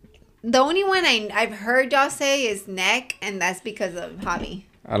 The only one I've heard y'all say is neck, and that's because of Javi.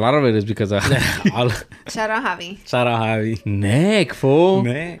 A lot of it is because of Shout out Javi. Shout out Javi. neck, fool.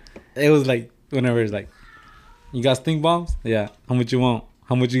 Man. It was like, whenever it's like, you got stink bombs? Yeah. How much you want?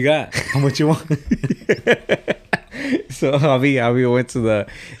 How much you got? How much you want? So Javi went to the,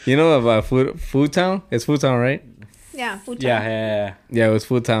 you know, about Food Town. It's Food Town, right? Yeah, food Yeah, time. yeah. Yeah, it was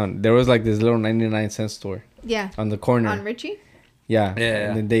Food Town. There was like this little 99-cent store Yeah. on the corner. On Richie? Yeah,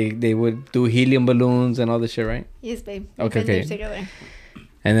 Yeah. And then they would do helium balloons and all this shit, right? Yes, babe. Okay, We've been there okay. together.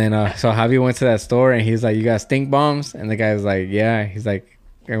 And then so Javi went to that store and he's like, "You got stink bombs?" And the guy's like, "Yeah." He's like,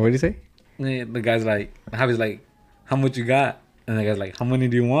 "What did he say?" Yeah, the guy's like, Javi's like, how much you got? And the guy's like, how many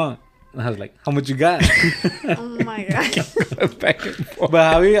do you want? And I was like, how much you got? Oh my god. Back and forth.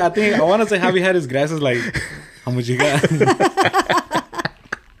 But Javi, I want to say Javi had his glasses like, how much you got?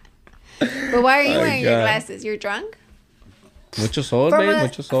 But why are you My wearing your God. glasses? You're drunk? Mucho sol, babe.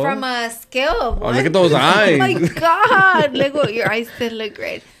 Mucho sol. From a scale of Oh, 1 look at those Oh eyes. my god. Look, your eyes still look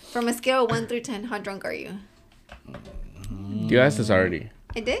great. From a scale of 1 through 10, how drunk are you? You asked this already.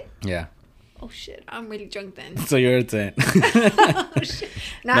 I did? Yeah. Oh shit, I'm really drunk then. So you're a 10. Oh shit.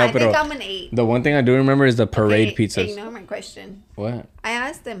 Nah, No, I think pero- I'm an 8. The one thing I do remember is the parade Okay, pizzas. Ignore my question. What? I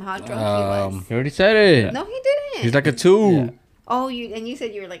asked him how drunk he was. You already said it. No, he didn't. He's like a 2. Yeah. Oh, you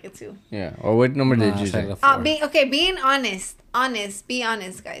said you were like a 2. Yeah. Or what number did you say? Being honest, be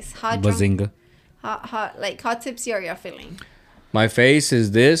honest, guys. How drunk, Bazinga. how tipsy are y'all feeling? My face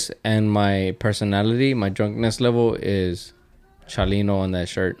is this, and my personality, my drunkenness level is Chalino on that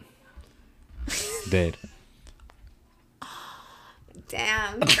shirt. Dead.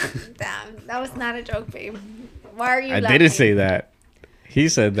 Damn. That was not a joke, babe. Why are you I laughing? didn't say that. He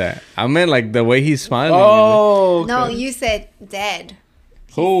said that. I meant like the way he's smiling. Oh, No, you said dead.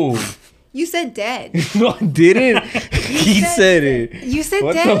 Who? You said dead. No, I didn't. He said it. You said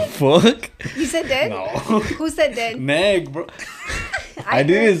What dead? the fuck? You said dead? No. Who said dead? Meg, bro. I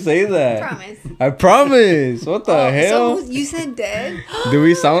didn't say that. Promise. I promise. What the Oh, hell? so you said dead? Do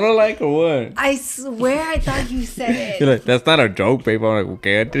we sound alike or what? I swear I thought you said it. You're like, that's not a joke, babe. I'm like,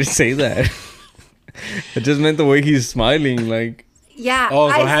 okay, I didn't say that. I just meant the way he's smiling, like. Yeah. Oh,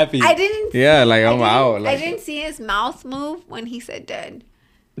 so happy. I didn't. Yeah, like I I'm didn't- out. Like, I didn't see his mouth move when he said dead.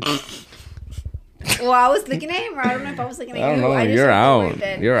 Well, I was looking at him, or I don't know if I was looking at you. I don't know. just You're heard the word out.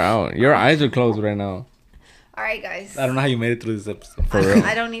 dead. You're out. Your eyes are closed right now. All right, guys. I don't know how you made it through this episode. For real.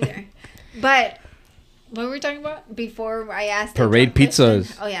 I don't either. But what were we talking about before I asked? the Parade drunk question?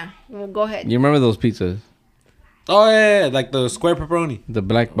 pizzas. Oh yeah. Well, go ahead. You remember those pizzas? Oh, yeah, like the square pepperoni. The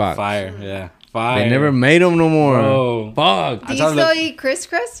black box. Fire, yeah. Fire. They never made them no more. Bro. Fuck. Do I you tried to still look- eat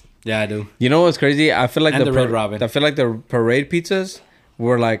Criss? Yeah, I do. You know what's crazy? I feel like And the Red Robin. I feel like the parade pizzas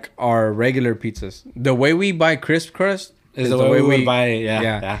were like our regular pizzas. The way we buy crisp crust Is the way we would buy it.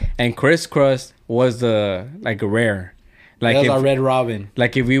 Yeah. And crisp crust was the like rare. Like That was if, our Red Robin.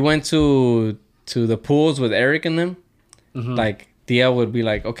 like if we went to the pools with Eric and them, Mhm. like Tia would be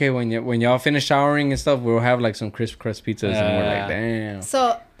like, okay, when y'all finish showering and stuff, we'll have like some crisp crust pizzas, and we're like, damn,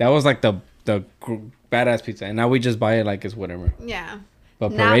 So that was like the badass pizza, and now we just buy it like it's whatever. yeah.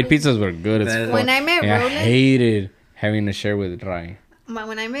 But Now parade we- pizzas were good as That- fuck. When I met And I Roland, hated having to share with Rai.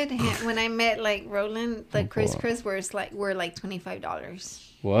 when I met him, when I met like Roland, the Oh, Criss boy. Criss were like $25.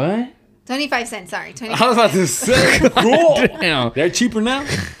 What? 25 cents. Sorry, 25. I was about to say, cool. Damn. They're cheaper now.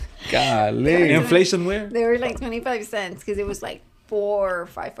 Golly. Inflation where? They were like 25 cents because it was like $4 or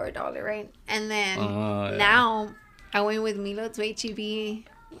 $5 for $1, right? And then Yeah. now I went with Milo to HEB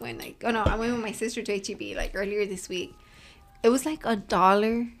when I went with my sister to HEB like earlier this week. It was like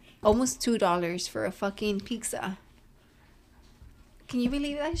 $1, almost $2 for a fucking pizza. Can you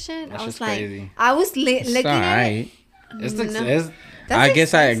believe that shit? That's I was just like, crazy. I was It's looking at it. alright. It's, No. it's That's I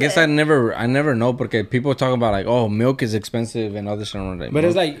guess I expensive. never know because people talk about like, oh, milk is expensive and other shit. Like, but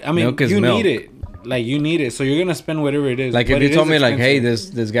it's like, I mean, milk is you milk. need it. Like, you need it. So you're going to spend whatever it is. Like But if you it told is me like, hey,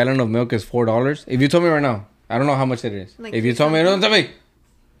 expensive. this gallon of milk is $4. If you told me right now, I don't know how much it is. Like if you told me, $3. don't tell me.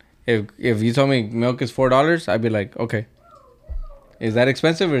 If you told me milk is $4, I'd be like, okay. Is that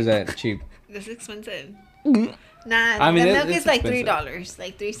expensive or is that cheap? That's expensive. Mm-hmm. Nah, I mean, the it- milk it's is like expensive. $3,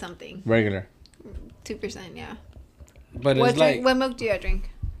 like 3 something, Regular. 2%. Yeah. But What it's like, what milk do you drink?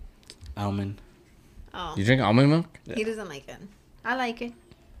 almond. Oh, You drink almond milk? he doesn't like it. I like it.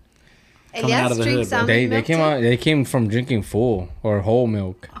 Coming out of the drinks hood, bro. almond They milk came too. out. They came from drinking full or whole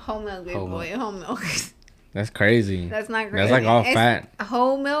milk. Whole milk, big Whole boy. Whole milk. That's crazy. That's not great. That's like all fat.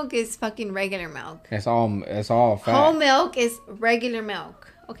 Whole milk is fucking regular milk. It's all fat. Whole milk is regular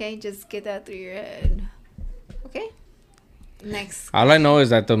milk. Okay, just get that through your head. Okay. Next, All I know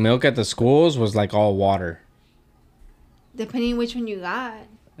is that the milk at the schools was like all water. depending which one you got.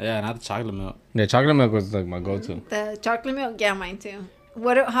 Yeah, not the chocolate milk. The chocolate milk was like my go-to. The chocolate milk, yeah, mine too.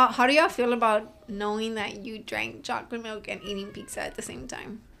 How do y'all feel about knowing that you drank chocolate milk and eating pizza at the same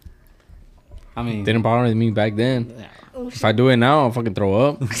time? I mean, Didn't bother me back then. yeah. Oh, If I do it now, I'll fucking throw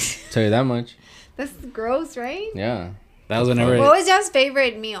up. Tell you that much. that's gross, right? Yeah. That was whenever What was y'all's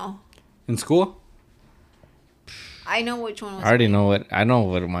favorite meal? in school. I know which one was. I already know what. I know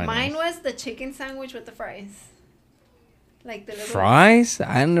what mine, Mine is. was the chicken sandwich with the fries. Like the little Fries?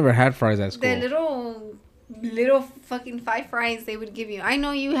 I never had fries at school. The little fucking 5 fries they would give you. I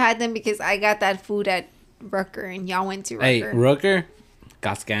know you had them because I got that food at Rucker and y'all went to Rucker. Hey, Rooker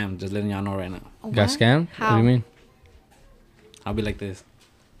got scammed. Just letting y'all know right now. What? Got scammed? How? What do you mean? I'll be like this.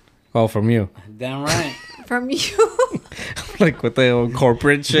 Oh, from you. Damn right. From you. Like with the old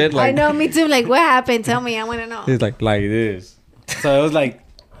corporate shit. Like I know, me too. Like, what happened? Tell me. I want to know. it's like this. So it was like,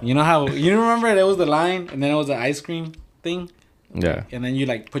 you know how you remember there was the line and then it was the ice cream thing, Yeah. and then you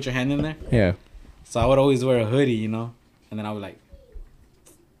like put your hand in there. Yeah. So I would always wear a hoodie, you know, and then I would like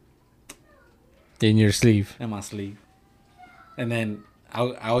In your sleeve. in my sleeve, and then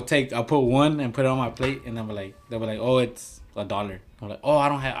I'll put one and put it on my plate, and then they'll be like, oh, it's $1. I'm like, oh,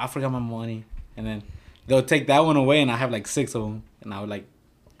 I forgot my money, and then they'll take that one away, and I have like 6 of them, and I would like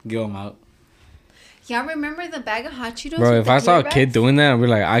give them out. Y'all remember the bag of hot Cheetos? Bro, with if the I saw a clear kid bags? doing that, I'd be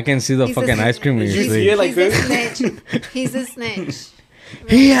like, I can see the He's a fucking ice cream in Did your you see sleeve. it like He's this? a snitch. He's a snitch.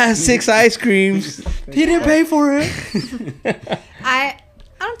 He has 6 ice creams. He didn't pay for it. I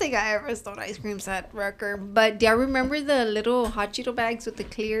don't think I ever stole ice creams at Rucker, but do y'all remember the little hot Cheeto bags with the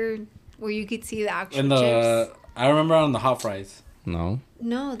clear, where you could see the actual And chips? I remember on the hot fries. No.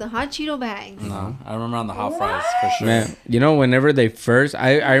 No, the hot Cheeto bags. No, I remember on the hot fries for sure. Man, you know, whenever they first,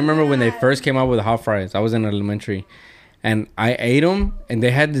 I remember when they first came out with hot fries. I was in elementary, and I ate them, and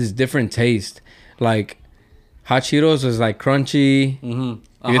they had this different taste. Like, hot Cheetos was like crunchy. Mm-hmm.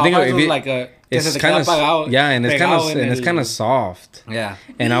 If you think of it, like a, it's kind of and it's kind of soft. Yeah.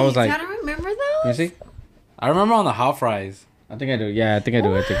 And I was like, I don't remember you those. see? I remember on the hot fries. I think I do. Yeah, I think I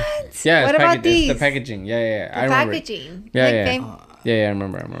do. I think. What? Yeah, What it's about these? It's the packaging. Yeah. The I remember. packaging. Yeah, Like yeah. They, Yeah, I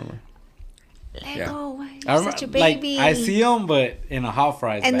remember. Lego, I you're remember, such a baby. like, I see them, but in a hot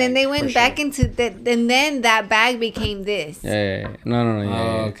fries and bag, then they for went sure. back into that, and then that bag became this. Yeah. No. Yeah,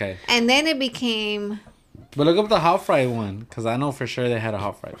 Oh, okay. And then it became. But look up the hot fry one, because I know for sure they had a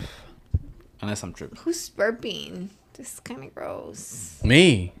hot fry. Unless I'm tripping. Who's burping? This is kind of gross.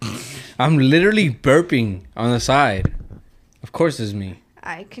 Me. I'm literally burping on the side. Of course, it's me.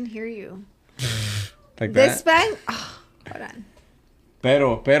 I can hear you. Like This that. bag. Oh, hold on.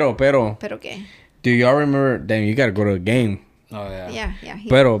 Pero. Pero qué? Do y'all remember? Damn, you gotta go to a game. Oh, yeah. Yeah.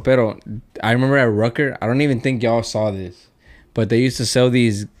 Pero. I remember at Rucker. I don't even think y'all saw this, but they used to sell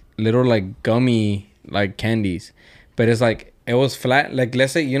these little like gummy like candies, but it's like it was flat. Like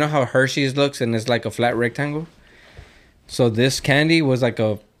let's say you know how Hershey's looks and it's like a flat rectangle. So this candy was like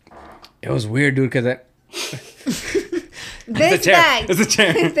a. It was weird, dude, because This bag. It's a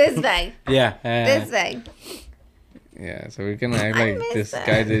chair. This bag. Yeah. This bag. yeah. So we can act I like miss this that.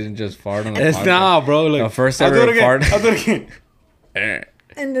 guy didn't just fart on the It's podcast. not, bro. Look. The first I'll do ever it again. fart. I'll do it again.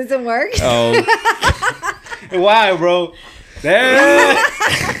 And doesn't work. Oh. Why, bro? There.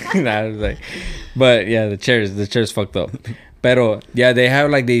 Nah, I was like, but yeah, the chairs fucked up. Pero yeah, they have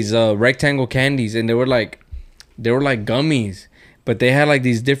like these rectangle candies, and they were like gummies, but they had like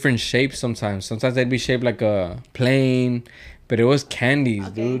these different shapes sometimes. Sometimes they'd be shaped like a plane, but it was candies,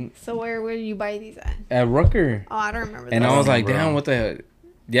 dude. So where do you buy these at? At Rucker, Oh, I don't remember. and those. I was like, Bro. damn, what the hell?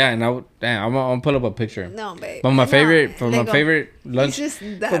 Yeah, and I'm gonna pull up a picture. No, babe. But my No, favorite, for my Lego. favorite It's lunch, just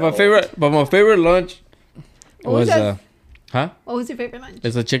that but my old. favorite lunch What was was that? huh? What was your favorite lunch?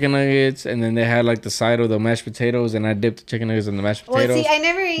 It's the chicken nuggets, and then they had like the side of the mashed potatoes, and I dipped the chicken nuggets in the mashed Well, potatoes see, I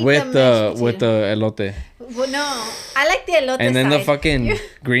never ate with the with the elote, Well, no, I like the elote and then the side. fucking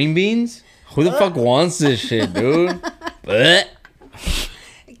green beans. Who the fuck wants this shit, dude? Blech.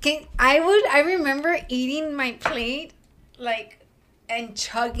 I remember eating my plate, like, and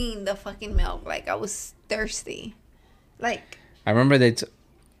chugging the fucking milk. Like, I was thirsty. Like, I remember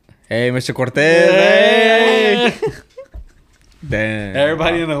hey, Mr. Cortez. Hey. Damn.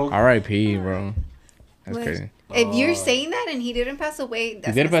 Everybody in the whole. R.I.P. bro. That's Like, crazy. if you're saying that and he didn't pass away,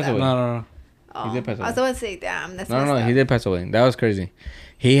 that's did messed pass up. away. No. Oh, He did pass I was away. about to say, damn, that's No, messed up. he did pass away. That was crazy.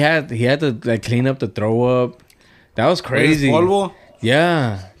 He had to like clean up the throw up. That was crazy. Polvo.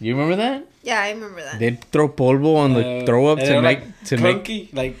 Yeah, you remember that? Yeah, I remember that. They'd throw polvo on the throw up and to they're make like to make,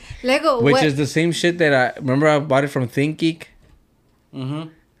 clunky, like. Lego, which what? is the same shit that I remember. I bought it from ThinkGeek. Mm-hmm.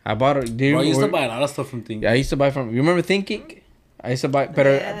 I bought it. Bro, I used to buy a lot of stuff from Think. I used to buy from. You remember ThinkGeek? I used to buy, but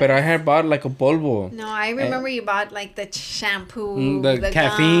I had bought like a polvo. No, I remember you bought, like, the shampoo. The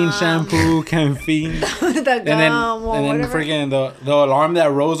caffeine gum, shampoo, caffeine. the gum, And then or whatever. freaking the alarm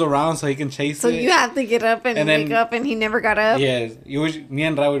that rolls around so he can chase So it. you have to get up and then- wake up, and he never got up. Yeah, me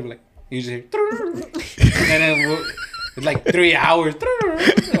and Rai would be like, you just hear, and then it's like 3 hours.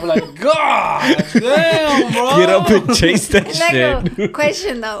 I'm like, God damn, bro. Get up and chase that Lego, shit.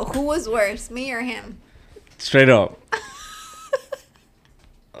 question though, who was worse, me or him? Straight up.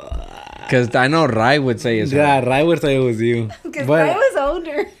 Because I know Rai would say it's Yeah, her. Rai would say it was you. Because But I was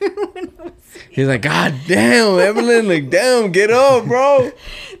older. when it was- He's like, God damn, Evelyn, like, damn, get up, bro.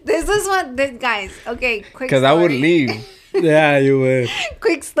 this is what this guys. Okay, quick. Because I would story. leave. yeah, you would.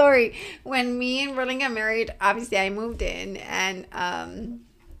 Quick story. When me and Berlin got married, obviously I moved in, and I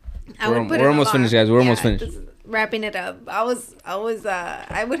would put we're an almost alarm. finished, guys. We're almost finished. this is wrapping it up. I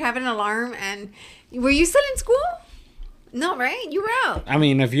would have an alarm, and were you still in school? No, right? You were out. I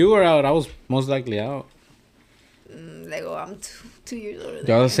mean, if you were out, I was most likely out. Lego, I'm 2 years older. Than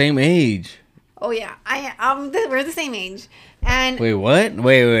Y'all you. the same age. Oh yeah, we're the same age, and Wait, what?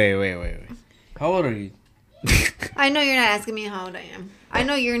 Wait. How old are you? I know you're not asking me how old I am. I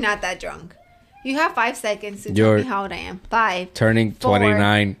know you're not that drunk. You have 5 seconds to tell You're- me how old I am. 5. Turning 4.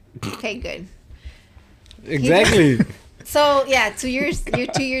 29. Okay, good. Exactly. So yeah, 2 years. You're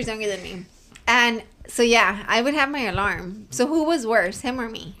 2 years younger than me, and so yeah, I would have my alarm. So who was worse, him or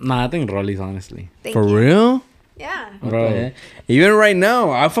me? Nah, I think Rolly's, honestly. Thank For you. real? Yeah. Bro. Okay. Even right now,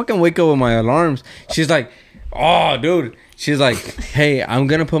 I fucking wake up with my alarms. She's like, oh, dude. She's like, hey, I'm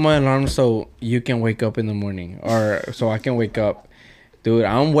going to put my alarm so you can wake up in the morning. Or so I can wake up. dude,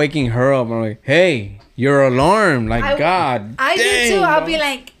 I'm waking her up. I'm like, hey, your alarm. Like, God I dang, do too. I'll bro. be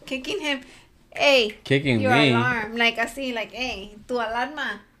like kicking him. Hey, Kicking your me. alarm. Like, I see, like, hey, tu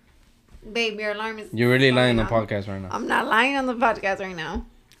alarma. Babe, your alarm is. You're really lying going on the off. podcast right now. I'm not lying on the podcast right now.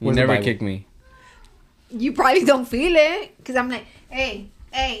 You Where's the never Bible? kick me. You probably don't feel it. Because I'm like, hey,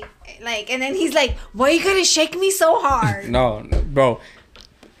 like, and then he's like, why you gotta shake me so hard? No, bro.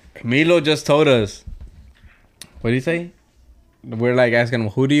 Milo just told us. What did he say? We're like asking him,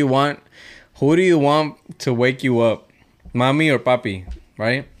 who do you want to wake you up? Mommy or papi?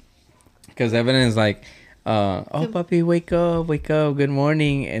 Right? Because Evan is like, oh, papi, wake up, good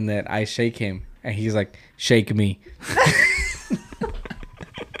morning. And then I shake him. And he's like, shake me.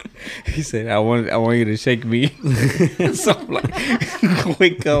 He said, I want you to shake me. So I'm like,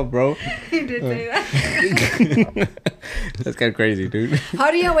 wake up, bro. He did say that. That's kind of crazy, dude.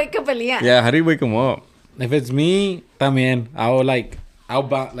 How do you wake up Elian? Yeah, how do you wake him up? If it's me, también, I'll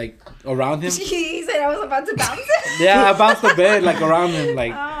bounce like around him. He said I was about to bounce. Yeah, I bounce the bed like around him,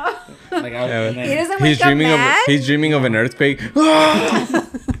 like Oh. like I, and, He then, doesn't wake up mad? He's dreaming of an earthquake. and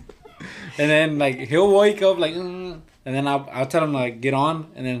then like he'll wake up like, and then I'll tell him like get on,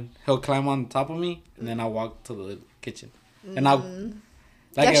 and then he'll climb on top of me, and then I'll walk to the kitchen, and I'll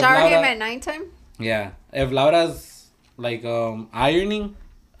Like if shower him Laura- at nighttime? Yeah, if Laura's like ironing,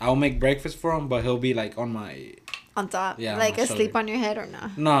 I'll make breakfast for him, but he'll be like on my On top? Yeah, Like my asleep shoulder. on your head or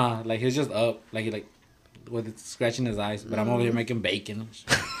not? nah, like he's just up, like he like with it scratching his eyes, but I'm over here making bacon.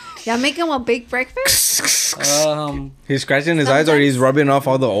 Y'all make him a big breakfast? He's scratching his eyes, or he's rubbing off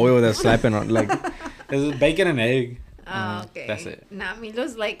all the oil that's slapping on. Like, It's bacon and egg. Oh, okay. That's it. Nah,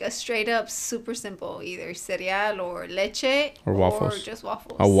 Milo's like a straight up super simple. Either cereal or leche. Or waffles. Or just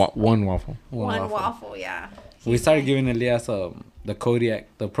waffles. one waffle. One waffle, yeah. We started giving Elias the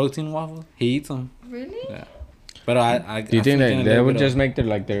Kodiak, the protein waffle. He eats them. Really? Yeah. But I Do you I think freaking that a that little would bit just of- make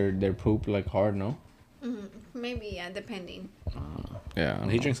their poop like hard? No. Maybe, yeah, depending. Yeah.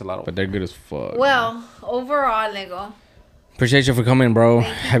 He drinks a lot of. But they're good as fuck. Well, overall, Lego. Appreciate you for coming, bro. Thank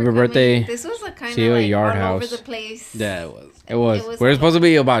you Happy for birthday. coming. This was a kind See of you at like Yard all House. over the place. Yeah, it was. It was. It was We're a supposed to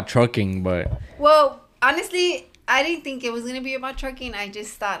be about trucking, but Well, honestly, I didn't think it was gonna be about trucking. I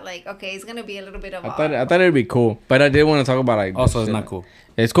just thought like, okay, it's gonna be a little bit of. I thought it'd be cool. But I did want to talk about like. Also, it's shit. not cool.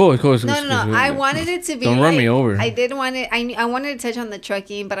 It's cool. It's cool. It's No. cool. I wanted it to be. Don't run me over. I did want it. I wanted to touch on the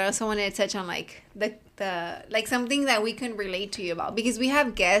trucking, but I also wanted to touch on like the like something that we can relate to you about, because we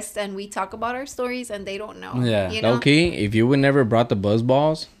have guests and we talk about our stories and they don't know. Yeah. You know? Low key, if you would never brought the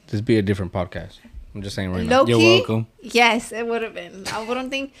Buzzballs, this would be a different podcast. I'm just saying right now. Low You're key, welcome. yes, it would have been. I wouldn't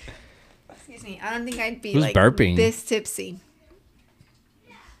think. Excuse me. I don't think I'd be Who's like burping? this tipsy.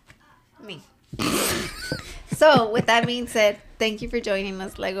 Me. So, with that being said, thank you for joining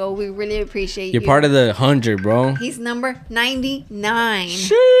us, Lego. We really appreciate You're you. part of the 100, bro. He's number 99.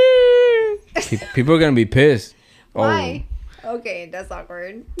 People are gonna be pissed. Why? Okay, that's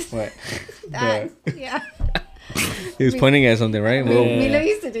awkward. What? That, yeah. He was pointing at something, right? Yeah. Well, Milo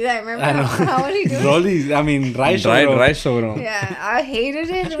used to do that. Remember I know. how would he do it? Rollies, I mean, rice. right shoulder. Yeah, I hated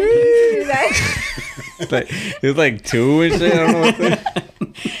it when he used to do that. Like, it was like 2 and shit. I don't know what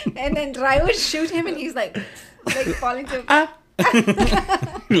the... And then Rai would shoot him and he's like falling to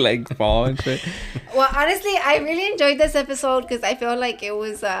like fall and shit. Well, honestly, I really enjoyed this episode because I feel like it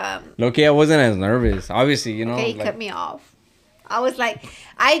was Low-key, I wasn't as nervous. Obviously, you know. okay, like, cut me off. I was like,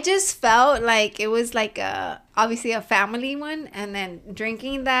 I just felt like it was like obviously a family one, and then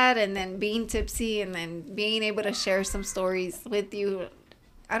drinking that, and then being tipsy, and then being able to share some stories with you.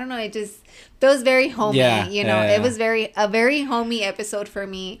 I don't know, it just feels very homey. Yeah, you know, yeah. it was a very homey episode for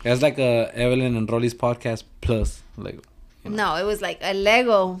me. It's like a Evelyn and Rolly's podcast plus like. No, it was like a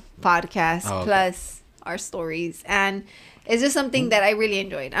Lego podcast Oh, okay. plus our stories. And it's just something that I really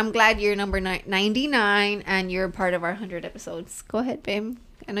enjoyed. I'm glad you're number 99 and you're part of our 100 episodes. Go ahead, babe.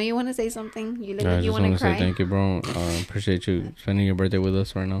 I know you want to say something. You look I like you just want want to to say cry. thank you, bro. Appreciate you spending your birthday with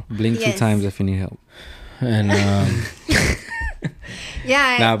us right now. Blink 2 Yes. times if you need help. And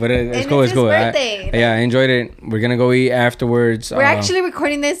Yeah. nah, but it's and cool. it's It's cool. his birthday. Yeah, I enjoyed it. We're gonna go eat afterwards. We're actually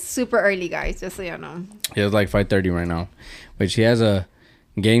recording this super early, guys, just so you know. It's like 5:30 right now, but she has a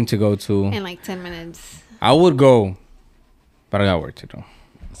game to go to. In like 10 minutes. I would go, but I got work to do.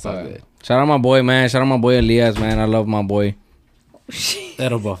 It's all good. Shout out my boy, man. Shout out my boy Elias, man. I love my boy.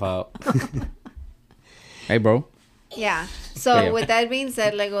 That'll buff out. Hey, bro. Yeah. So Yeah. with that being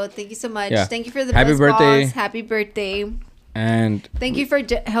said, Lego, thank you so much. Yeah. Thank you for the Happy Buzzballs. birthday. Happy birthday. And Thank you for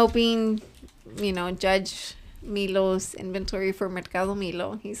helping, judge Milo's inventory for Mercado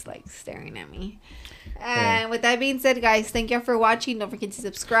Milo. He's like staring at me. And with that being said, guys, thank y'all for watching. Don't forget to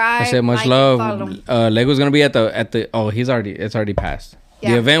subscribe. I said much love. Lego's gonna be at the. Oh, it's already passed.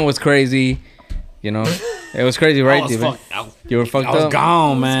 Yeah. The event was crazy. You know, it was crazy, right? You were fucked up. I was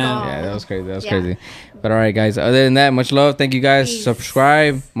gone, man. Yeah, that was crazy. That was crazy. But all right, guys. Other than that, much love. Thank you guys. Peace.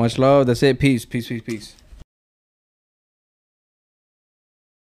 Subscribe. Much love. That's it. Peace. Peace. Peace. Peace.